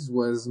craze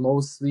was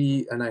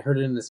mostly, and I heard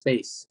it in the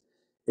space,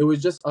 it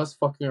was just us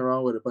fucking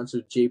around with a bunch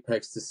of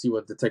JPEGs to see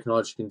what the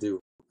technology can do.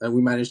 And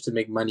we managed to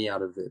make money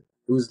out of it.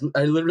 It was,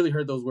 I literally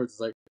heard those words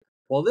like,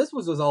 well, this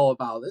was all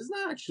about. It's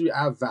not actually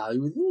add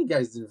value. You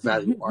guys didn't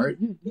value art.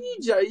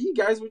 You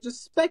guys were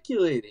just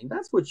speculating.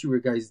 That's what you were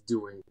guys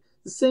doing.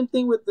 The same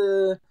thing with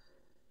the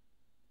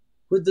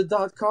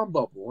 .com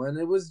bubble, and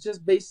it was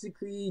just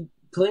basically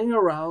playing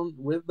around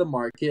with the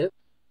market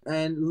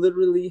and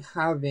literally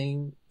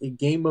having a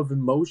game of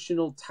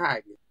emotional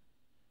tag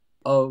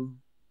of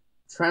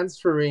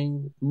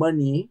transferring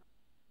money,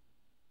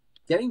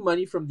 getting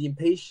money from the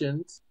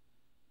impatient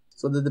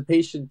so that the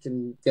patient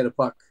can get a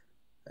buck.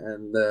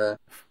 And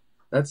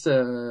that's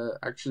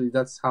actually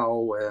that's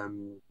how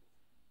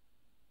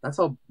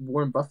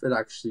Warren Buffett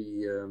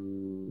actually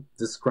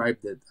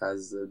described it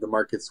as the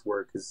markets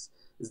work is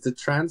the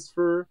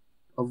transfer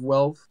of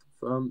wealth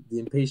from the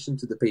impatient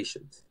to the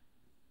patient,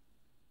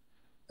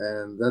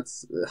 and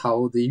that's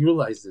how they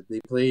utilized it.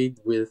 They played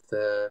with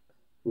a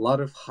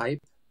lot of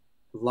hype,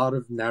 a lot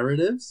of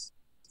narratives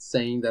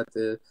saying that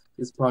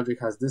this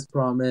project has this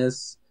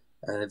promise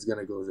and it's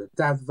gonna go to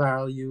that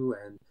value,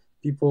 and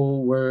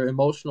people were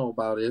emotional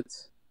about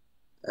it,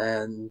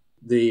 and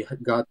they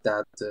got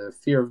that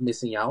fear of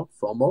missing out,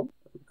 FOMO,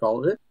 we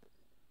call it,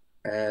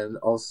 and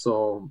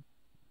also,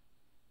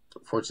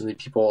 fortunately,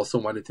 people also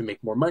wanted to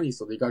make more money,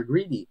 so they got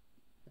greedy,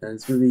 and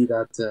it's really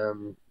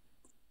that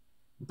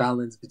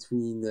balance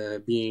between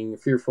being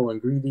fearful and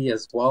greedy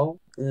as well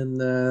in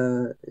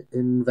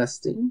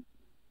investing.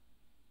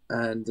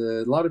 And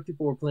a lot of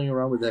people were playing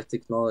around with that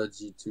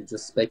technology to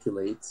just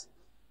speculate.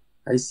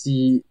 I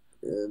see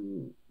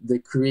the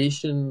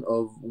creation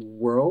of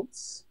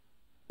worlds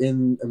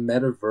in a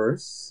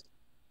metaverse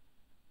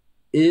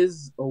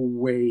is a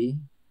way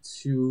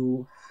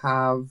to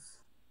have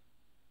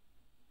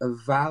a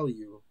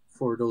value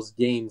for those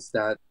games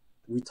that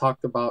we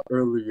talked about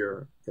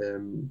earlier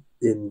in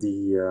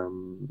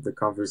the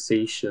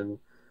conversation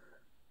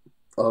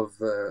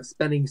of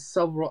spending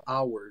several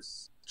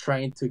hours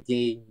trying to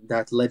gain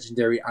that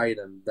legendary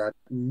item, that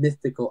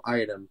mythical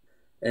item,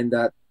 and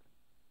that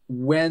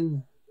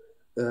when,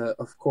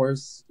 of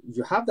course,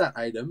 you have that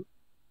item,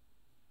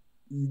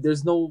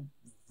 there's no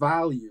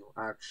value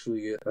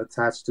actually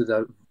attached to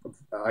that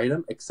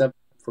item except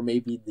for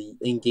maybe the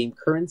in-game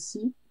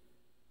currency.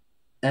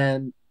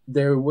 And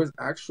there was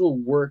actual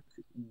work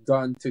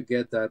done to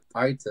get that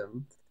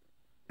item.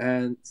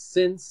 And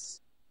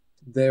since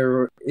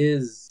there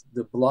is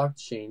the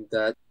blockchain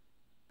that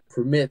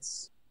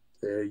permits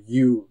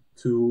you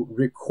to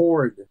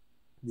record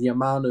the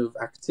amount of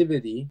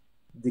activity,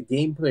 the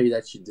gameplay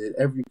that you did,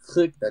 every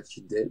click that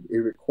you did, it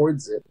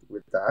records it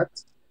with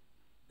that.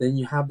 Then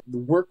you have the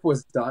work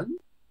was done,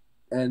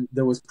 and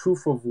there was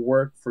proof of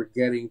work for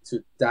getting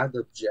to that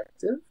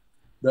objective.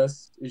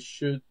 Thus,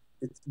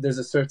 there's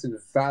a certain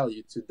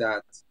value to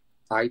that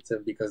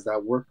item because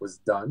that work was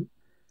done,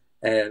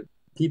 and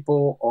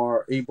people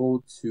are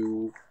able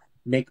to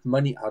make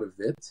money out of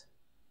it.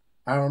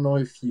 I don't know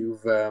if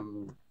you've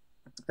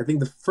I think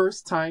the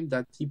first time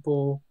that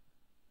people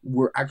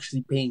were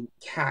actually paying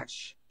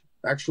cash,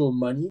 actual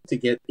money to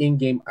get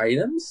in-game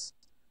items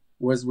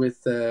was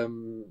with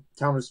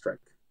Counter-Strike.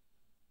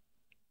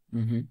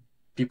 Mm-hmm.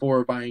 People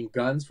were buying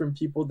guns from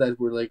people that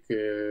were like,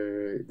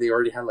 they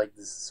already had like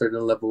this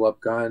certain level up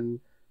gun,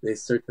 a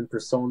certain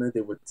persona.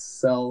 They would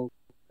sell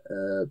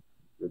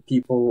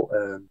people,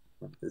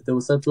 they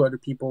would sell to other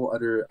people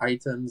other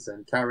items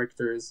and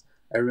characters.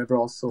 I remember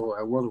also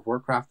at World of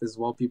Warcraft as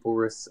well, people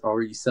were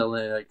already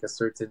selling like a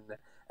certain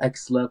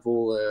X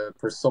level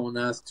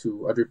personas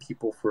to other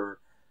people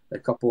for a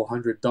couple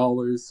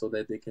 $100 so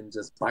that they can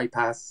just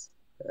bypass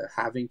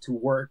having to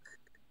work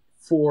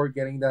for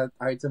getting that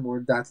item or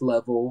that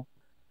level.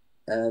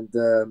 And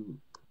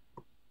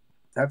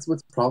that's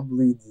what's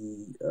probably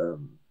the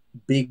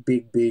big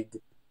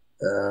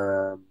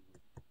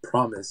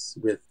promise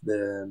with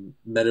the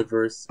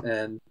metaverse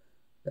and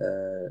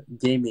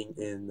gaming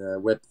in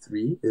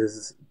Web3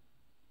 is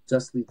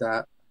justly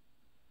that,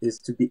 is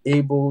to be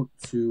able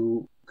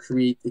to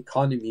create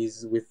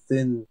economies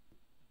within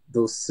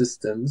those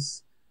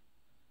systems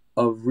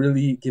of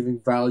really giving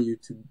value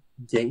to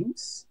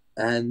games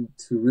and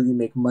to really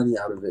make money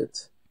out of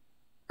it.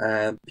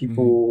 And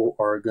people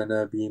are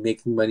gonna be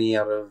making money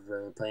out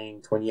of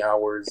playing 20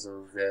 hours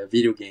of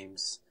video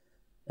games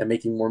and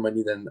making more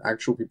money than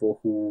actual people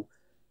who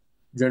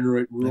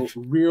generate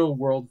real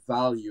world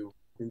value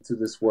into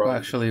this world.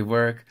 Actually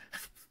work.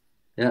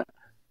 Yeah.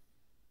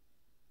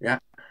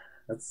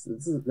 This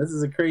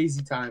is a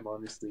crazy time,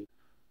 honestly.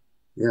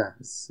 Yeah,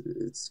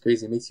 it's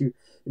crazy. It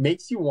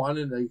makes you want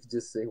to like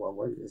just say,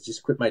 well,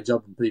 just quit my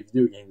job and play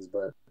video games.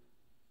 But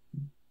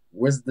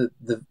where's the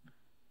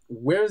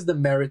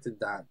merit in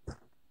that?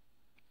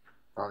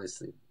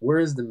 Honestly, where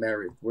is the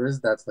merit? Where is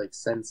that like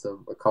sense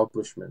of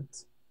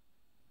accomplishment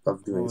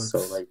of doing so?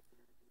 Like,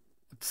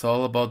 it's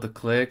all about the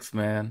clicks,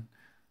 man.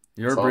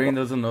 Your brain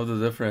doesn't know the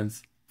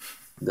difference.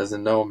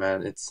 Doesn't know,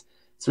 man. It's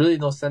really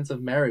no sense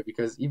of merit,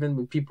 because even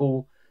when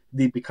people,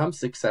 they become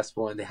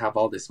successful and they have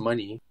all this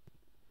money,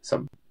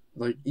 some,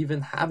 like,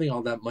 even having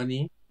all that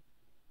money,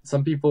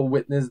 some people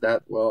witness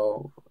that,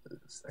 well,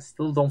 I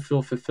still don't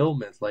feel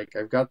fulfillment. Like,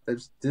 I've got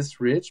this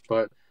rich,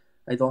 but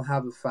I don't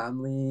have a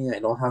family, I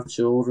don't have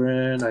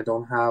children, I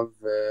don't have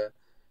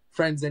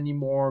friends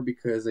anymore,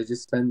 because I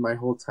just spend my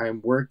whole time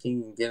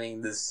working and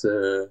getting this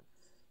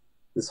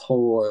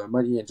whole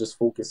money and just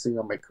focusing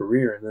on my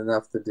career. And then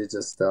after, they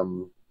just they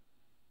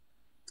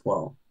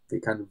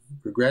kind of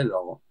regret it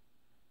all,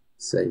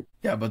 say.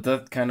 Yeah, but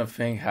that kind of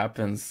thing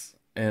happens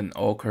in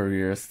all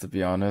careers, to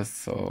be honest.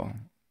 So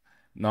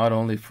not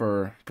only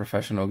for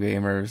professional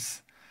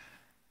gamers.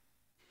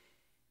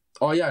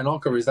 Oh yeah, in all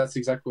careers, that's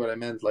exactly what I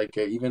meant. Like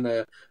even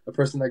a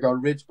person that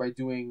got rich by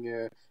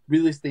doing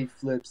real estate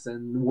flips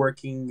and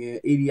working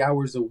 80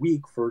 hours a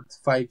week for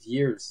 5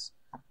 years,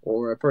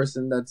 or a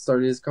person that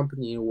started his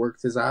company and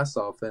worked his ass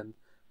off,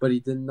 but he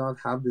did not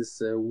have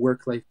this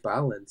work-life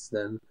balance.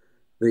 Then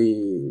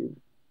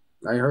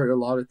I heard a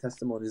lot of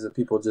testimonies of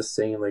people just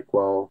saying like,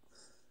 well,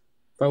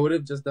 If I would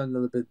have just done a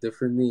little bit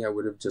differently, I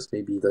would have just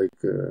maybe like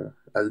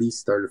at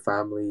least started a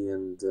family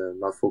and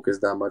not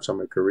focused that much on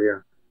my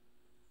career.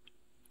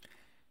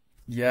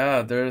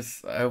 Yeah,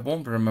 I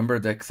won't remember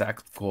the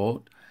exact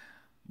quote,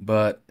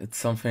 but it's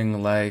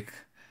something like,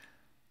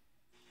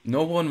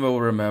 no one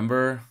will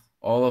remember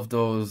all of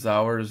those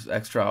hours,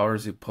 extra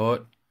hours you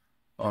put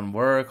on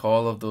work,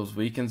 all of those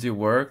weekends you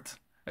worked,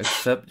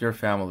 except your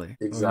family.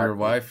 Your Exactly.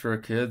 wife, your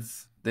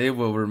kids, they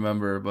will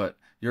remember, but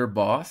your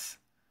boss,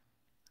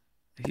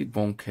 he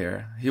won't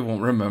care. He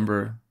won't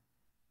remember.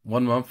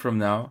 1 month from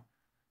now,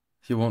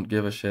 he won't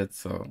give a shit.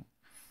 So,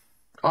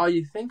 Oh,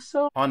 you think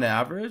so? on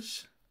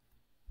average,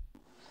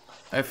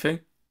 I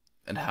think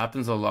it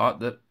happens a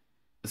lot that,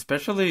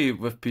 especially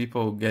with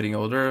people getting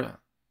older,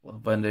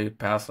 when they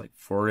pass like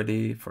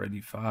 40,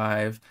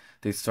 45,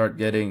 they start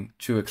getting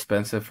too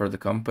expensive for the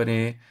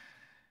company.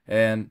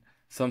 And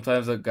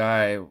sometimes a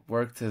guy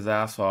worked his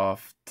ass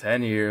off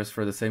 10 years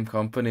for the same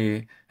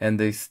company and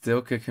they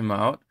still kick him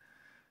out.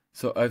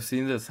 So I've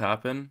seen this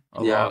happen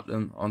a Yeah. lot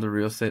on the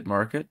real estate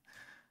market.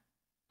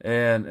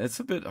 And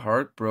it's a bit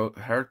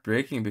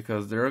heartbreaking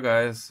because there are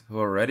guys who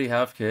already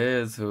have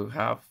kids, who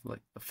have like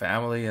a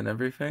family and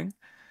everything.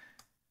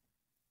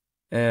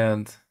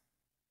 And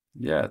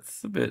yeah,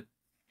 it's a bit,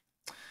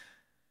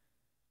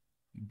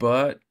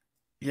 but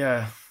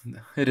yeah,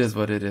 it is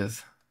what it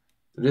is.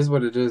 It is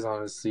what it is,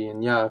 honestly.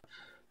 And yeah,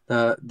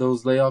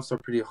 those layoffs are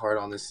pretty hard,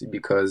 honestly,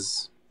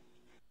 because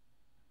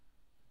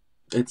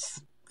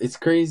it's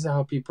crazy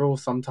how people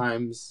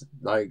sometimes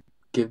like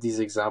give these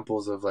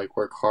examples of like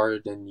work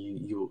hard and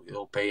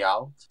it'll pay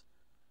out,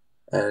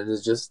 and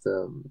it's just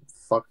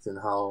fucked in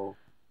how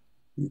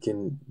you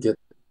can get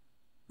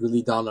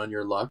really down on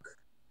your luck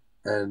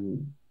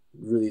and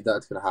really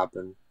that's gonna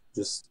happen.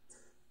 Just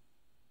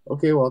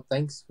okay, well,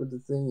 thanks for the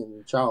thing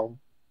and ciao.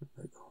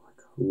 Like, oh my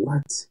god,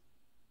 what?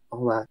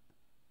 All that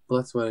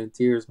blood, sweat, and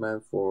tears, man,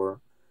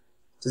 for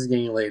just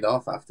getting laid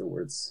off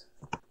afterwards.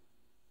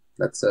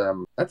 That's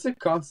a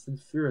constant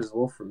fear as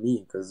well for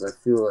me because I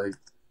feel like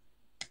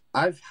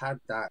I've had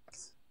that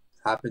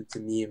happen to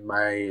me in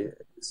my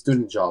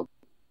student job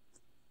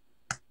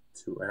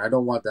too, and I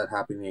don't want that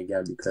happening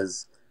again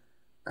because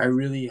I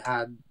really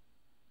had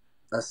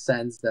a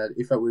sense that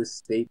if I would have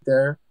stayed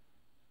there,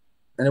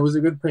 and it was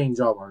a good paying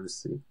job,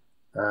 honestly.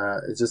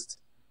 It's just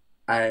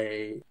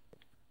I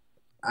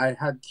I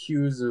had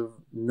cues of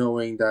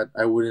knowing that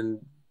I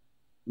wouldn't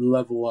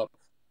level up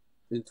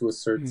into a Hmm.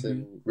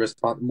 certain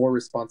more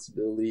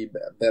responsibility,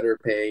 better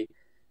pay.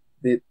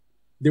 That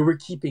they were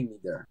keeping me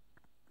there,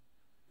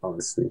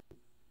 honestly,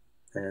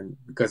 and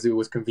because it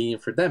was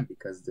convenient for them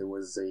because there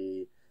was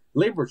a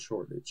labor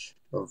shortage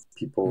of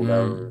people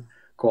that were Mm.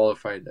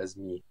 qualified as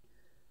me.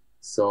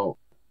 So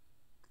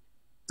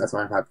that's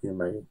why I'm happy in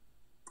my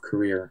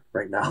career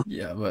right now.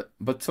 Yeah,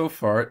 but so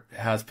far it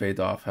has paid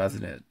off,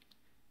 hasn't it?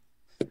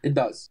 It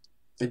does.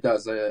 It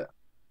does.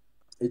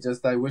 It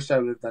just I wish I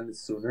would have done it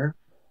sooner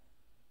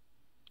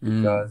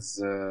Mm.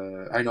 because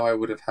I know I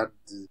would have had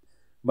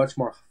much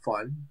more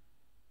fun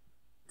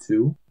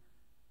too,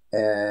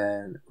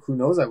 and who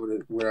knows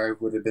where I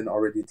would have been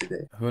already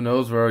today. Who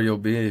knows where you'll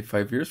be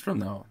 5 years from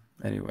now,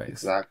 anyways.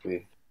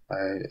 Exactly.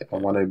 I Yeah.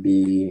 want to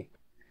be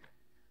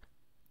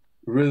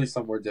really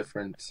somewhere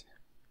different.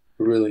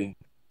 Really,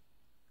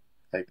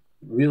 like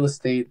real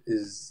estate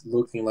is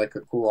looking like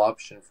a cool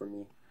option for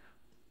me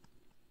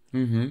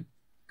Mm-hmm.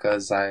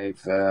 because I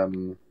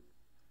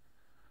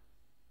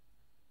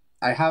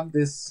have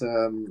this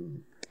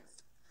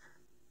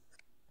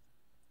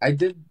I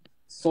did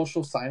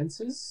social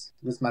sciences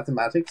with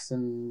mathematics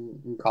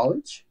in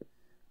college,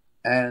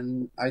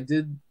 and I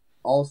did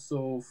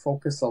also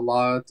focus a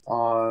lot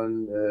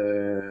on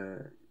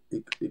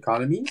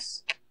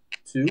economies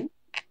too,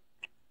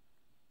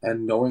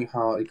 and knowing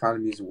how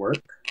economies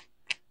work,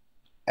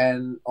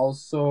 and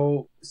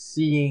also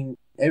seeing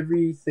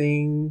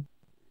everything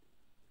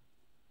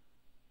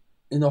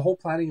in the whole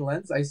planning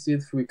lens. I see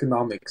it through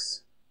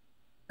economics,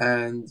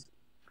 and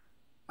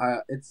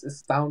it's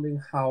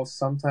astounding how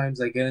sometimes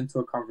I get into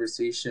a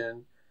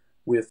conversation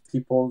with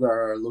people that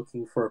are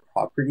looking for a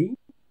property,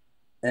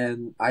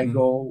 and I Mm-hmm.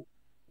 go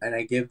and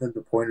I give them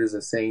the pointers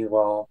of saying,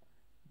 well,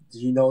 do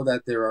you know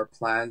that there are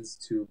plans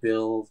to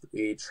build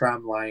a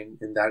tram line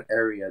in that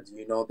area? Do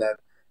you know that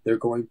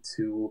they're going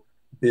to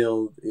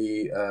build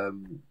a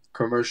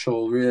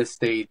commercial real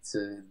estate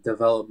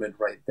development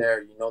right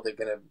there? You know,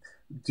 they're going to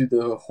do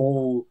the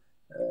whole,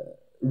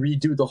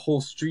 redo the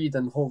whole street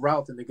and whole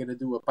route, and they're going to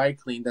do a bike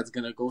lane that's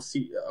going to go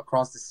see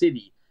across the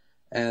city.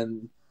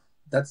 And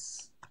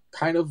that's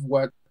kind of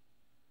what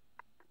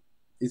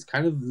is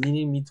kind of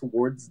leaning me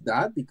towards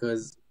that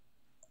because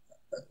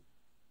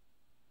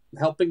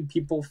helping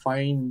people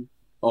find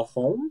a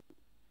home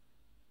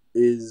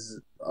is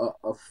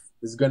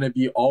is going to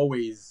be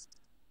always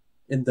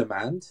in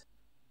demand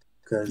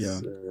Yeah.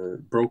 because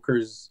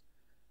brokers,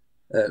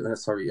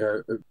 sorry,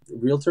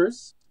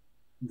 realtors,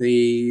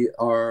 they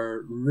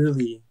are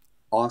really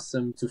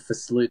awesome to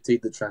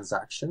facilitate the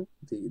transaction.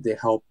 They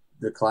help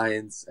the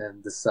clients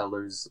and the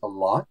sellers a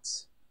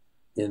lot.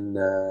 in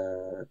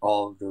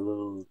all of the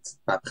little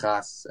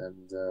papras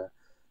and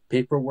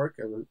paperwork,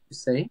 I would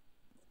say.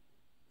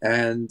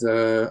 And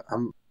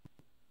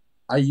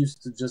I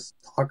used to just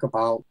talk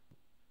about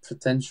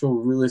potential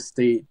real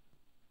estate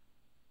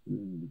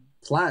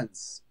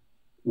plans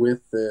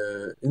with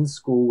in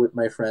school with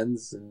my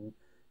friends, and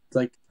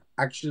like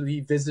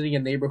actually visiting a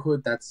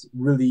neighborhood that's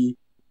really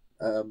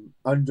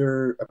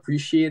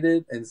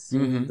underappreciated and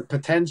seeing Hmm. the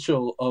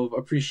potential of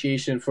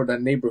appreciation for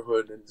that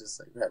neighborhood, and just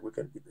like that, we're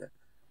gonna be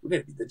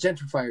the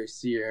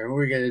gentrifiers here, and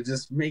we're gonna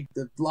just make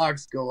the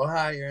blocks go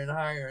higher and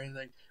higher, and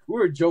like we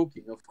were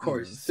joking, of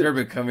course. So you're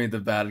becoming the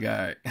bad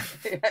guy.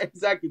 Yeah,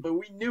 exactly, but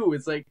we knew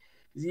it's like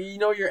you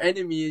know your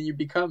enemy and you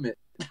become it.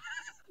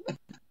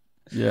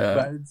 Yeah.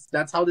 But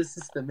that's how the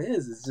system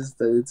is. It's just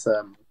that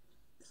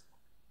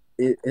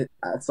it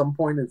at some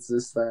point it's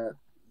just that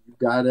you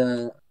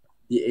gotta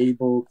be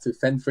able to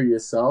fend for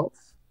yourself.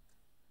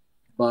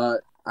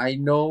 But I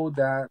know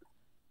that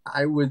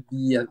I would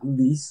be at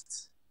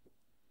least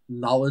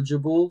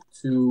knowledgeable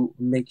to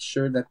make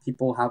sure that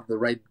people have the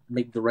right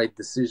make the right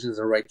decisions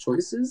or right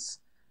choices,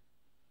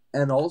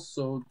 and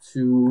also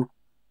to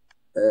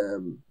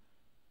um,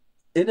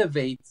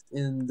 innovate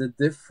in the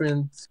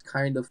different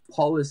kind of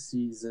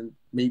policies and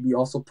maybe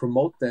also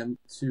promote them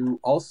to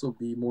also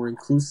be more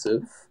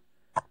inclusive,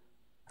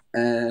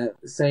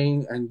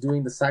 saying and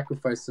doing the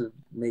sacrifice of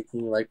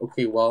making like,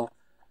 okay, well,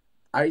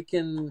 I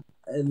can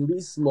at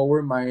least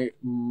lower my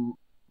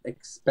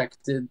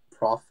expected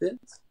profit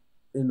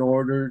in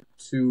order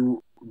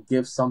to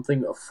give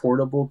something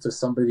affordable to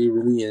somebody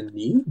really in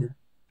need.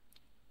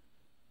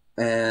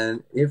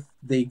 And if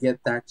they get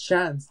that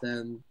chance,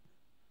 then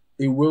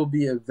it will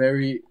be a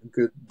very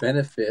good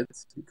benefit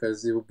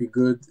because it will be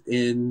good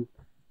in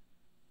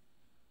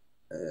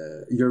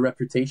your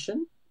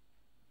reputation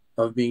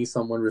of being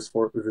someone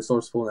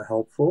resourceful and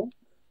helpful,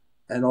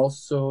 and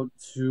also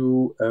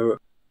to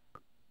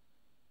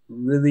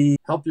really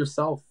help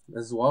yourself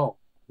as well.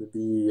 To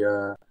be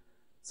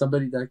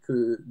somebody that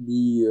could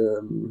be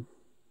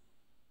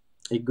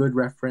a good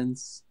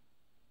reference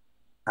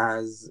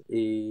as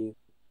a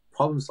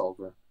problem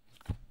solver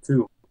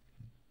too,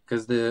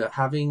 because the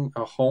having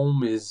a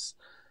home is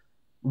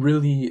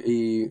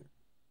really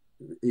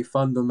a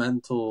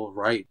fundamental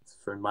right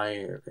for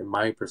in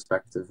my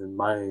perspective, in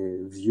my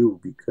view,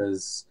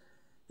 because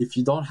if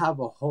you don't have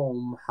a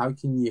home, how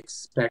can you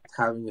expect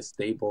having a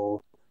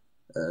stable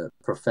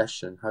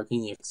profession? How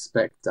can you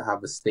expect to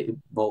have a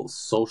stable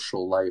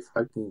social life?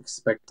 How can you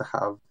expect to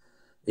have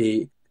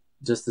a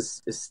just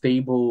a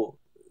stable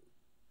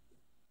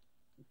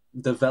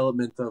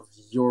development of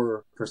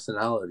your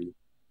personality?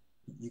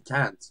 You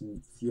can't.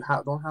 If you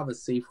don't have a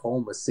safe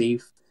home, a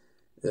safe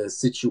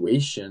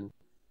situation,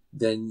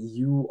 then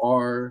you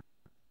are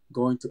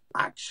going to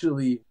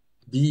actually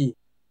be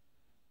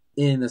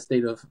in a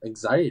state of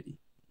anxiety.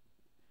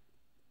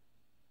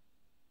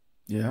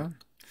 Yeah.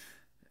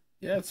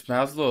 Yeah, it's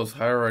Maslow's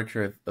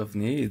hierarchy of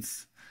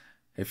needs.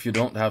 If you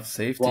don't have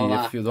safety,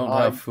 Voila. if you don't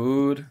have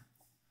food,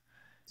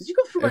 Did you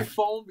go through my if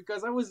phone?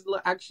 Because I was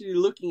actually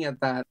looking at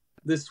that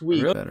this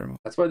week. really better.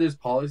 That's why there's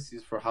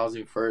policies for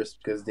housing first,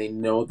 because they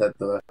know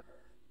that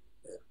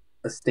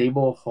a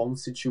stable home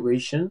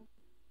situation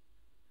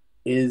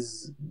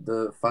is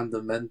the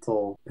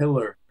fundamental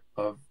pillar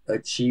of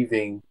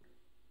achieving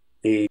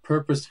a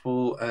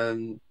purposeful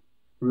and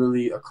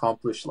really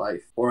accomplished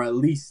life, or at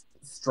least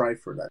strive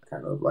for that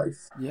kind of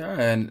life. Yeah,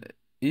 and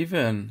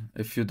even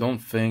if you don't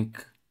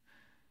think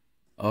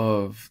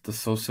of the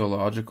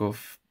sociological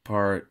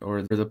part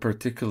or the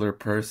particular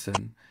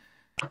person,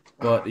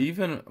 but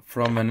even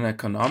from an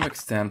economic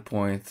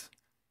standpoint,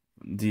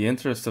 the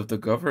interest of the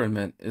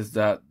government is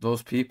that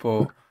those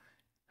people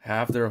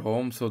have their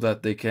home so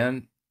that they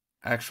can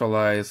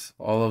actualize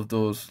all of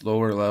those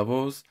lower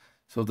levels,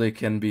 so they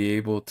can be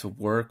able to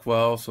work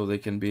well, so they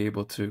can be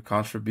able to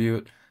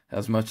contribute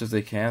as much as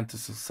they can to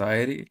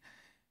society.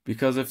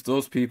 Because if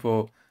those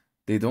people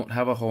they don't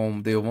have a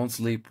home, they won't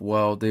sleep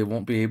well, they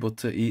won't be able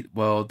to eat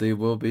well, they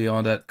will be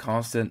on that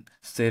constant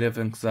state of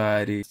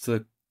anxiety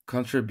to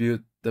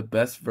contribute the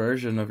best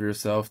version of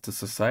yourself to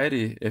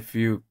society if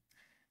you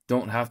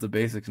don't have the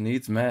basic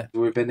needs met.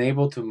 We've been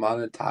able to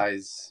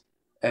monetize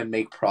and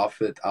make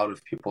profit out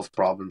of people's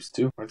problems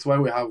too. That's why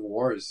we have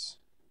wars.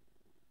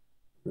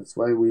 That's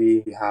why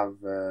we have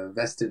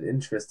vested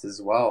interest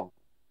as well.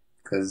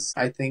 Because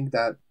I think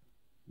that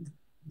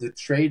the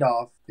trade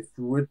off, if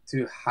we were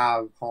to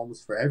have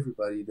homes for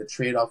everybody, the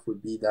trade off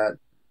would be that,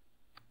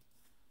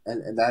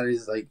 and that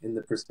is like in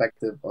the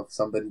perspective of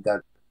somebody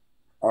that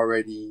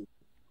already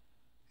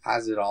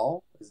has it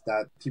all, is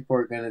that people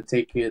are going to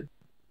take it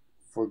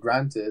for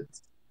granted,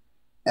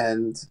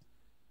 and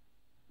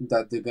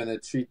that they're going to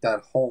treat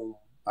that home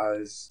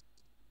as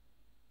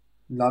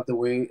not the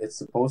way it's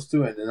supposed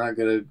to, and they're not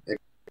going to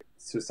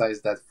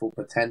exercise that full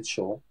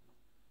potential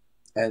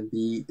and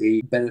be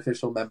a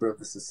beneficial member of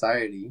the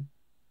society.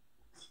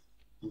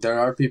 There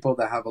are people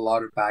that have a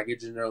lot of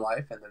baggage in their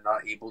life and they're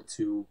not able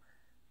to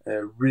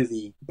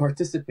really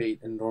participate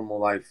in normal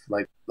life.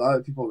 Like a lot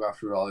of people got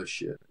through all this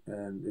shit,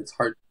 and it's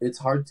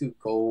hard to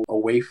go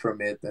away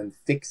from it and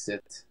fix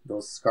it,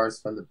 those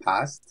scars from the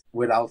past,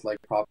 without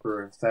like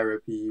proper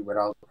therapy,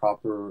 without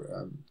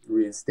proper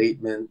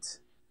reinstatement.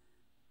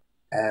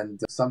 And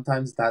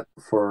sometimes that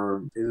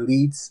for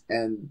elites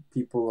and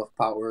people of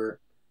power,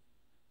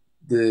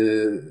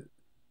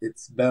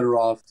 it's better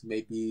off to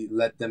maybe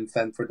let them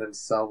fend for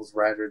themselves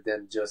rather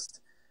than just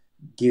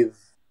give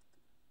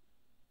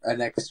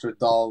an extra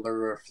dollar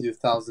or a few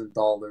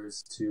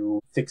 $1,000s to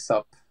fix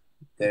up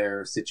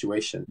their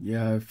situation.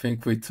 Yeah, I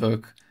think we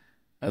took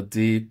a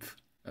deep,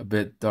 a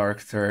bit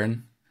dark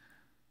turn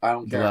I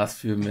don't the care. last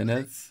few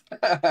minutes.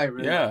 I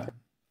really Yeah.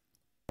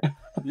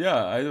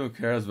 Yeah, I don't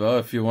care as well.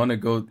 If you want to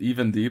go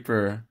even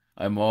deeper,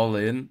 I'm all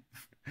in.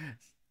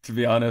 To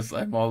be honest,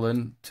 I'm all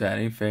in to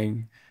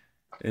anything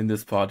in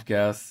this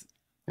podcast.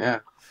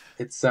 Yeah.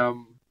 It's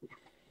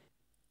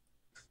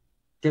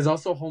because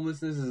also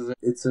homelessness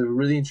it's a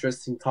really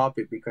interesting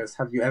topic, because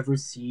have you ever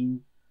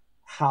seen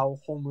how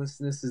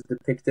homelessness is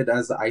depicted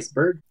as an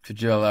iceberg?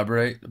 Could you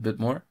elaborate a bit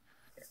more?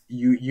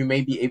 You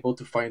may be able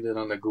to find it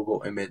on a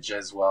Google image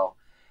as well.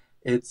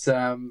 It's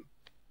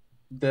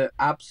the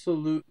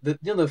absolute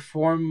the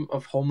form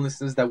of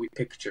homelessness that we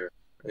picture: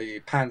 a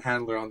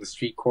panhandler on the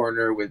street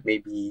corner with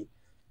maybe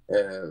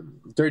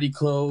dirty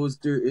clothes,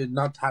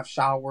 not have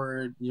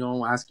showered,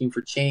 asking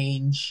for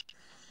change.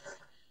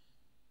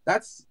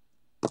 That's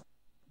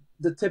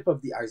the tip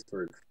of the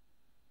iceberg.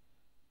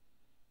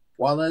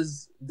 While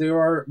as there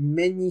are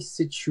many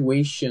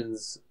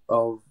situations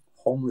of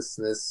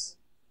homelessness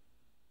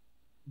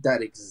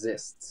that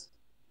exist,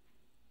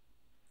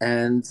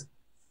 and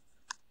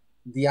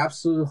the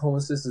absolute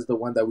homelessness is the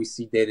one that we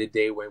see day to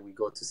day when we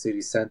go to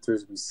city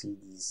centers. We see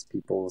these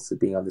people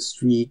sleeping on the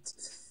street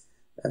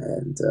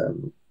and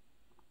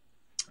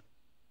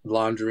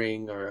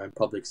laundering or in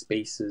public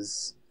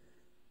spaces.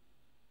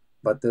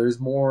 But there's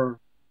more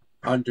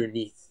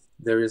underneath.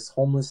 There is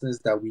homelessness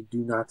that we do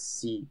not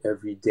see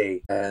every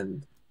day.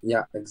 And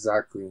yeah,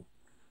 exactly.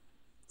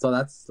 So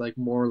that's like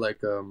more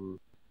like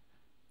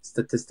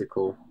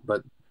statistical.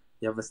 But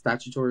you have a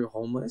statutory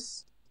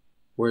homeless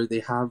where they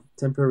have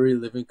temporary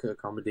living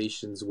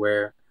accommodations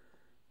where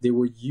they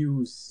will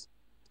use,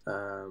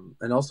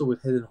 and also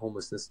with hidden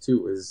homelessness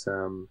too, is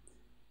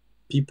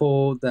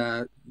people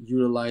that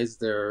utilize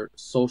their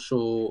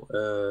social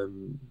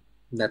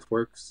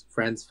networks,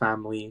 friends,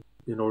 family,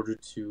 in order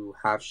to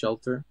have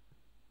shelter.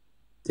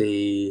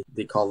 They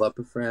call up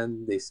a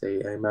friend. They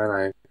say, "Hey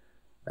man,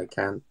 I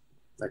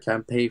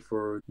can't pay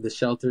for the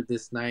shelter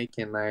this night.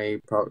 Can I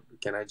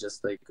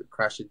just like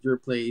crash at your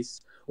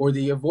place?" Or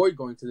they avoid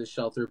going to the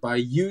shelter by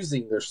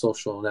using their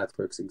social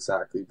networks,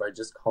 exactly, by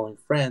just calling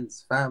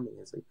friends, family.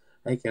 It's like,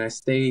 "Hey, can I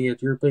stay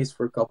at your place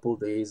for a couple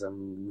of days?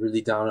 I'm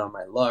really down on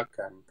my luck.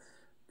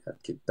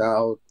 Got kicked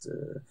out.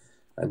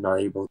 I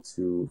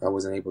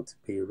wasn't able to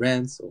pay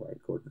rent, so I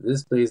go to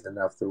this place." Then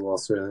after a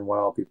certain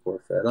while, people are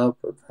fed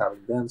up of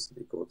having them, so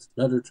they go to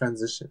another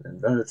transition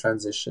and another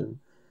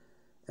transition.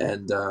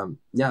 And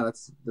yeah,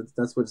 that's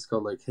what it's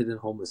called, like hidden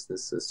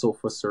homelessness,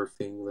 sofa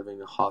surfing, living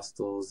in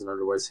hostels, and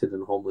otherwise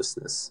hidden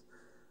homelessness.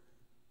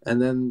 And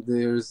then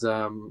there's,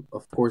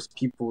 of course,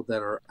 people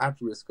that are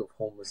at risk of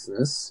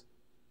homelessness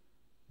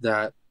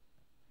that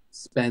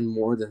spend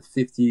more than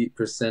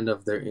 50%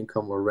 of their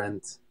income or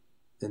rent,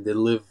 and they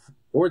live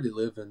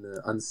in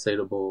the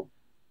unsuitable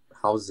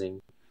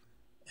housing.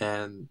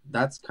 And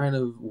that's kind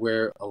of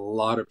where a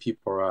lot of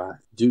people are at.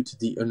 Due to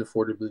the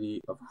unaffordability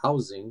of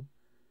housing,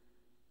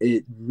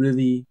 it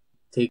really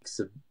takes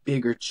a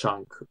bigger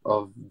chunk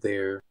of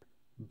their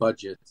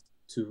budget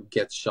to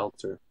get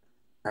shelter.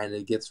 And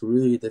it gets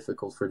really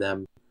difficult for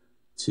them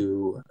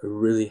to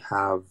really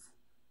have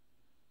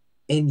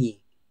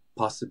any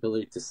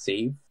possibility to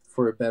save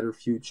for a better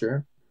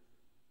future,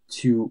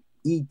 to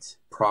eat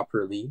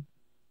properly,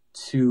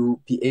 to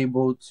be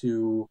able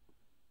to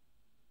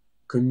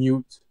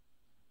commute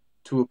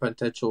to a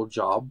potential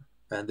job,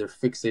 and they're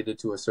fixated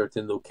to a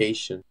certain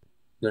location.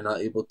 They're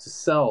not able to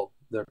sell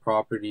their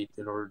property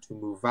in order to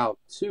move out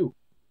too.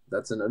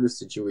 That's another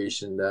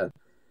situation that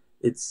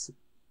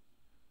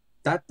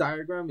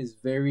diagram is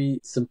very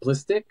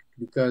simplistic,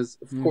 because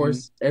of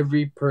course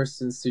every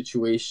person's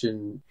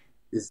situation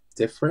is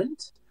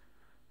different,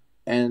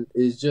 and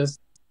it's just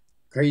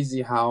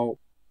crazy how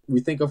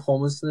we think of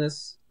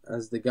homelessness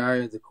as the guy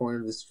at the corner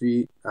of the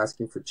street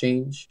asking for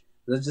change.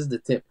 That's just the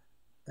tip.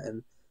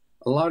 And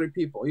a lot of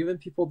people, even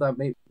people that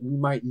we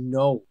might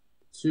know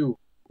too,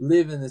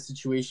 live in a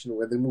situation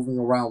where they're moving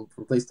around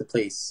from place to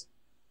place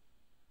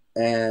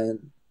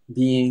and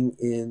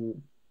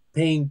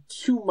paying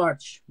too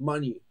much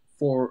money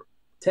for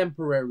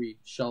temporary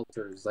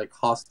shelters like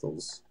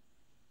hostels.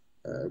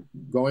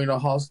 Going to a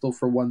hostel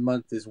for 1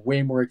 month is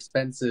way more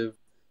expensive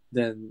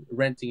than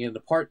renting an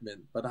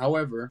apartment. But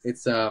however,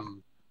 it's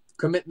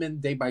commitment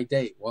day by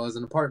day. While as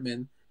an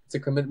apartment, it's a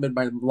commitment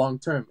by long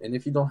term. And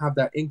if you don't have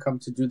that income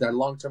to do that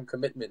long term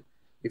commitment,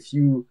 if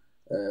you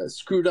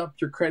screwed up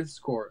your credit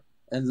score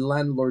and the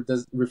landlord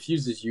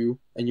refuses you,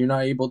 and you're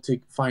not able to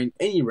find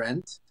any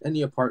rent,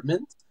 any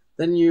apartment,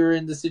 then you're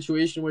in the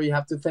situation where you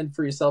have to fend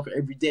for yourself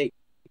every day,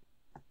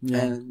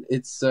 Yeah. and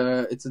it's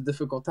a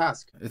difficult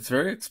task. It's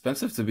very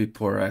expensive to be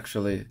poor,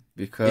 actually, It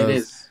because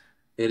is.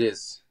 It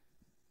is.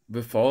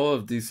 with all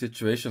of these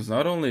situations,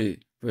 not only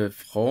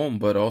with home,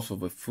 but also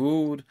with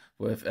food,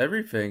 with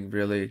everything,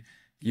 really,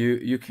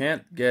 you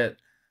can't get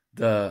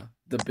the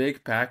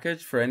big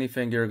package for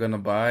anything you're gonna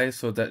buy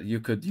so that you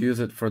could use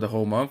it for the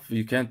whole month.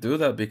 You can't do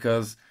that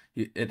because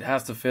it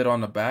has to fit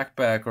on a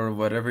backpack or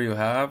whatever you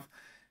have.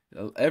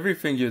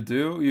 Everything you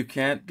do, you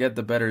can't get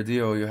the better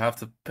deal. You have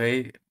to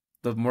pay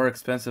the more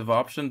expensive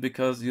option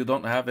because you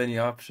don't have any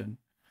option.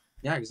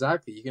 Yeah,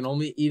 exactly. You can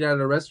only eat at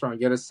a restaurant,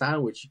 get a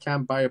sandwich. You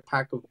can't buy a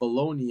pack of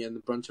bologna and a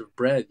bunch of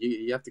bread.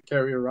 You have to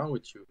carry it around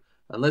with you,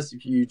 unless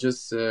if you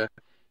just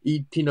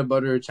eat peanut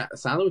butter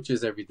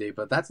sandwiches every day.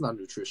 But that's not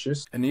nutritious.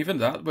 And even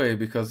that way,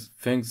 because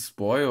things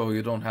spoil,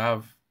 you don't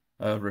have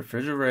a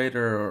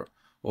refrigerator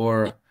or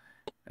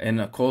in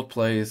a cold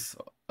place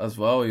as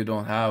well, you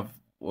don't have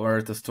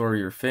where to store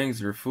your things,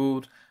 your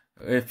food.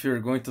 If you're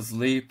going to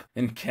sleep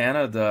in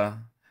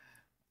Canada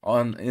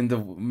on in the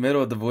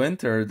middle of the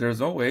winter, there's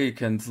no way you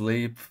can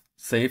sleep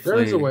There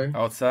is a safely way.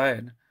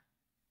 outside.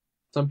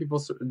 Some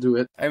people do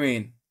it. I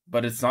mean,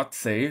 but it's not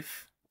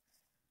safe.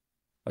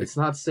 Like, It's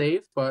not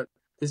safe, but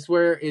this is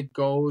where it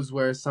goes.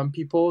 Where some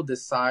people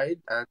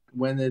decide, and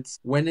when it's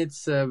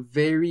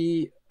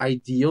very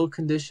ideal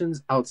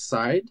conditions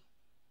outside,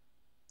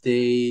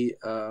 they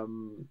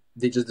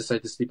just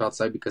decide to sleep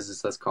outside because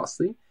it's less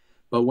costly.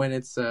 But when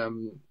it's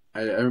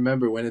I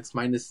remember when it's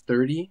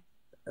 -30,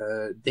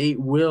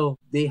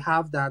 they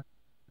have that.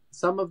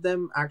 Some of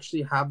them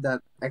actually have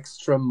that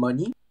extra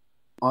money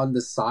on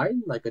the side,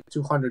 like a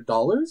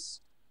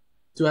 $200,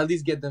 to at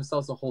least get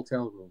themselves a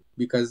hotel room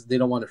because they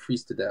don't want to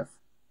freeze to death.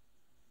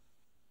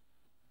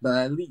 But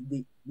at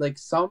least like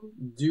some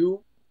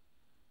do,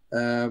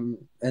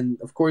 and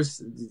of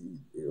course,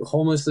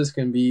 homelessness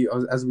can be,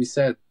 as we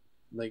said,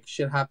 like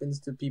shit happens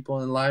to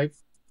people in life.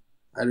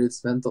 Either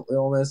it's mental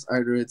illness,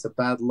 either it's a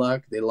bad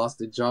luck. They lost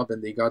a job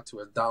and they got to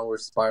a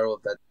downward spiral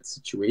of that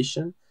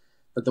situation.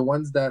 But the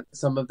ones that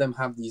some of them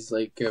have these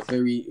like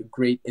very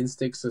great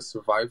instincts of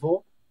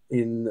survival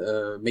in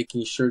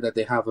making sure that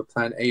they have a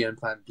plan A and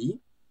plan B.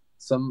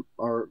 Some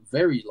are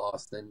very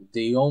lost and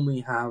they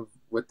only have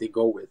what they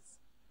go with.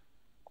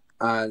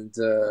 And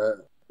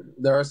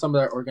there are some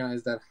that are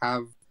organized that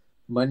have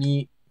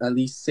money at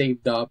least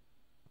saved up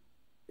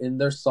in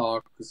their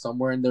sock,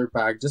 somewhere in their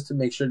bag, just to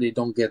make sure they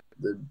don't get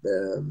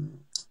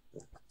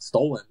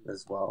stolen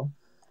as well.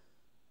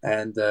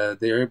 And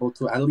they're able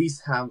to at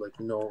least have like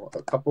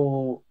a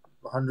couple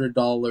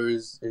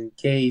 $100 in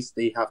case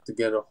they have to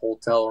get a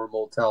hotel or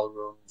motel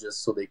room just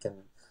so they can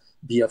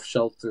be of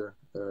shelter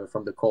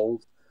from the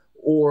cold,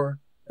 or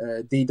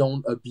they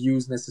don't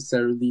abuse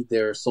necessarily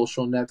their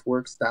social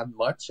networks that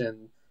much, and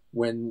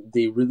when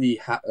they really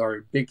are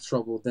in big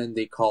trouble, then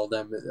they call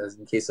them as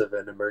in case of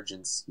an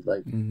emergency.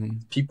 Like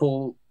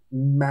people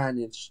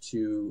manage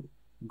to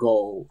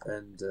go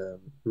and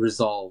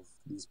resolve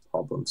these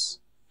problems.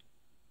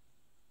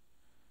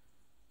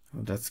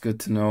 well, that's good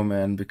to know,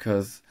 man,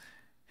 because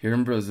here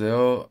in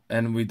Brazil,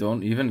 and we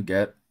don't even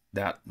get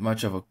that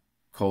much of a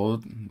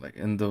cold. Like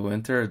in the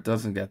winter, it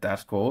doesn't get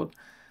that cold.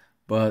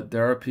 But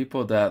there are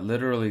people that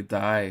literally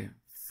die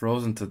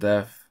frozen to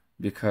death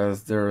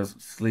because they're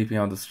sleeping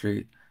on the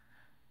street.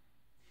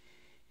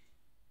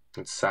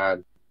 It's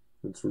sad.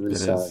 It's really It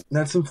sad. is.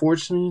 That's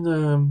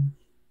unfortunately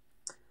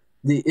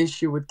the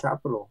issue with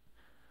capital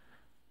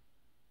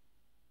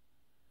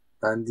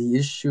and the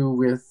issue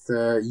with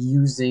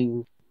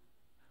using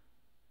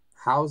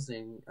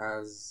housing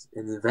as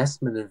an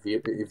investment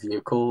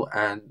vehicle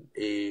and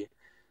a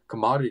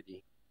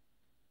commodity.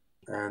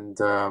 And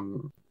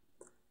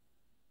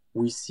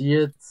we see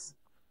it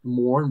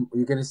more.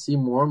 You're going to see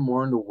more and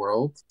more in the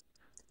world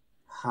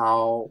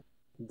how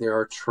they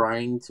are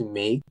trying to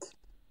make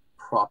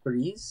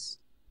properties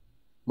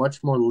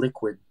much more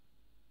liquid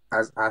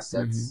as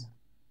assets.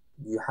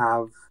 You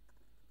have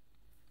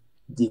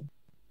the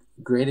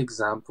great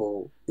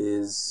example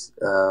is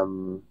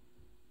in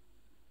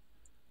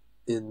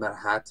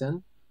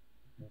Manhattan,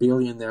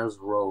 Billionaires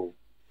Row.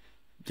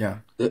 Yeah.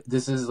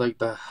 This is like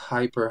the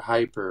hyper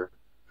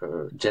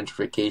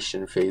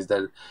gentrification phase,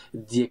 that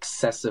the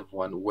excessive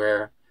one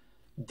where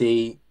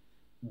they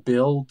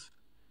build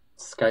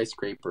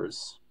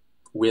skyscrapers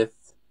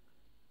with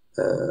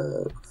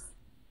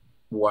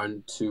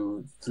 1,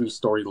 2,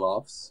 3-story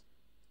lofts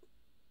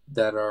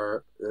that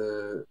are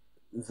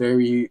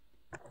very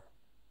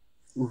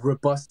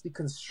robustly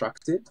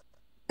constructed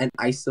and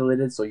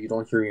isolated so you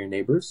don't hear your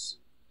neighbors.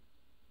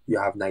 You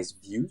have nice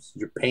views.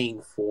 You're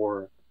paying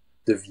for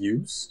the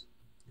views.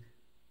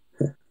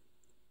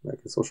 Like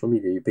in social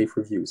media, you pay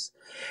for views.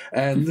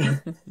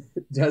 And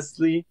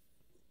justly,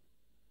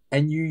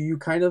 and you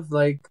kind of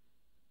like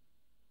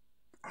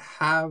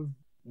have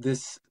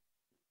this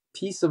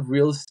piece of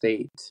real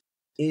estate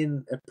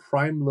in a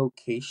prime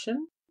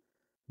location,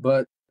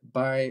 but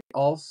by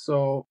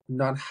also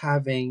not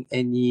having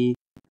any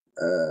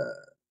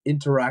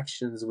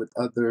interactions with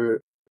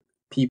other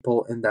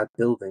people in that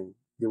building.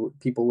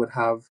 People would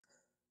have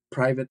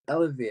private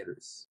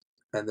elevators.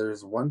 And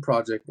there's one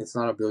project, it's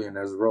not a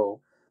billionaire's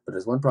row, but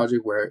there's one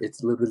project where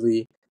it's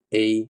literally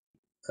you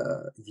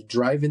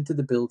drive into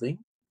the building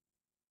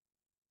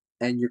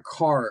and your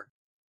car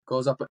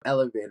goes up an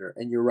elevator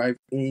and you arrive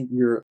in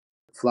your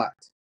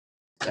flat.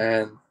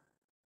 And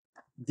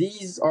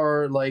these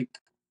are like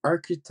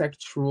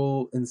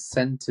architectural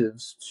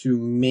incentives to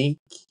make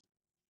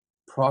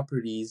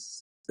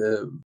properties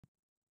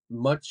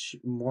much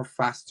more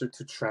faster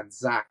to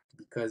transact,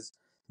 because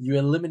you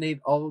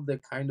eliminate all of the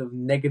kind of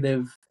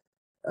negative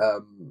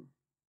um,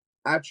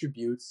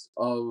 attributes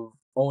of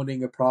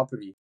owning a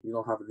property. You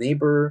don't have a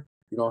neighbor,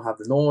 you don't have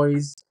the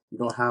noise, you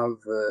don't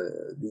have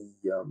the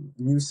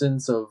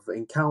nuisance of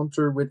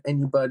encounter with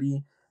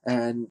anybody,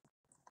 and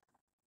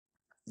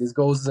this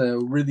goes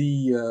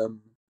really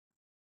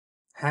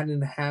hand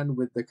in hand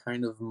with the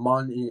kind of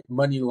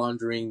money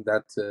laundering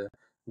that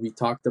we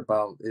talked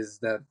about. Is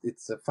that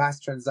it's a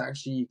fast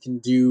transaction you can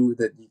do,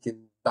 that you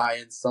can buy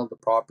and sell the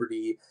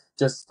property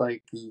just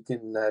like you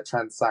can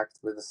transact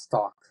with a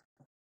stock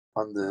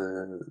on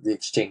the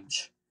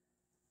exchange.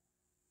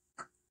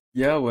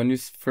 Yeah, when you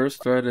first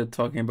started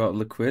talking about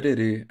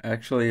liquidity,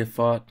 actually, I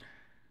thought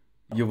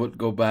you would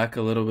go back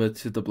a little bit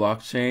to the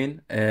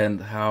blockchain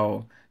and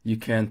how you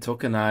can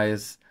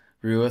tokenize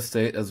real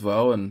estate as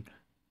well and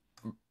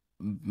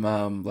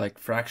like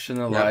Yeah.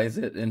 fractionalize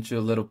it into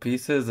little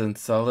pieces and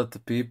sell it to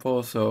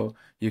people so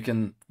you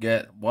can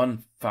get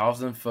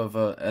 1,000th of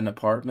an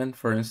apartment,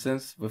 for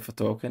instance, with a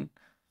token.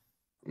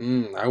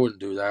 I wouldn't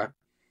do that.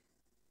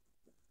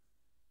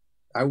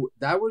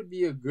 That would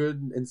be a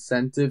good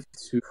incentive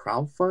to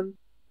crowdfund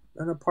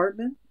an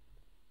apartment,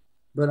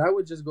 but I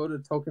would just go to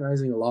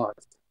tokenizing a lot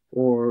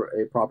or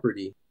a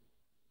property.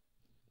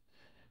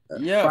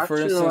 Yeah, for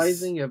instance,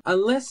 Fractionalizing,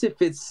 unless if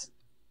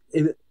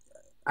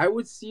I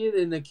would see it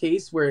in a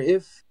case where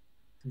if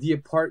the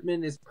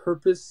apartment is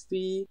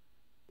purposely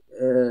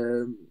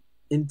um,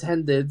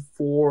 intended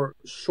for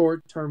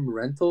short-term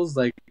rentals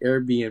like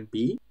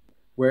Airbnb,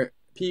 where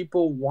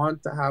people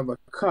want to have a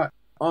cut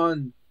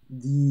on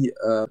the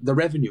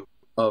revenue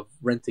of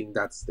renting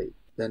that state,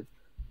 then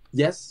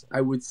yes,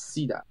 I would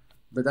see that.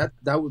 But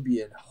that would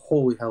be a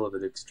holy hell of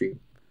an extreme.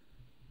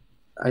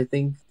 I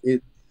think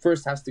it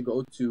first has to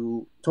go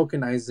to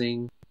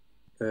tokenizing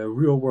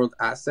real world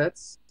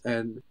assets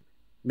and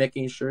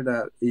making sure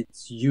that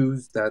it's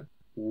used, that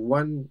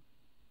one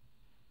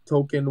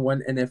token,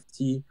 one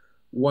NFT,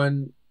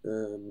 one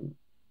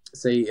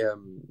say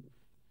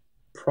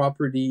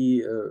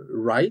property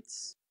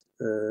rights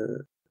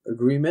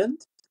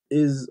agreement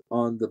is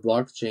on the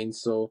blockchain,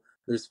 so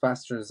there's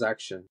fast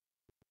transaction,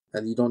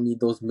 and you don't need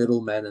those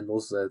middlemen and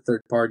those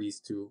third parties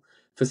to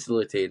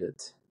facilitate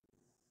it.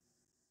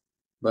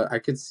 But I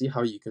could see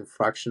how you can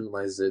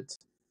fractionalize it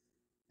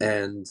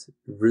and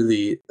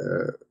really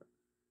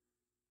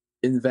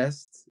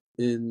invest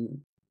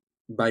in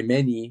by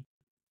many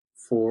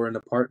for an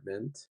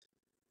apartment.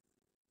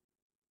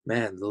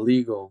 Man, the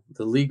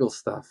legal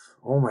stuff.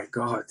 Oh my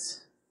god,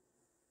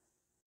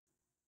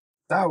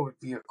 that would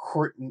be a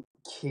court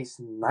case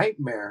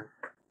nightmare.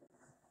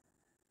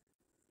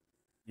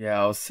 yeah,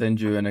 I'll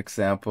send you an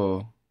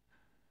example.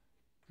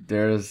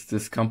 There's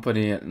this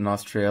company in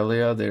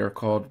Australia, they are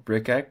called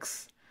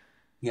BrickX,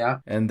 Yeah.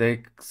 and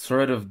they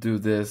sort of do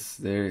this.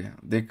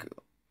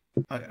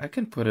 I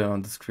can put it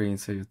on the screen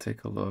so you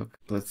take a look.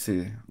 Let's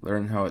see,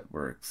 learn how it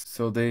works.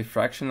 So they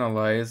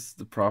fractionalize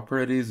the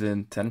properties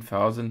in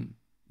 10,000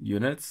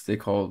 units. They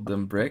call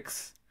them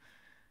bricks.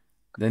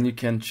 Then you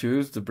can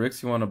choose the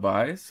bricks you want to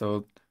buy.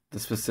 So the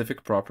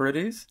specific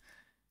properties.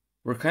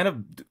 We're kind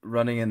of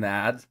running an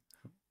ad,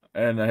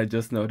 and I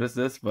just noticed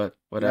this, but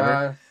whatever.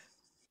 Yeah.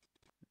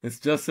 It's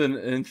just an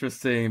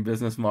interesting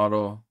business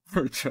model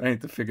we're trying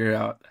to figure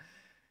out.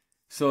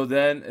 So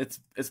then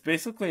it's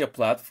basically a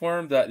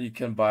platform that you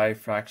can buy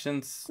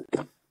fractions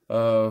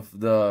of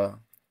the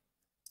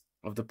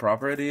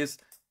properties.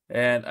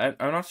 And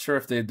I'm not sure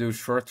if they do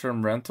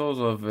short-term rentals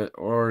of it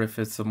or if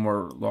it's a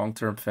more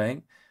long-term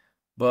thing,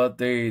 but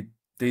they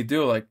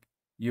do like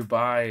you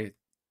buy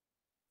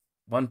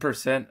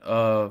 1%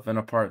 of an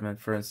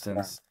apartment, for Yeah.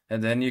 instance,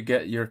 and then you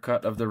get your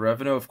cut of the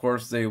revenue. Of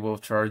course, they will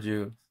charge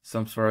you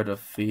some sort of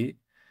fee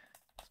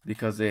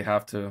because they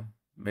have to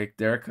make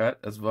their cut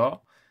as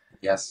well.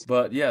 Yes.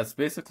 But yeah, it's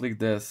basically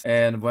this.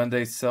 And when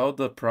they sell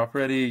the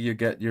property, you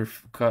get your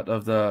cut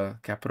of the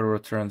capital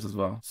returns as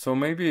well. So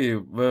maybe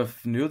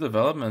with new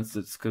developments,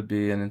 this could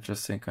be an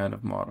interesting kind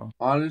of model.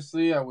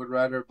 Honestly, I would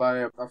rather buy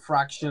a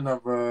fraction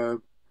of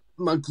a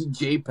monkey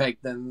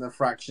JPEG than a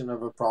fraction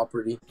of a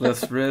property.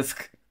 Less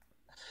risk.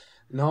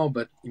 No,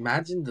 but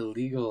imagine the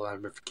legal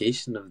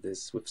ramification of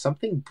this. If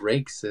something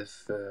breaks,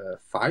 if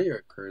fire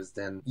occurs,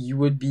 then you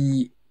would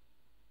be,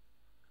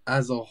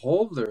 as a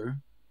holder,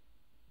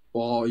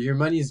 well, your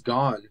money's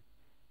gone.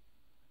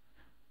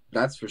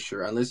 That's for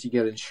sure, unless you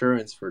get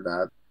insurance for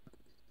that.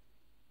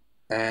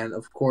 And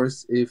of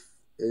course, if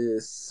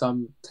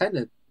some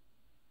tenant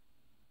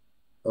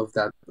of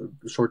that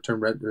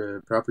short-term rent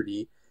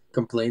property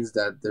complains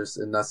that there's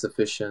not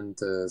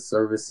sufficient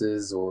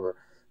services, or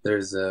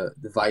there's a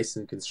device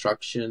in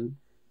construction,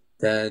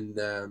 then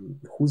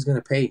who's going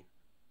to pay?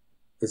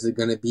 Is it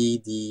going to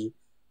be the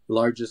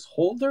largest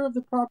holder of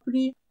the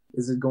property?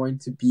 Is it going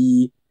to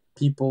be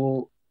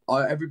people?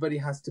 Everybody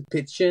has to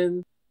pitch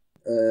in.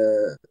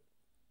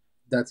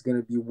 That's going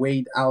to be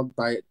weighed out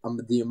by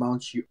the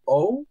amount you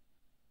owe,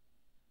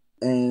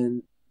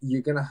 and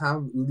you're going to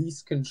have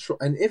least control.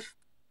 And if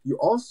you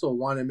also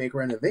want to make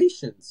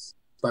renovations,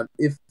 but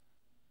if,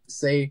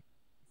 say,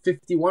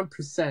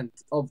 51%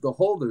 of the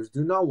holders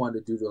do not want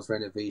to do those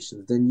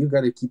renovations, then you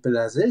got to keep it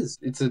as is.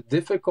 It's a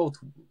difficult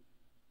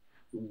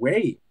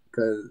way,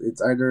 because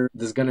it's either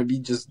there's going to be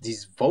just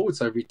these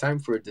votes every time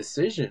for a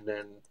decision,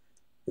 and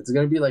it's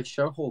going to be like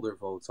shareholder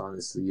votes,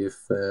 honestly. If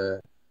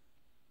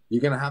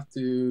you're going to have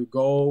to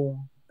go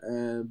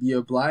and be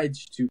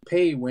obliged to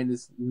pay when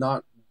it's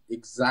not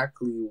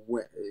exactly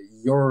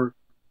your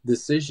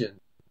decision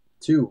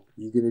too.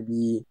 It's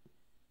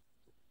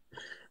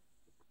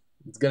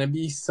going to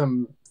be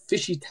some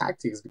fishy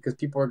tactics, because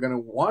people are going to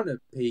want to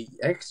pay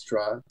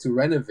extra to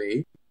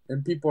renovate,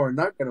 and people are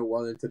not going to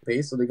want to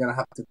pay, so they're going to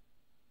have to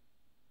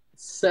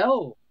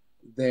sell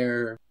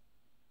their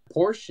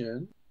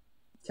portion,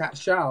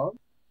 cash out.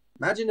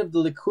 Imagine if the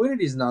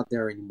liquidity is not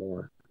there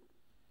anymore.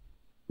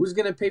 Who's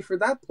going to pay for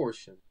that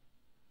portion?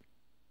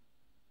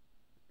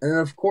 And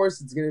of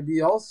course, it's going to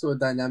be also a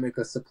dynamic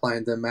of supply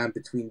and demand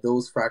between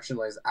those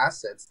fractionalized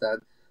assets,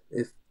 that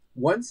if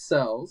one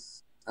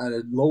sells at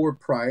a lower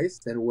price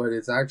than what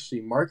is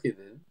actually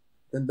marketed,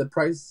 then the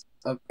price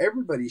of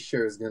everybody's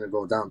share is going to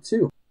go down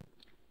too.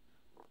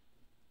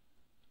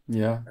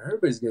 Yeah.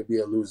 Everybody's going to be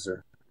a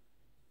loser.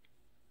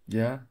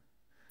 Yeah.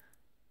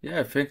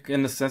 Yeah, I think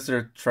in a sense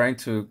they're trying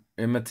to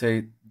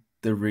imitate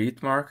the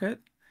REIT market,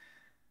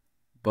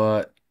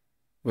 but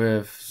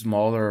with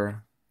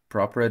smaller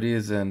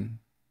properties and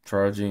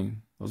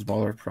charging a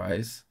smaller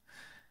price.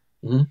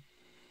 Because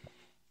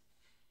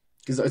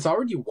it's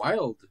already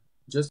wild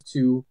just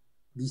to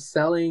be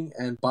selling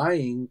and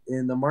buying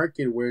in the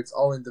market where it's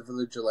all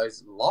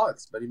individualized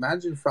lots. But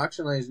imagine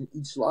fractionalizing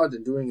each lot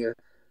and doing a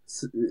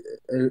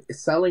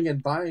selling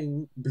and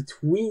buying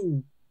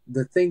between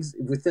the things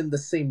within the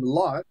same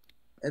lot,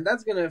 and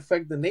that's going to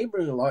affect the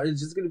neighboring lot. It's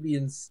just going to be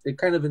a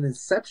kind of an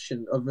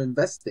inception of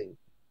investing.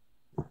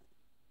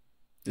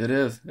 It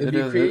is. It'd be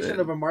a creation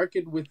of a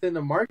market within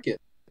a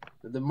market.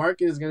 The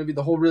market is going to be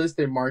the whole real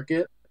estate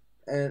market,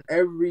 and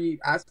every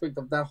aspect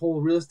of that whole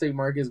real estate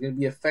market is going to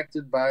be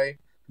affected by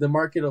the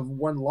market of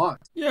one lot.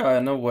 Yeah,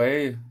 in a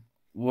way,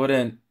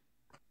 wouldn't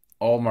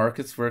all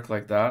markets work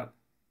like that?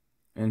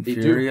 In They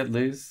theory, do. at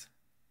least.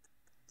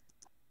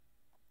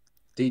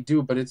 They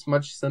do, but it's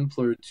much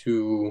simpler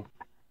to.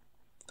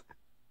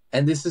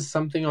 And this is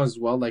something as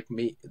well, like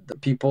me, the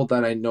people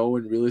that I know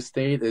in real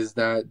estate, is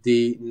that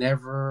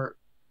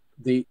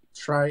they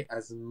try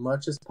as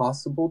much as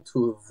possible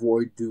to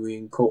avoid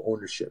doing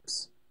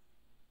co-ownerships,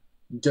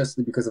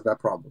 just because of that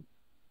problem.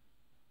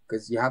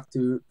 Because you have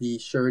to be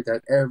sure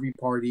that every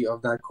party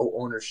of that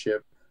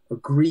co-ownership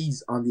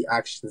agrees on the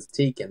actions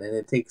taken, and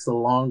it takes a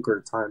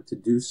longer time to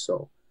do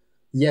so.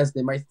 Yes,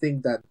 they might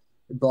think that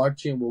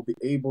blockchain will be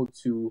able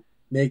to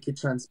make it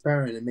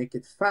transparent and make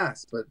it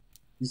fast, but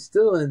you're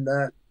still in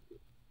that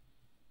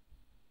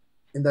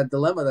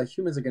dilemma that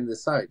humans are going to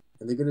decide,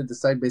 and they're going to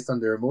decide based on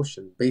their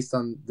emotion, based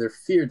on their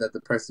fear that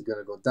the price is going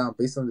to go down,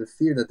 based on their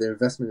fear that their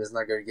investment is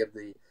not going to give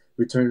the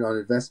return on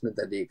investment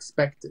that they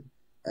expected,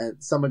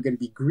 and some are going to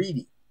be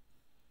greedy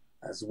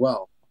as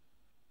well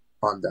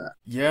on that.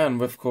 Yeah, and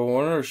with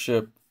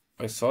co-ownership,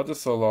 I saw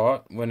this a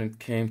lot when it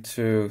came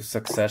to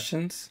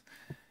successions,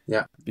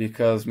 Yeah.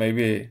 because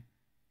maybe,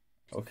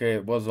 okay,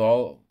 it was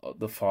all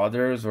the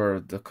fathers or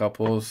the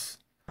couples,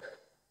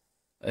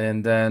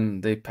 and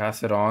then they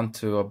pass it on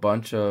to a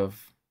bunch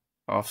of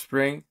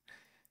offspring,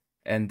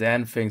 and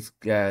then things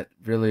get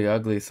really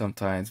ugly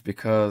sometimes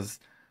because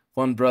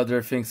one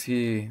brother thinks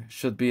he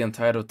should be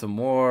entitled to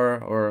more,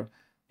 or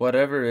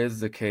whatever is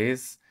the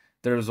case.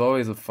 There's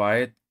always a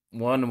fight.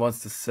 One wants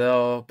to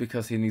sell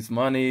because he needs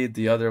money,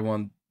 the other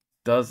one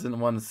doesn't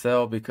want to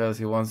sell because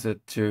he wants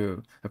it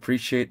to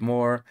appreciate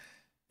more.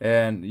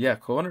 And yeah,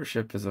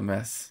 co-ownership is a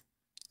mess,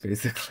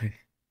 basically.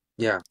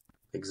 Yeah,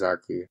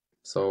 exactly.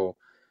 So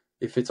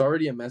if it's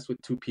already a mess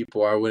with 2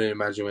 people, I wouldn't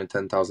imagine with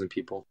 10,000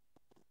 people.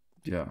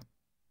 Yeah.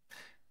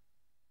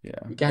 Yeah.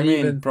 We I can't mean,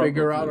 even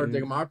figure out our probably.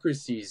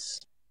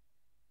 democracies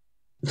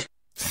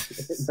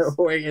in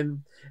a way,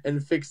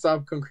 and fix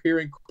up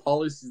coherent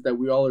policies that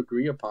we all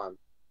agree upon.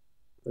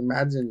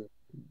 Imagine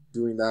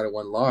doing that in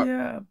one lot.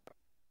 Yeah.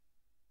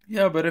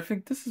 Yeah, but I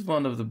think this is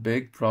one of the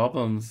big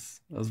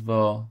problems as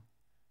well.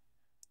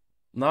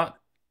 Not,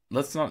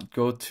 let's not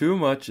go too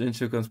much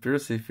into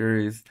conspiracy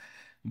theories,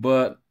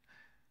 but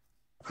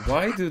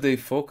why do they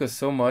focus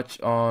so much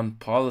on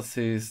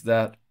policies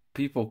that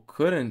people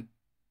couldn't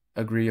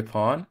agree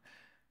upon?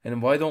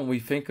 And why don't we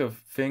think of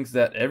things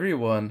that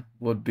everyone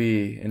would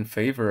be in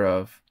favor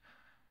of,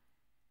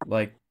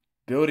 like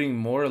building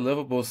more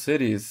livable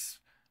cities?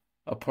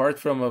 apart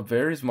from a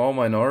very small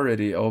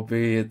minority,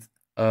 albeit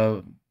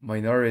a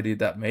minority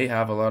that may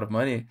have a lot of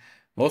money,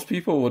 most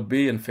people would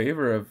be in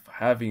favor of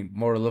having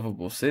more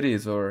livable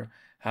cities or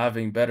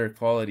having better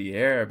quality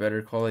air,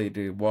 better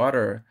quality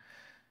water.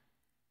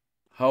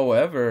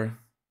 However,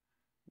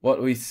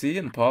 what we see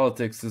in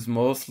politics is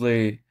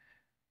mostly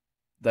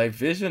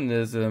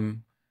divisionism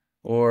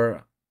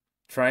or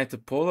trying to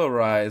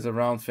polarize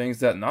around things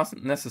that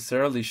not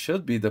necessarily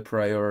should be the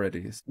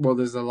priorities. Well,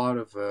 there's a lot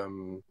of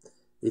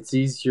it's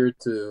easier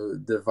to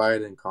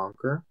divide and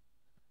conquer,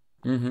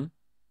 Mm-hmm.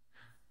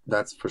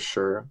 that's for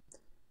sure.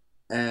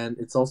 And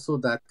it's also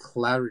that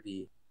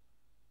clarity,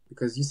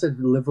 because you said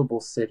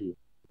livable city.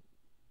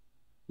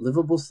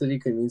 Livable city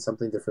could mean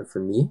something different for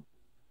me,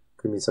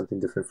 could mean something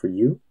different for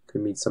you,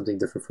 could mean something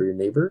different for your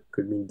neighbor,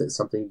 could mean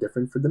something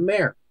different for the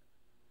mayor.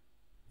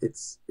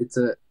 It's it's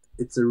a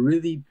it's a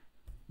really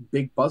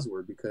big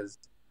buzzword, because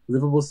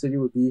livable city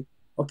would be,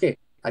 okay,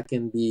 I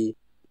can be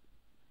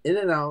in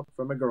and out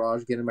from my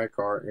garage, get in my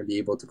car, and be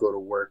able to go to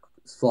work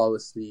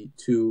flawlessly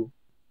to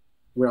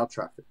without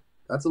traffic.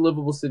 That's a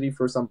livable city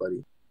for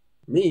somebody.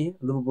 Me,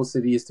 a livable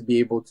city is to be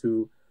able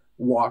to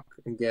walk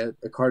and get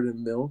a carton of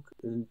milk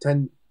in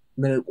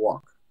 10-minute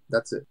walk.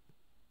 That's it.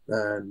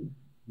 And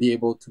be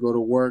able to go to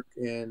work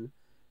in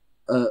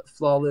a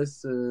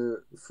flawless,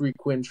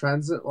 frequent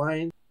transit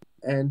line,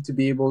 and to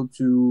be able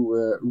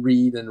to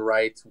read and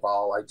write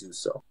while I do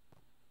so.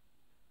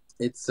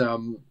 It's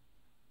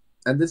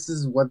and this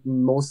is what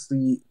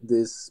mostly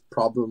this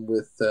problem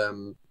with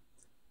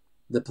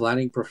the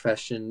planning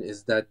profession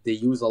is, that they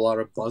use a lot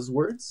of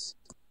buzzwords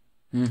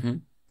Mm-hmm.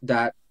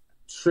 that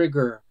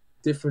trigger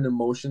different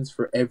emotions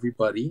for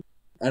everybody,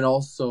 and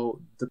also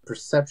the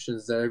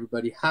perceptions that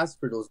everybody has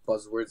for those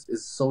buzzwords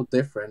is so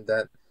different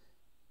that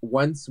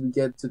once we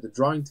get to the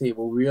drawing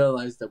table, we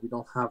realize that we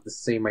don't have the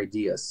same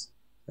ideas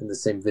and the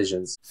same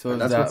visions, So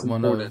and is that's what's that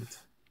one important. of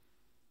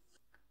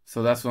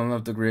so that's one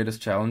of the greatest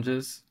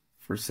challenges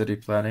for city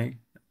planning?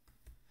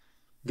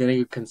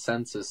 Getting a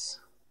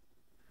consensus,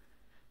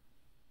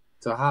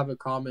 to have a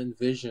common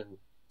vision,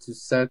 to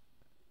set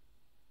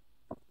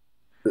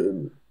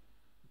um,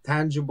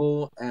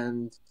 tangible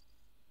and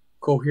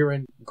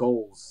coherent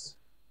goals,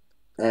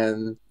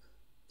 and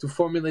to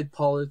formulate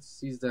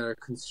policies that are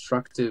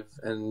constructive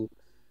and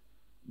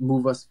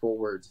move us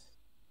forward.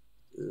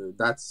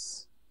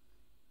 That's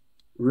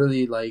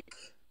really like,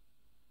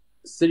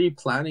 city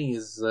planning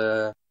is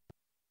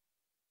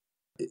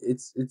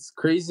it's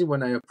crazy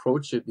when I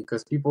approach it,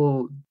 because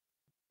people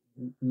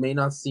may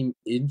not seem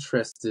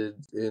interested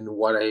in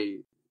what I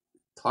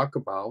talk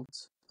about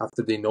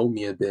after they know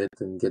me a bit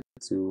and get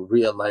to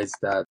realize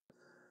that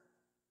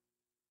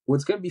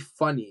what's going to be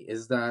funny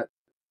is that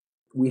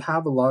we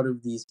have a lot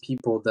of these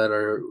people that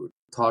are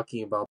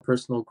talking about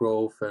personal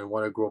growth and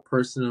want to grow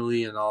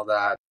personally and all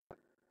that.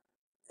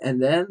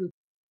 And then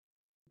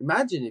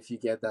imagine if you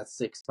get that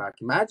six pack.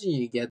 Imagine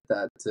you get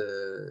that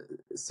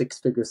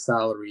six-figure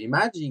salary.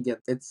 Imagine you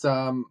get, it's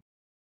a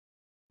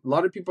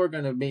lot of people are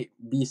going to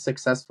be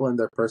successful in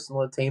their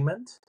personal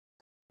attainment.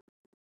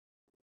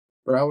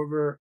 But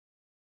however,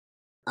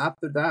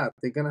 after that,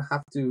 they're going to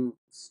have to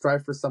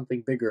strive for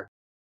something bigger.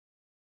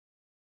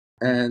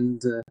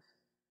 And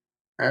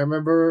I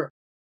remember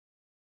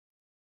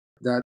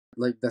that,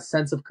 like, the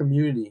sense of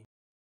community,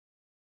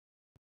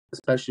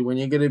 especially when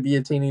you're going to be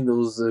attaining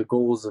those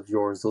goals of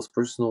yours, those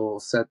personal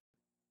set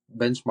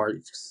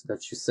benchmarks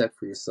that you set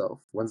for yourself.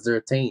 Once they're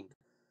attained,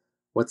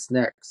 what's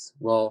next?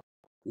 Well,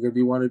 you're going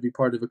to want to be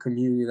part of a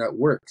community that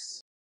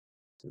works.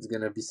 It's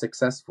going to be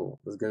successful.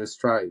 It's going to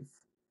strive.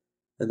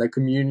 And that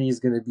community is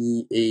going to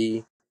be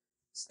a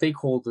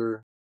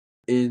stakeholder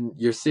in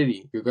your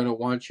city. You're going to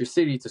want your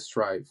city to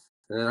strive.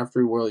 And then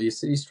after your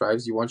city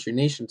strives, you want your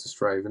nation to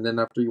strive. And then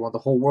after, you want the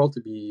whole world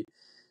to be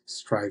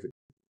striving.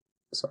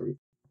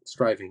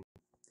 Striving.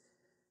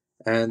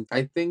 And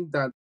I think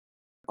that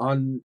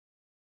on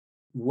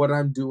what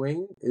I'm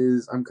doing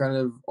is I'm kind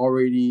of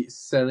already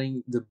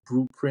setting the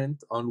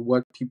blueprint on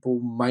what people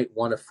might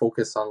want to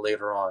focus on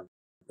later on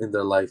in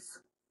their life.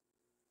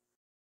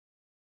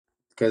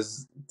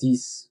 Because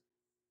these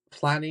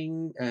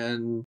planning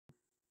and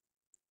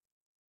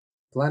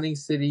planning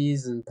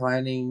cities and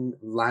planning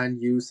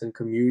land use and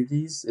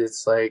communities,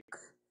 it's like,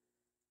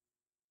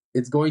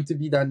 it's going to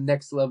be that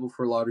next level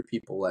for a lot of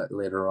people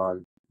later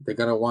on. They're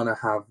going to want to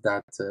have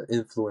that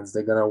influence.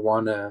 They're going to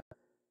want to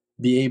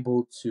be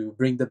able to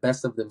bring the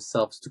best of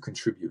themselves to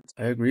contribute.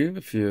 I agree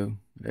with you.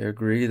 I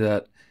agree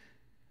that,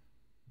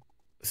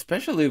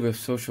 especially with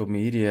social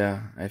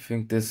media, I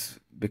think this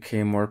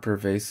became more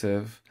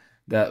pervasive,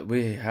 that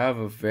we have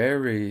a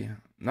very,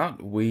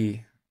 not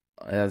we,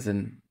 as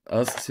in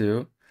us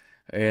two,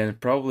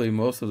 and probably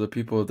most of the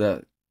people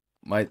that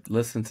might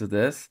listen to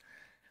this,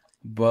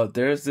 but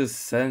there's this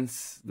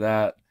sense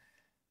that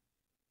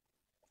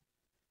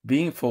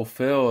being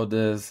fulfilled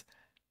is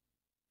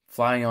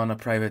flying on a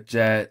private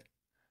jet,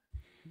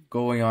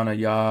 going on a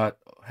yacht,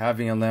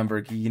 having a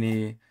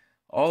Lamborghini,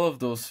 all of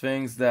those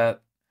things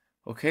that,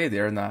 okay,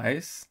 they're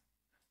nice.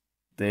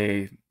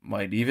 They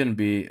might even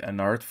be an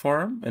art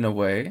form in a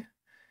way.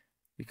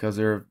 because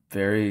they're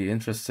very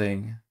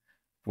interesting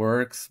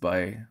works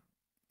by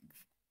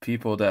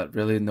people that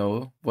really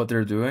know what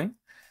they're doing,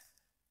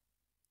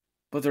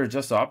 but they're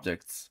just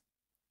objects.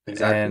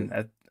 Exactly.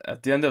 And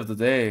at the end of the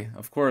day,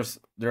 of course,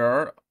 there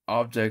are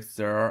objects,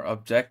 there are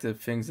objective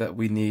things that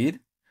we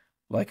need,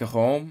 like a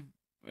home,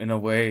 in a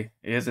way,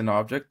 is an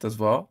object as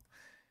well.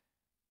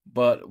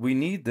 But we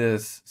need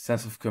this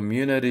sense of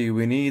community.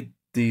 We need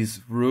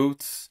these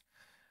roots.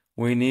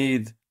 We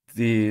need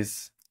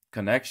these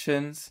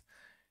connections,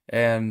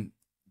 and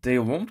they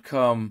won't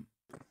come,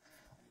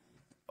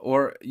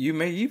 or you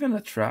may even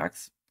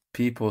attract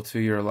people to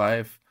your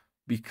life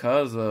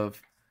because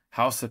of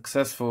how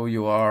successful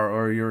you are,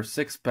 or your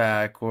six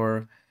pack,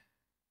 or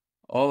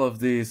all of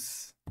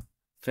these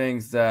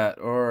things that,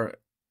 or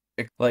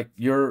like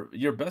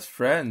your best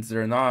friends,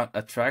 they're not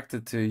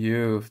attracted to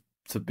you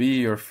to be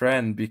your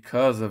friend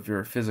because of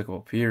your physical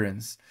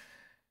appearance.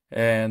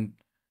 And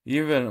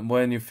even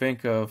when you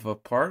think of a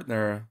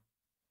partner,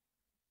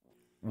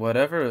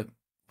 whatever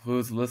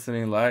who's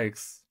listening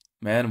likes,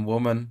 man,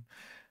 woman,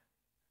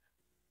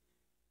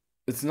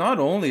 it's not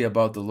only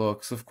about the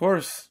looks. Of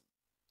course,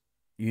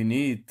 you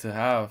need to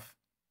have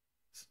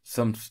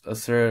a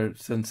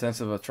certain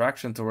sense of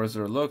attraction towards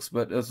their looks,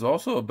 but it's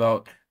also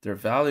about their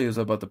values,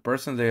 about the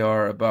person they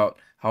are, about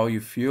how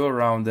you feel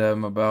around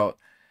them, about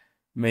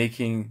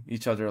making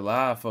each other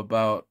laugh,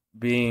 about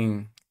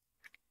being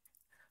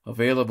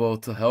available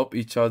to help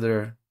each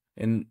other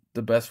in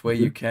the best way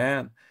you Mhm.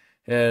 can.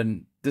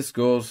 And this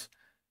goes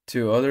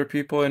to other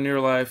people in your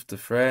life, to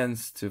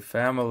friends, to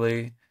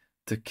family,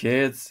 to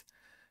kids.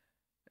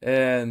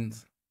 And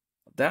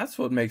that's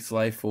what makes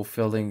life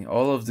fulfilling.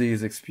 All of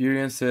these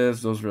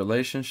experiences, those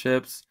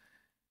relationships,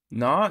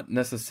 not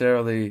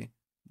necessarily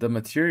the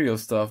material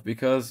stuff,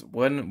 because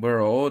when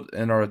we're old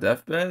in our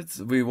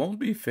deathbeds, we won't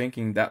be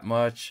thinking that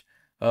much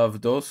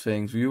of those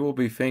things. We will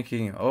be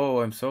thinking,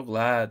 oh, I'm so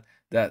glad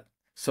that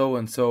so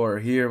and so are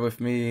here with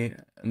me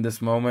in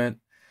this moment,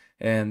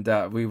 and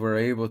that we were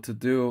able to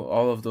do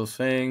all of those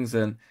things.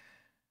 And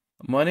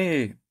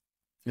money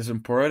is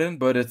important,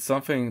 but it's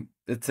something,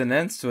 it's an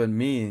ends to a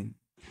mean,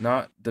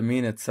 not the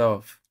mean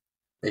itself.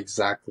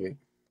 Exactly.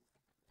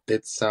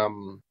 It's I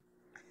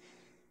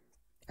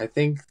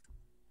think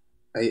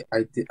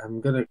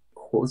I'm gonna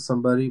quote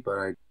somebody, but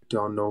I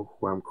don't know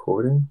who I'm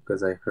quoting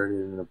because I heard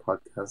it in a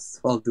podcast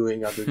while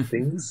doing other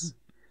things.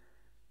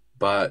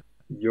 But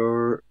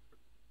your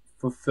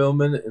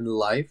fulfillment in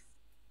life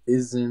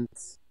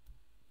isn't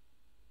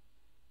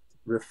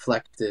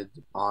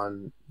reflected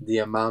on the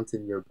amount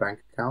in your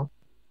bank account,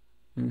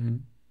 Hmm.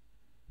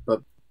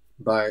 but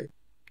by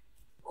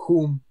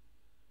whom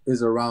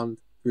is around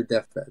your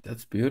deathbed.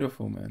 That's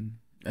beautiful, man.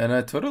 And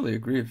I totally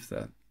agree with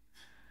that.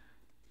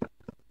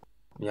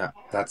 Yeah,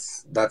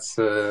 that's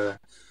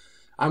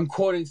I'm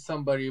quoting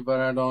somebody, but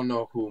I don't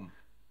know whom.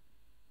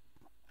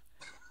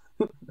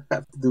 I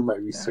have to do my Yeah,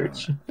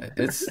 research.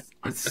 it's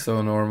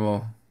so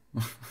normal.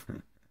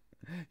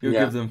 You'll give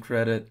Yeah. them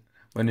credit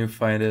when you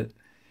find it.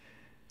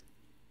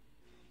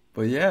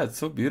 But yeah, it's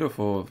so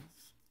beautiful.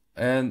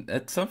 And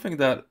it's something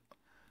that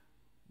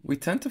we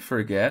tend to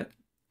forget.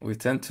 We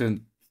tend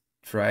to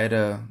try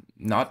to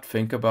not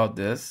think about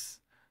this,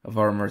 of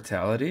our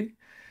mortality.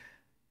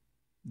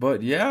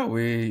 But yeah,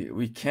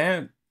 we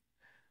can't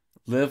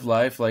live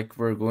life like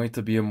we're going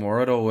to be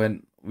immortal,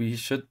 and we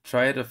should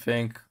try to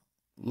think,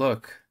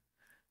 look,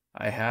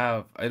 I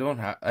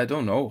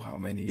don't know how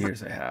many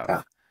years I Yeah.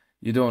 have.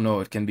 You don't know.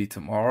 It can be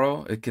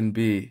tomorrow. It can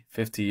be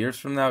 50 years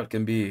from now. It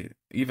can be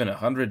even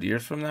 100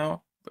 years from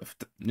now with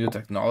new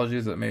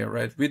technologies that may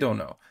arrive. We don't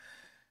know.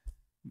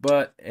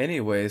 But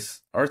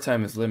anyways, our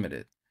time is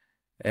limited,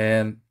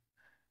 and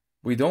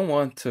we don't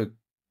want to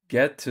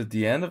get to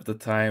the end of the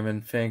time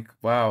and think,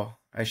 wow,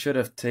 I should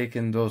have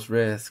taken those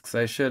risks.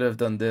 I should have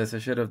done this. I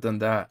should have done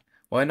that.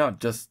 Why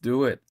not just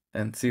do it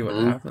and see what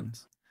Mhm.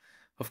 happens?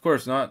 Of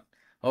course, not,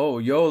 oh,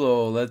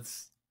 YOLO,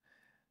 let's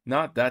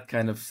not that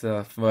kind of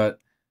stuff,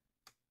 but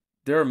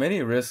there are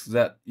many risks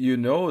that you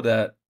know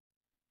that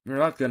you're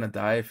not gonna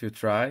die if you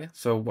try,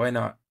 so why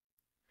not?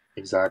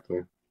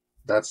 Exactly.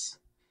 That's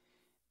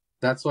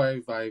that's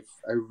why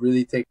I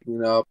really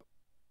taken up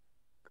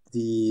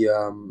the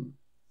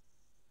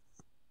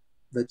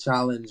the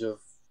challenge of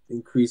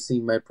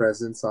increasing my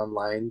presence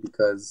online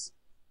because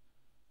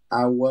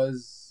I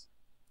was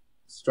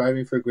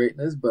striving for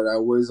greatness, but I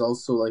was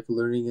also like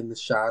learning in the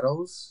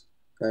shadows.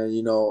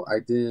 And I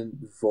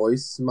didn't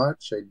voice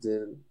much, I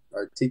didn't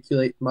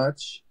articulate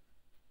much.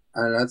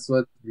 And that's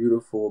what's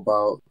beautiful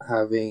about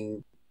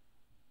having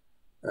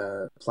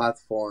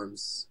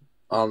platforms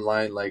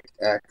online like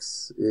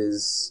X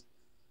is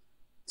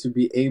to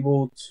be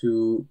able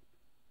to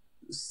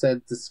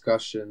set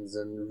discussions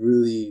and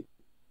really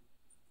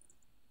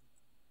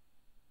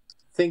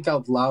think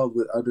out loud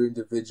with other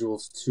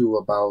individuals too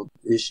about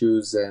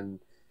issues and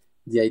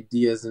the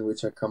ideas in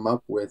which I come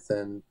up with.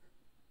 And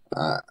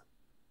uh,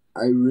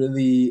 I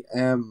really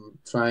am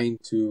trying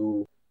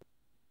to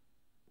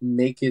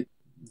make it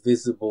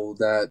visible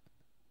that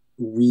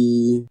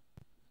we,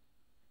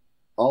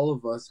 all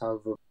of us, have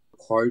a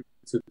part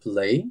to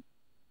play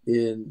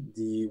in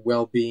the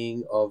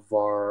well-being of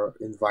our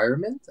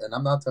environment. And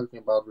I'm not talking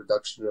about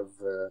reduction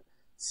of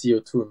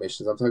CO2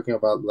 emissions. I'm talking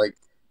about like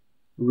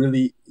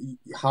really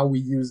how we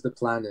use the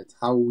planet,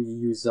 how we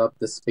use up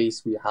the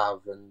space we have,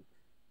 and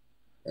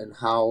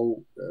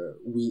how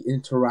we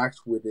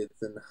interact with it,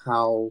 and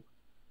how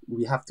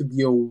we have to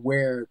be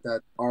aware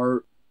that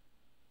our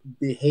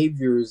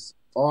behaviors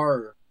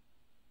are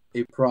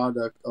a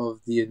product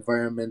of the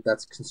environment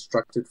that's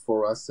constructed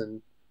for us,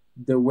 and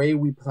the way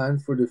we plan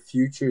for the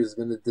future is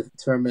going to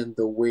determine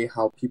the way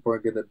how people are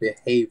going to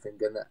behave and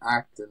going to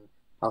act, and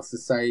how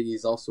society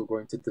is also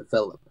going to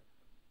develop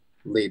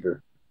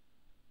later.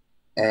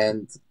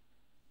 And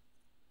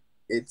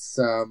it's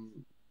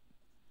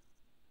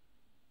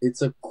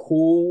it's a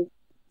cool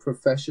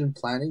profession,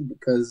 planning,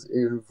 because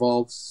it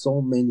involves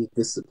so many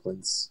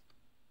disciplines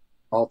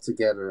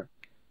altogether.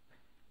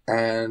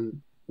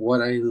 And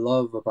what I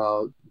love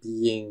about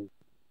being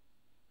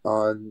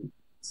on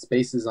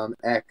Spaces on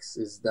X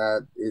is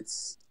that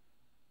it's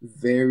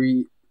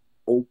very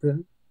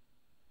open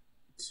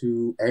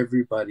to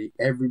everybody.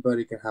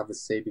 Everybody can have a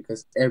say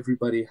because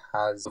everybody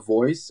has a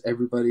voice.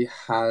 Everybody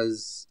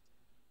has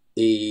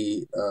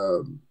a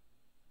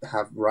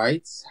have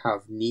rights,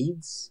 have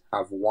needs,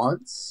 have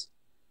wants,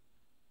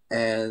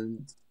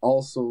 and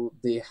also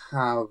they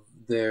have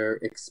their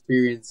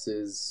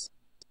experiences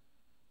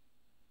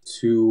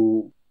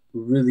to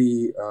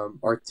really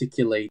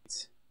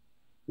articulate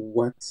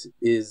what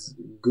is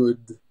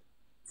good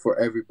for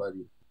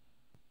everybody.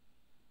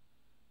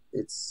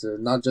 It's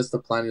not just a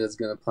planet that's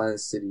going to plan a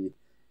city.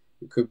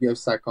 It could be a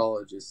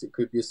psychologist, it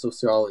could be a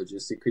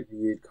sociologist, it could be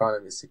an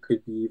economist, it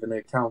could be even an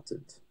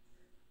accountant.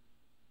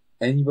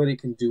 Anybody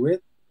can do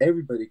it.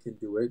 Everybody can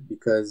do it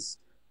because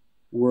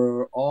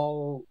we're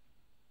all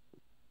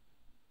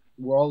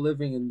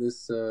living in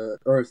this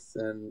earth,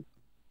 and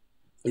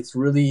it's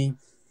really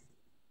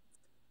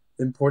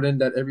important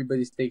that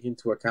everybody's taken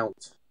into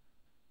account.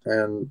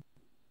 And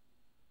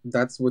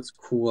that's what's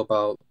cool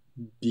about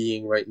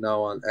being right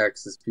now on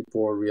X, is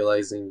people are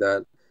realizing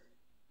that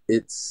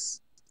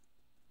it's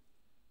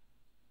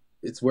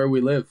where we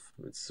live.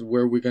 It's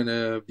where we're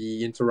gonna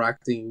be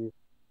interacting,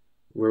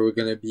 where we're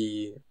gonna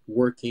be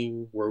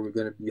working, where we're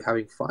gonna be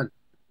having fun.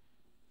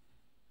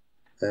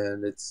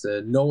 And it's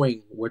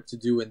knowing what to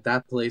do in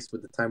that place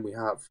with the time we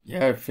have.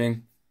 Yeah, I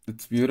think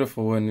it's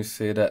beautiful when you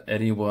say that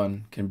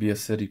anyone can be a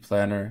city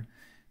planner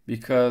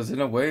because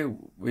in a way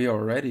we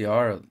already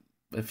are.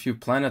 If you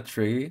plant a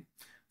tree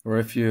or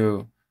if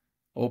you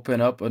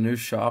open up a new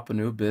shop, a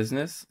new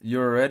business, you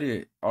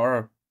already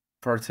are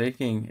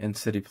partaking in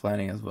city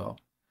planning as well.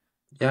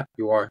 Yeah,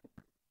 you are.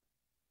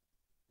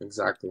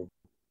 Exactly.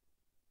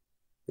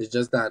 It's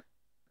just that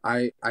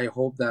I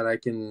hope that I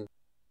can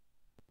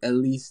at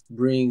least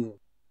bring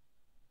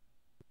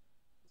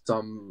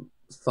some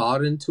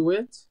thought into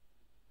it,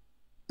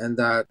 and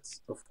that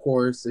of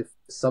course if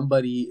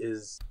somebody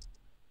is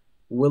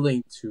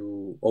willing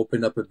to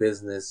open up a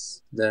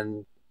business,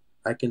 then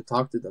I can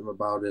talk to them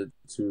about it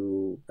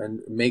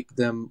and make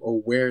them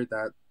aware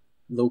that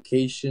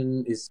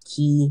location is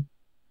key.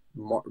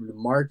 The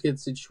market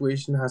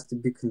situation has to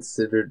be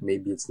considered.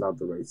 Maybe it's not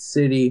the right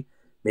city.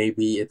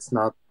 Maybe it's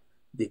not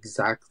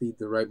exactly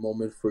the right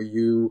moment for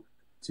you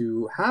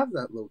to have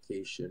that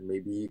location.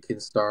 Maybe you can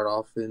start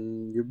off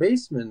in your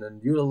basement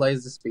and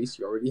utilize the space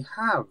you already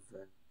have.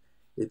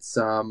 It's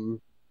I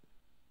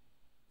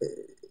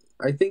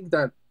think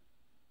that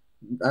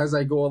as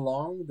I go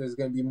along, there's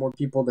going to be more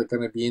people that are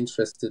going to be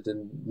interested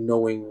in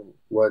knowing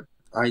what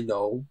I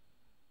know,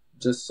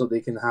 just so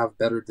they can have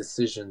better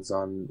decisions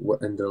on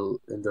what in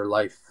their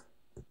life,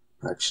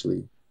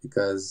 actually.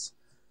 Because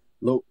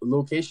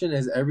location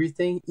is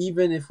everything.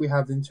 Even if we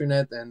have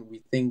internet and we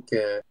think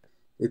it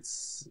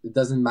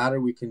doesn't matter,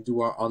 we can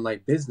do our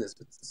online business.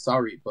 But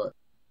sorry, but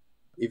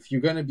if you're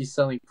going to be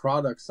selling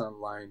products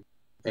online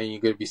and you're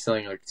going to be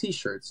selling like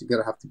t-shirts, you're going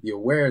to have to be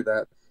aware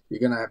that you're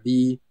going to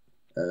be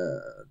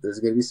there's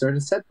going to be certain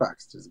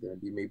setbacks. There's going to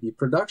be maybe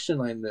production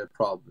line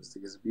problems.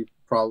 There's going to be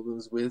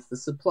problems with the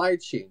supply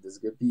chain. There's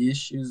going to be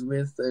issues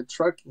with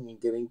trucking and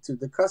getting to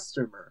the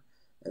customer.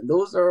 And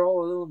those are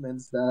all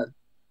elements that,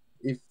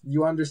 if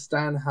you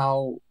understand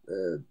how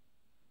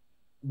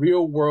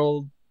real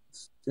world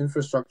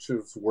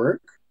infrastructures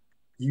work,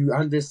 you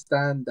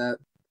understand that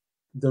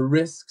the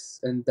risks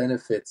and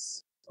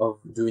benefits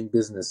of doing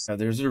business. Yeah,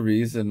 there's a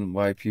reason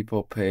why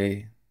people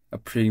pay a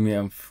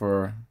premium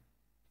for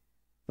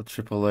a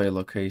AAA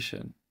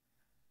location.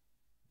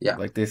 Yeah,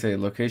 Like they say,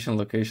 location,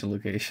 location,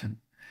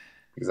 location.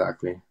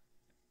 exactly.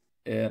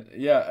 And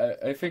yeah,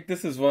 I think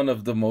this is one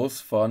of the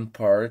most fun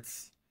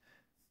parts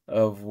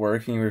of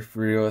working with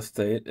real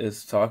estate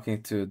is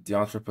talking to the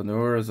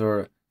entrepreneurs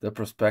or the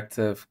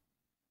prospective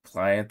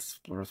clients,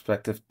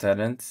 prospective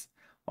tenants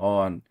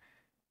on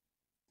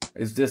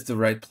is this the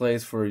right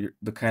place for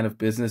the kind of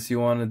business you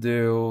want to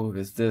do?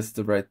 Is this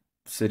the right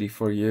city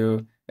for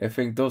you? I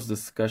think those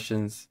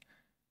discussions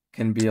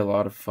can be a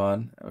lot of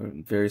fun,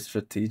 very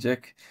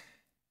strategic.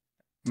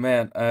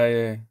 Man,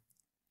 I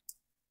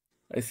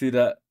see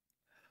that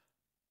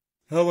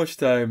How much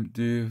time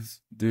do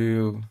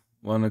you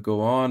want to go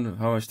on?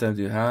 How much time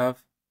do you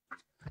have?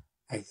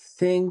 I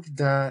think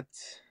that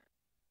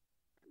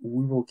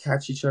we will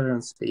catch each other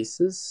on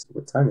Spaces.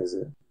 What time is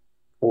it?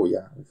 Oh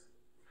yeah,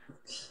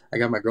 I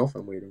got my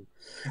girlfriend waiting.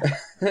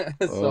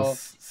 Oh, So,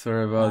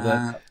 sorry about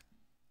that. uh,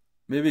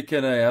 Maybe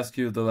can I ask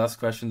you the last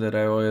question that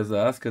I always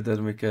ask, and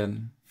then we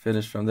can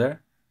finish from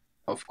there?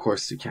 of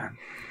course you can.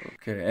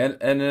 Okay.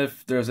 And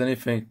if there's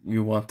anything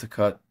you want to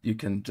cut, you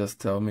can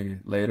just tell me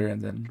later,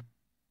 and then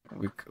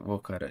we'll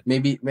cut it.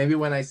 Maybe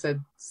when I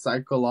said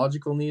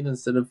psychological need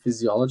instead of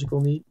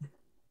physiological need.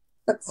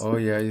 Oh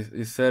yeah,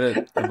 you said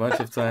it a bunch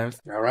of times.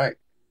 All right,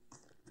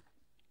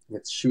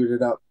 let's shoot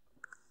it up.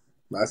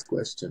 Last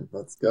question.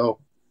 Let's go.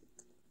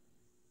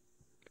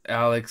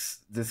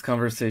 Alex, this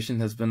conversation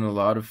has been a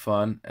lot of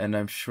fun, and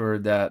I'm sure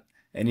that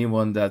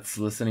anyone that's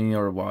listening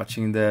or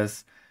watching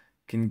this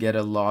can get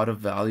a lot of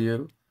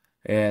value,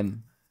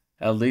 and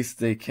at least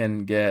they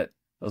can get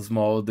a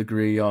small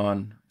degree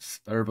on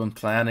urban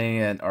planning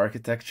and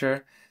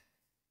architecture.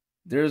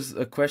 There's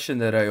a question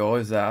that I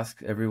always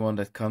ask everyone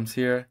that comes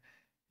here,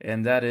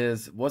 and that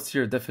is, what's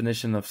your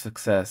definition of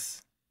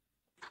success?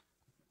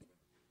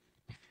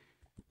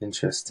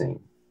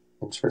 Interesting.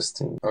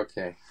 Interesting.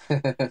 Okay.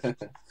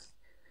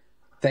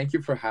 Thank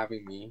you for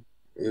having me.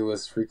 It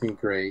was freaking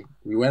great.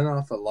 We went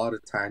off a lot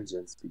of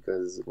tangents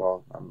because,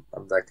 well, I'm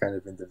that kind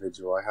of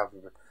individual. I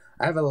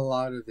have a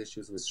lot of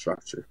issues with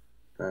structure,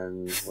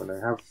 and when I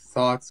have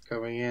thoughts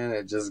coming in,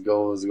 it just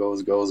goes, and I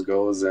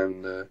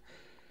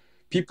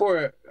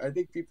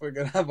think people are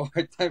gonna have a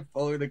hard time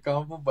following the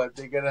convo, but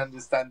they're gonna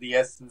understand the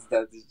essence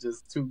that it's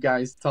just two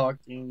guys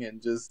talking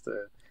and just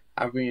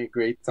having a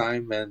great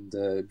time and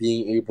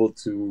being able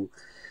to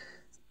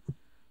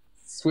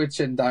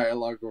switch and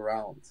dialogue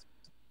around.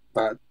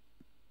 But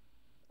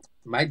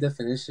my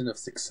definition of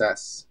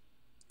success.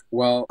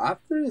 Well,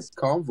 after this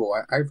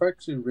convo, I've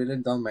actually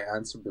written down my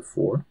answer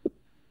before.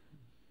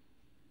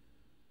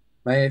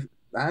 My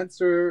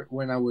answer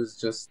when I was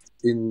just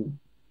in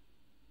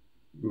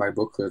my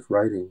booklet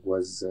writing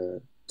was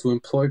to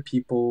employ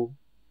people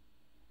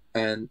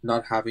and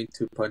not having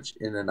to punch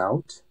in and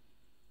out.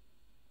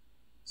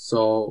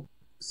 So,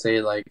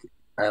 say like,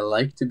 I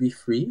like to be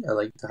free, I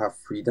like to have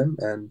freedom,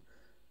 and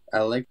I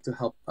like to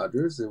help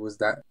others. It was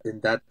that in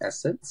that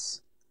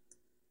essence.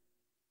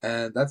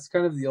 And that's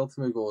kind of the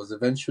ultimate goal. Is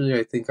eventually,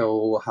 I think I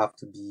will have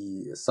to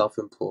be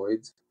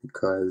self-employed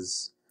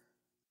because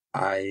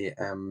I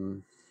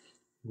am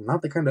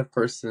not the kind of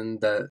person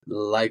that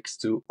likes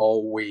to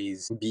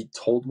always be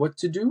told what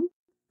to do,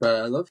 but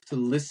I love to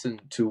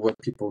listen to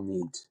what people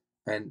need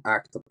and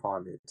act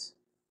upon it.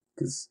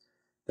 Because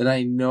then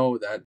I know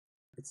that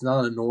it's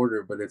not an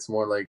order, but it's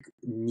more like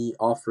me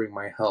offering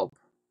my help.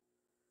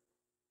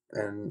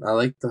 And I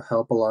like to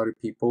help a lot of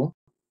people.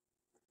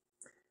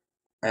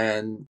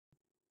 And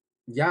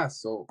yeah,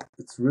 so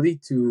it's really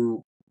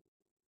to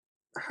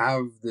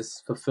have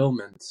this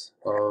fulfillment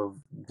of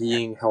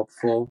being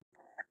helpful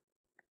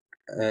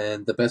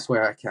and the best way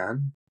I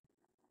can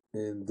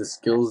in the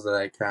skills that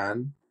I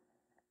can,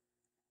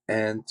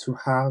 and to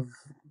have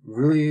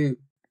really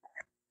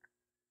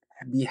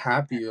be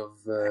happy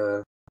of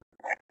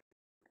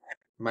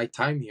my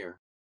time here.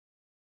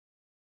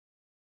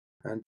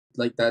 And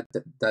like that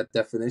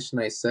definition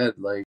I said,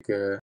 like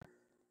to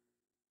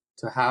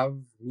have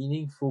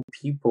meaningful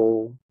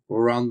people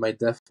around my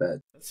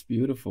deathbed That's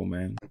beautiful,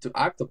 man. and to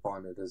act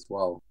upon it as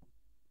well.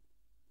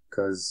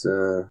 Because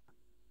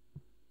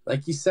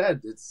like you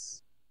said,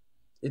 it's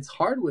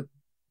hard with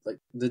like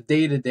the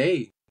day to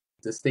day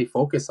to stay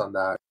focused on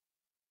that.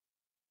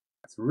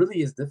 It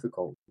really is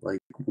difficult.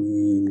 Like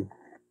we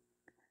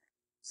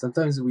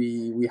sometimes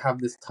we have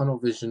this tunnel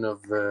vision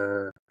of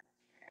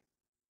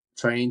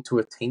trying to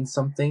attain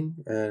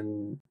something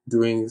and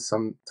doing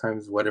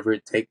sometimes whatever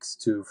it takes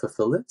to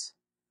fulfill it,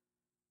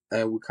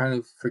 and we kind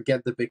of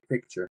forget the big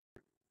picture.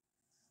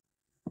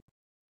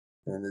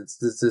 And it's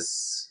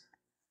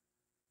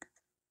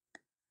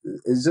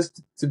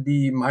just to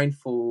be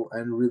mindful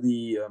and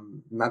really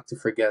not to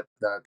forget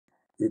that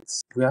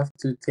it's we have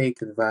to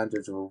take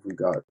advantage of what we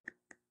got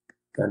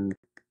and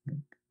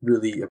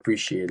really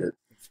appreciate it.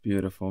 It's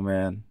beautiful,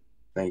 man.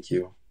 Thank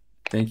you.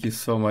 Thank you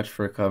so much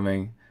for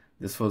coming.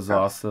 This was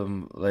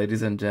awesome.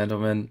 Ladies and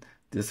gentlemen,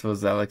 this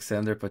was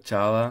Alexander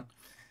Pachala.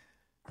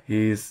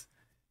 He's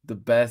the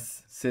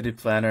best city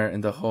planner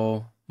in the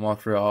whole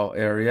Montreal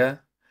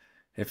area.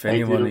 If Thank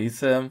anyone you.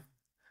 needs him,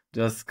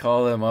 just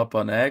call him up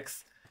on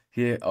X.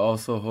 He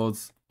also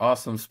holds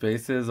awesome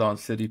spaces on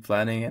city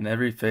planning and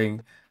everything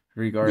Yeah,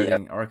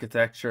 regarding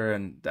architecture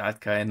and that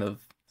kind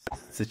of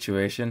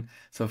situation.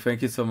 So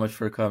thank you so much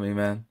for coming,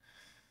 man.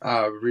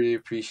 really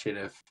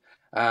appreciative.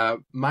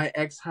 My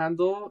X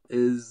handle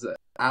is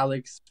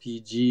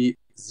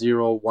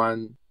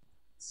AlexPG01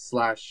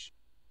 slash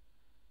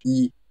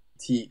ETH.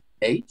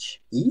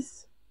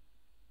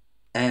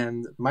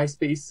 And my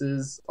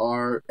spaces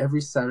are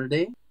every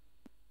Saturday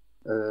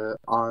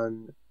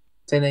on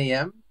 10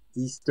 a.m.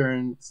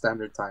 Eastern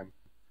Standard Time.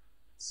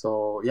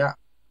 So yeah,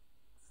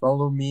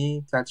 follow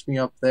me, catch me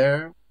up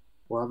there.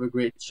 We'll have a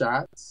great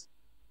chat.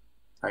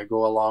 I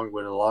go along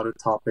with a lot of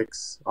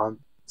topics on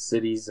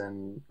cities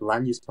and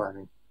land use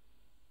planning.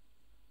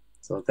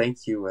 So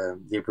thank you,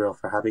 Gabriel,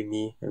 for having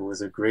me. It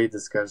was a great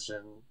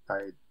discussion.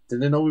 I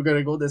didn't know we were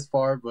gonna go this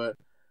far, but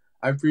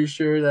I'm pretty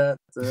sure that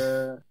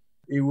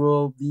it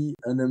will be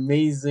an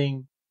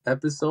amazing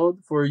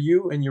episode for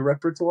you and your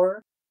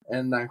repertoire.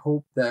 And I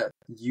hope that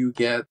you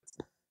get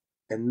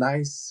a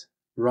nice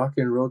rock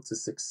and roll to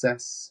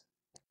success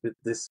with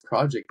this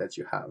project that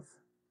you have.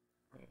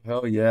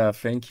 Hell yeah.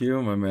 Thank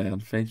you, my man.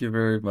 Thank you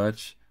very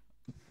much.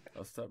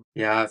 I'll stop.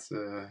 Yeah,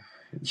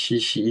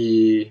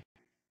 she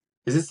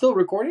is it still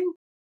recording?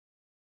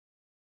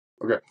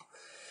 Okay.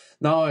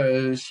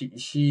 No,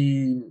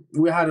 she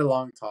we had a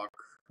long talk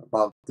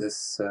about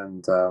this,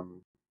 and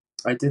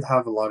I did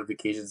have a lot of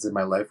occasions in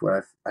my life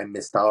where I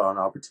missed out on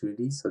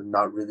opportunities and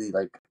not really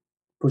like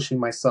pushing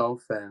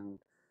myself and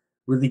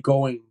really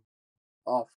going off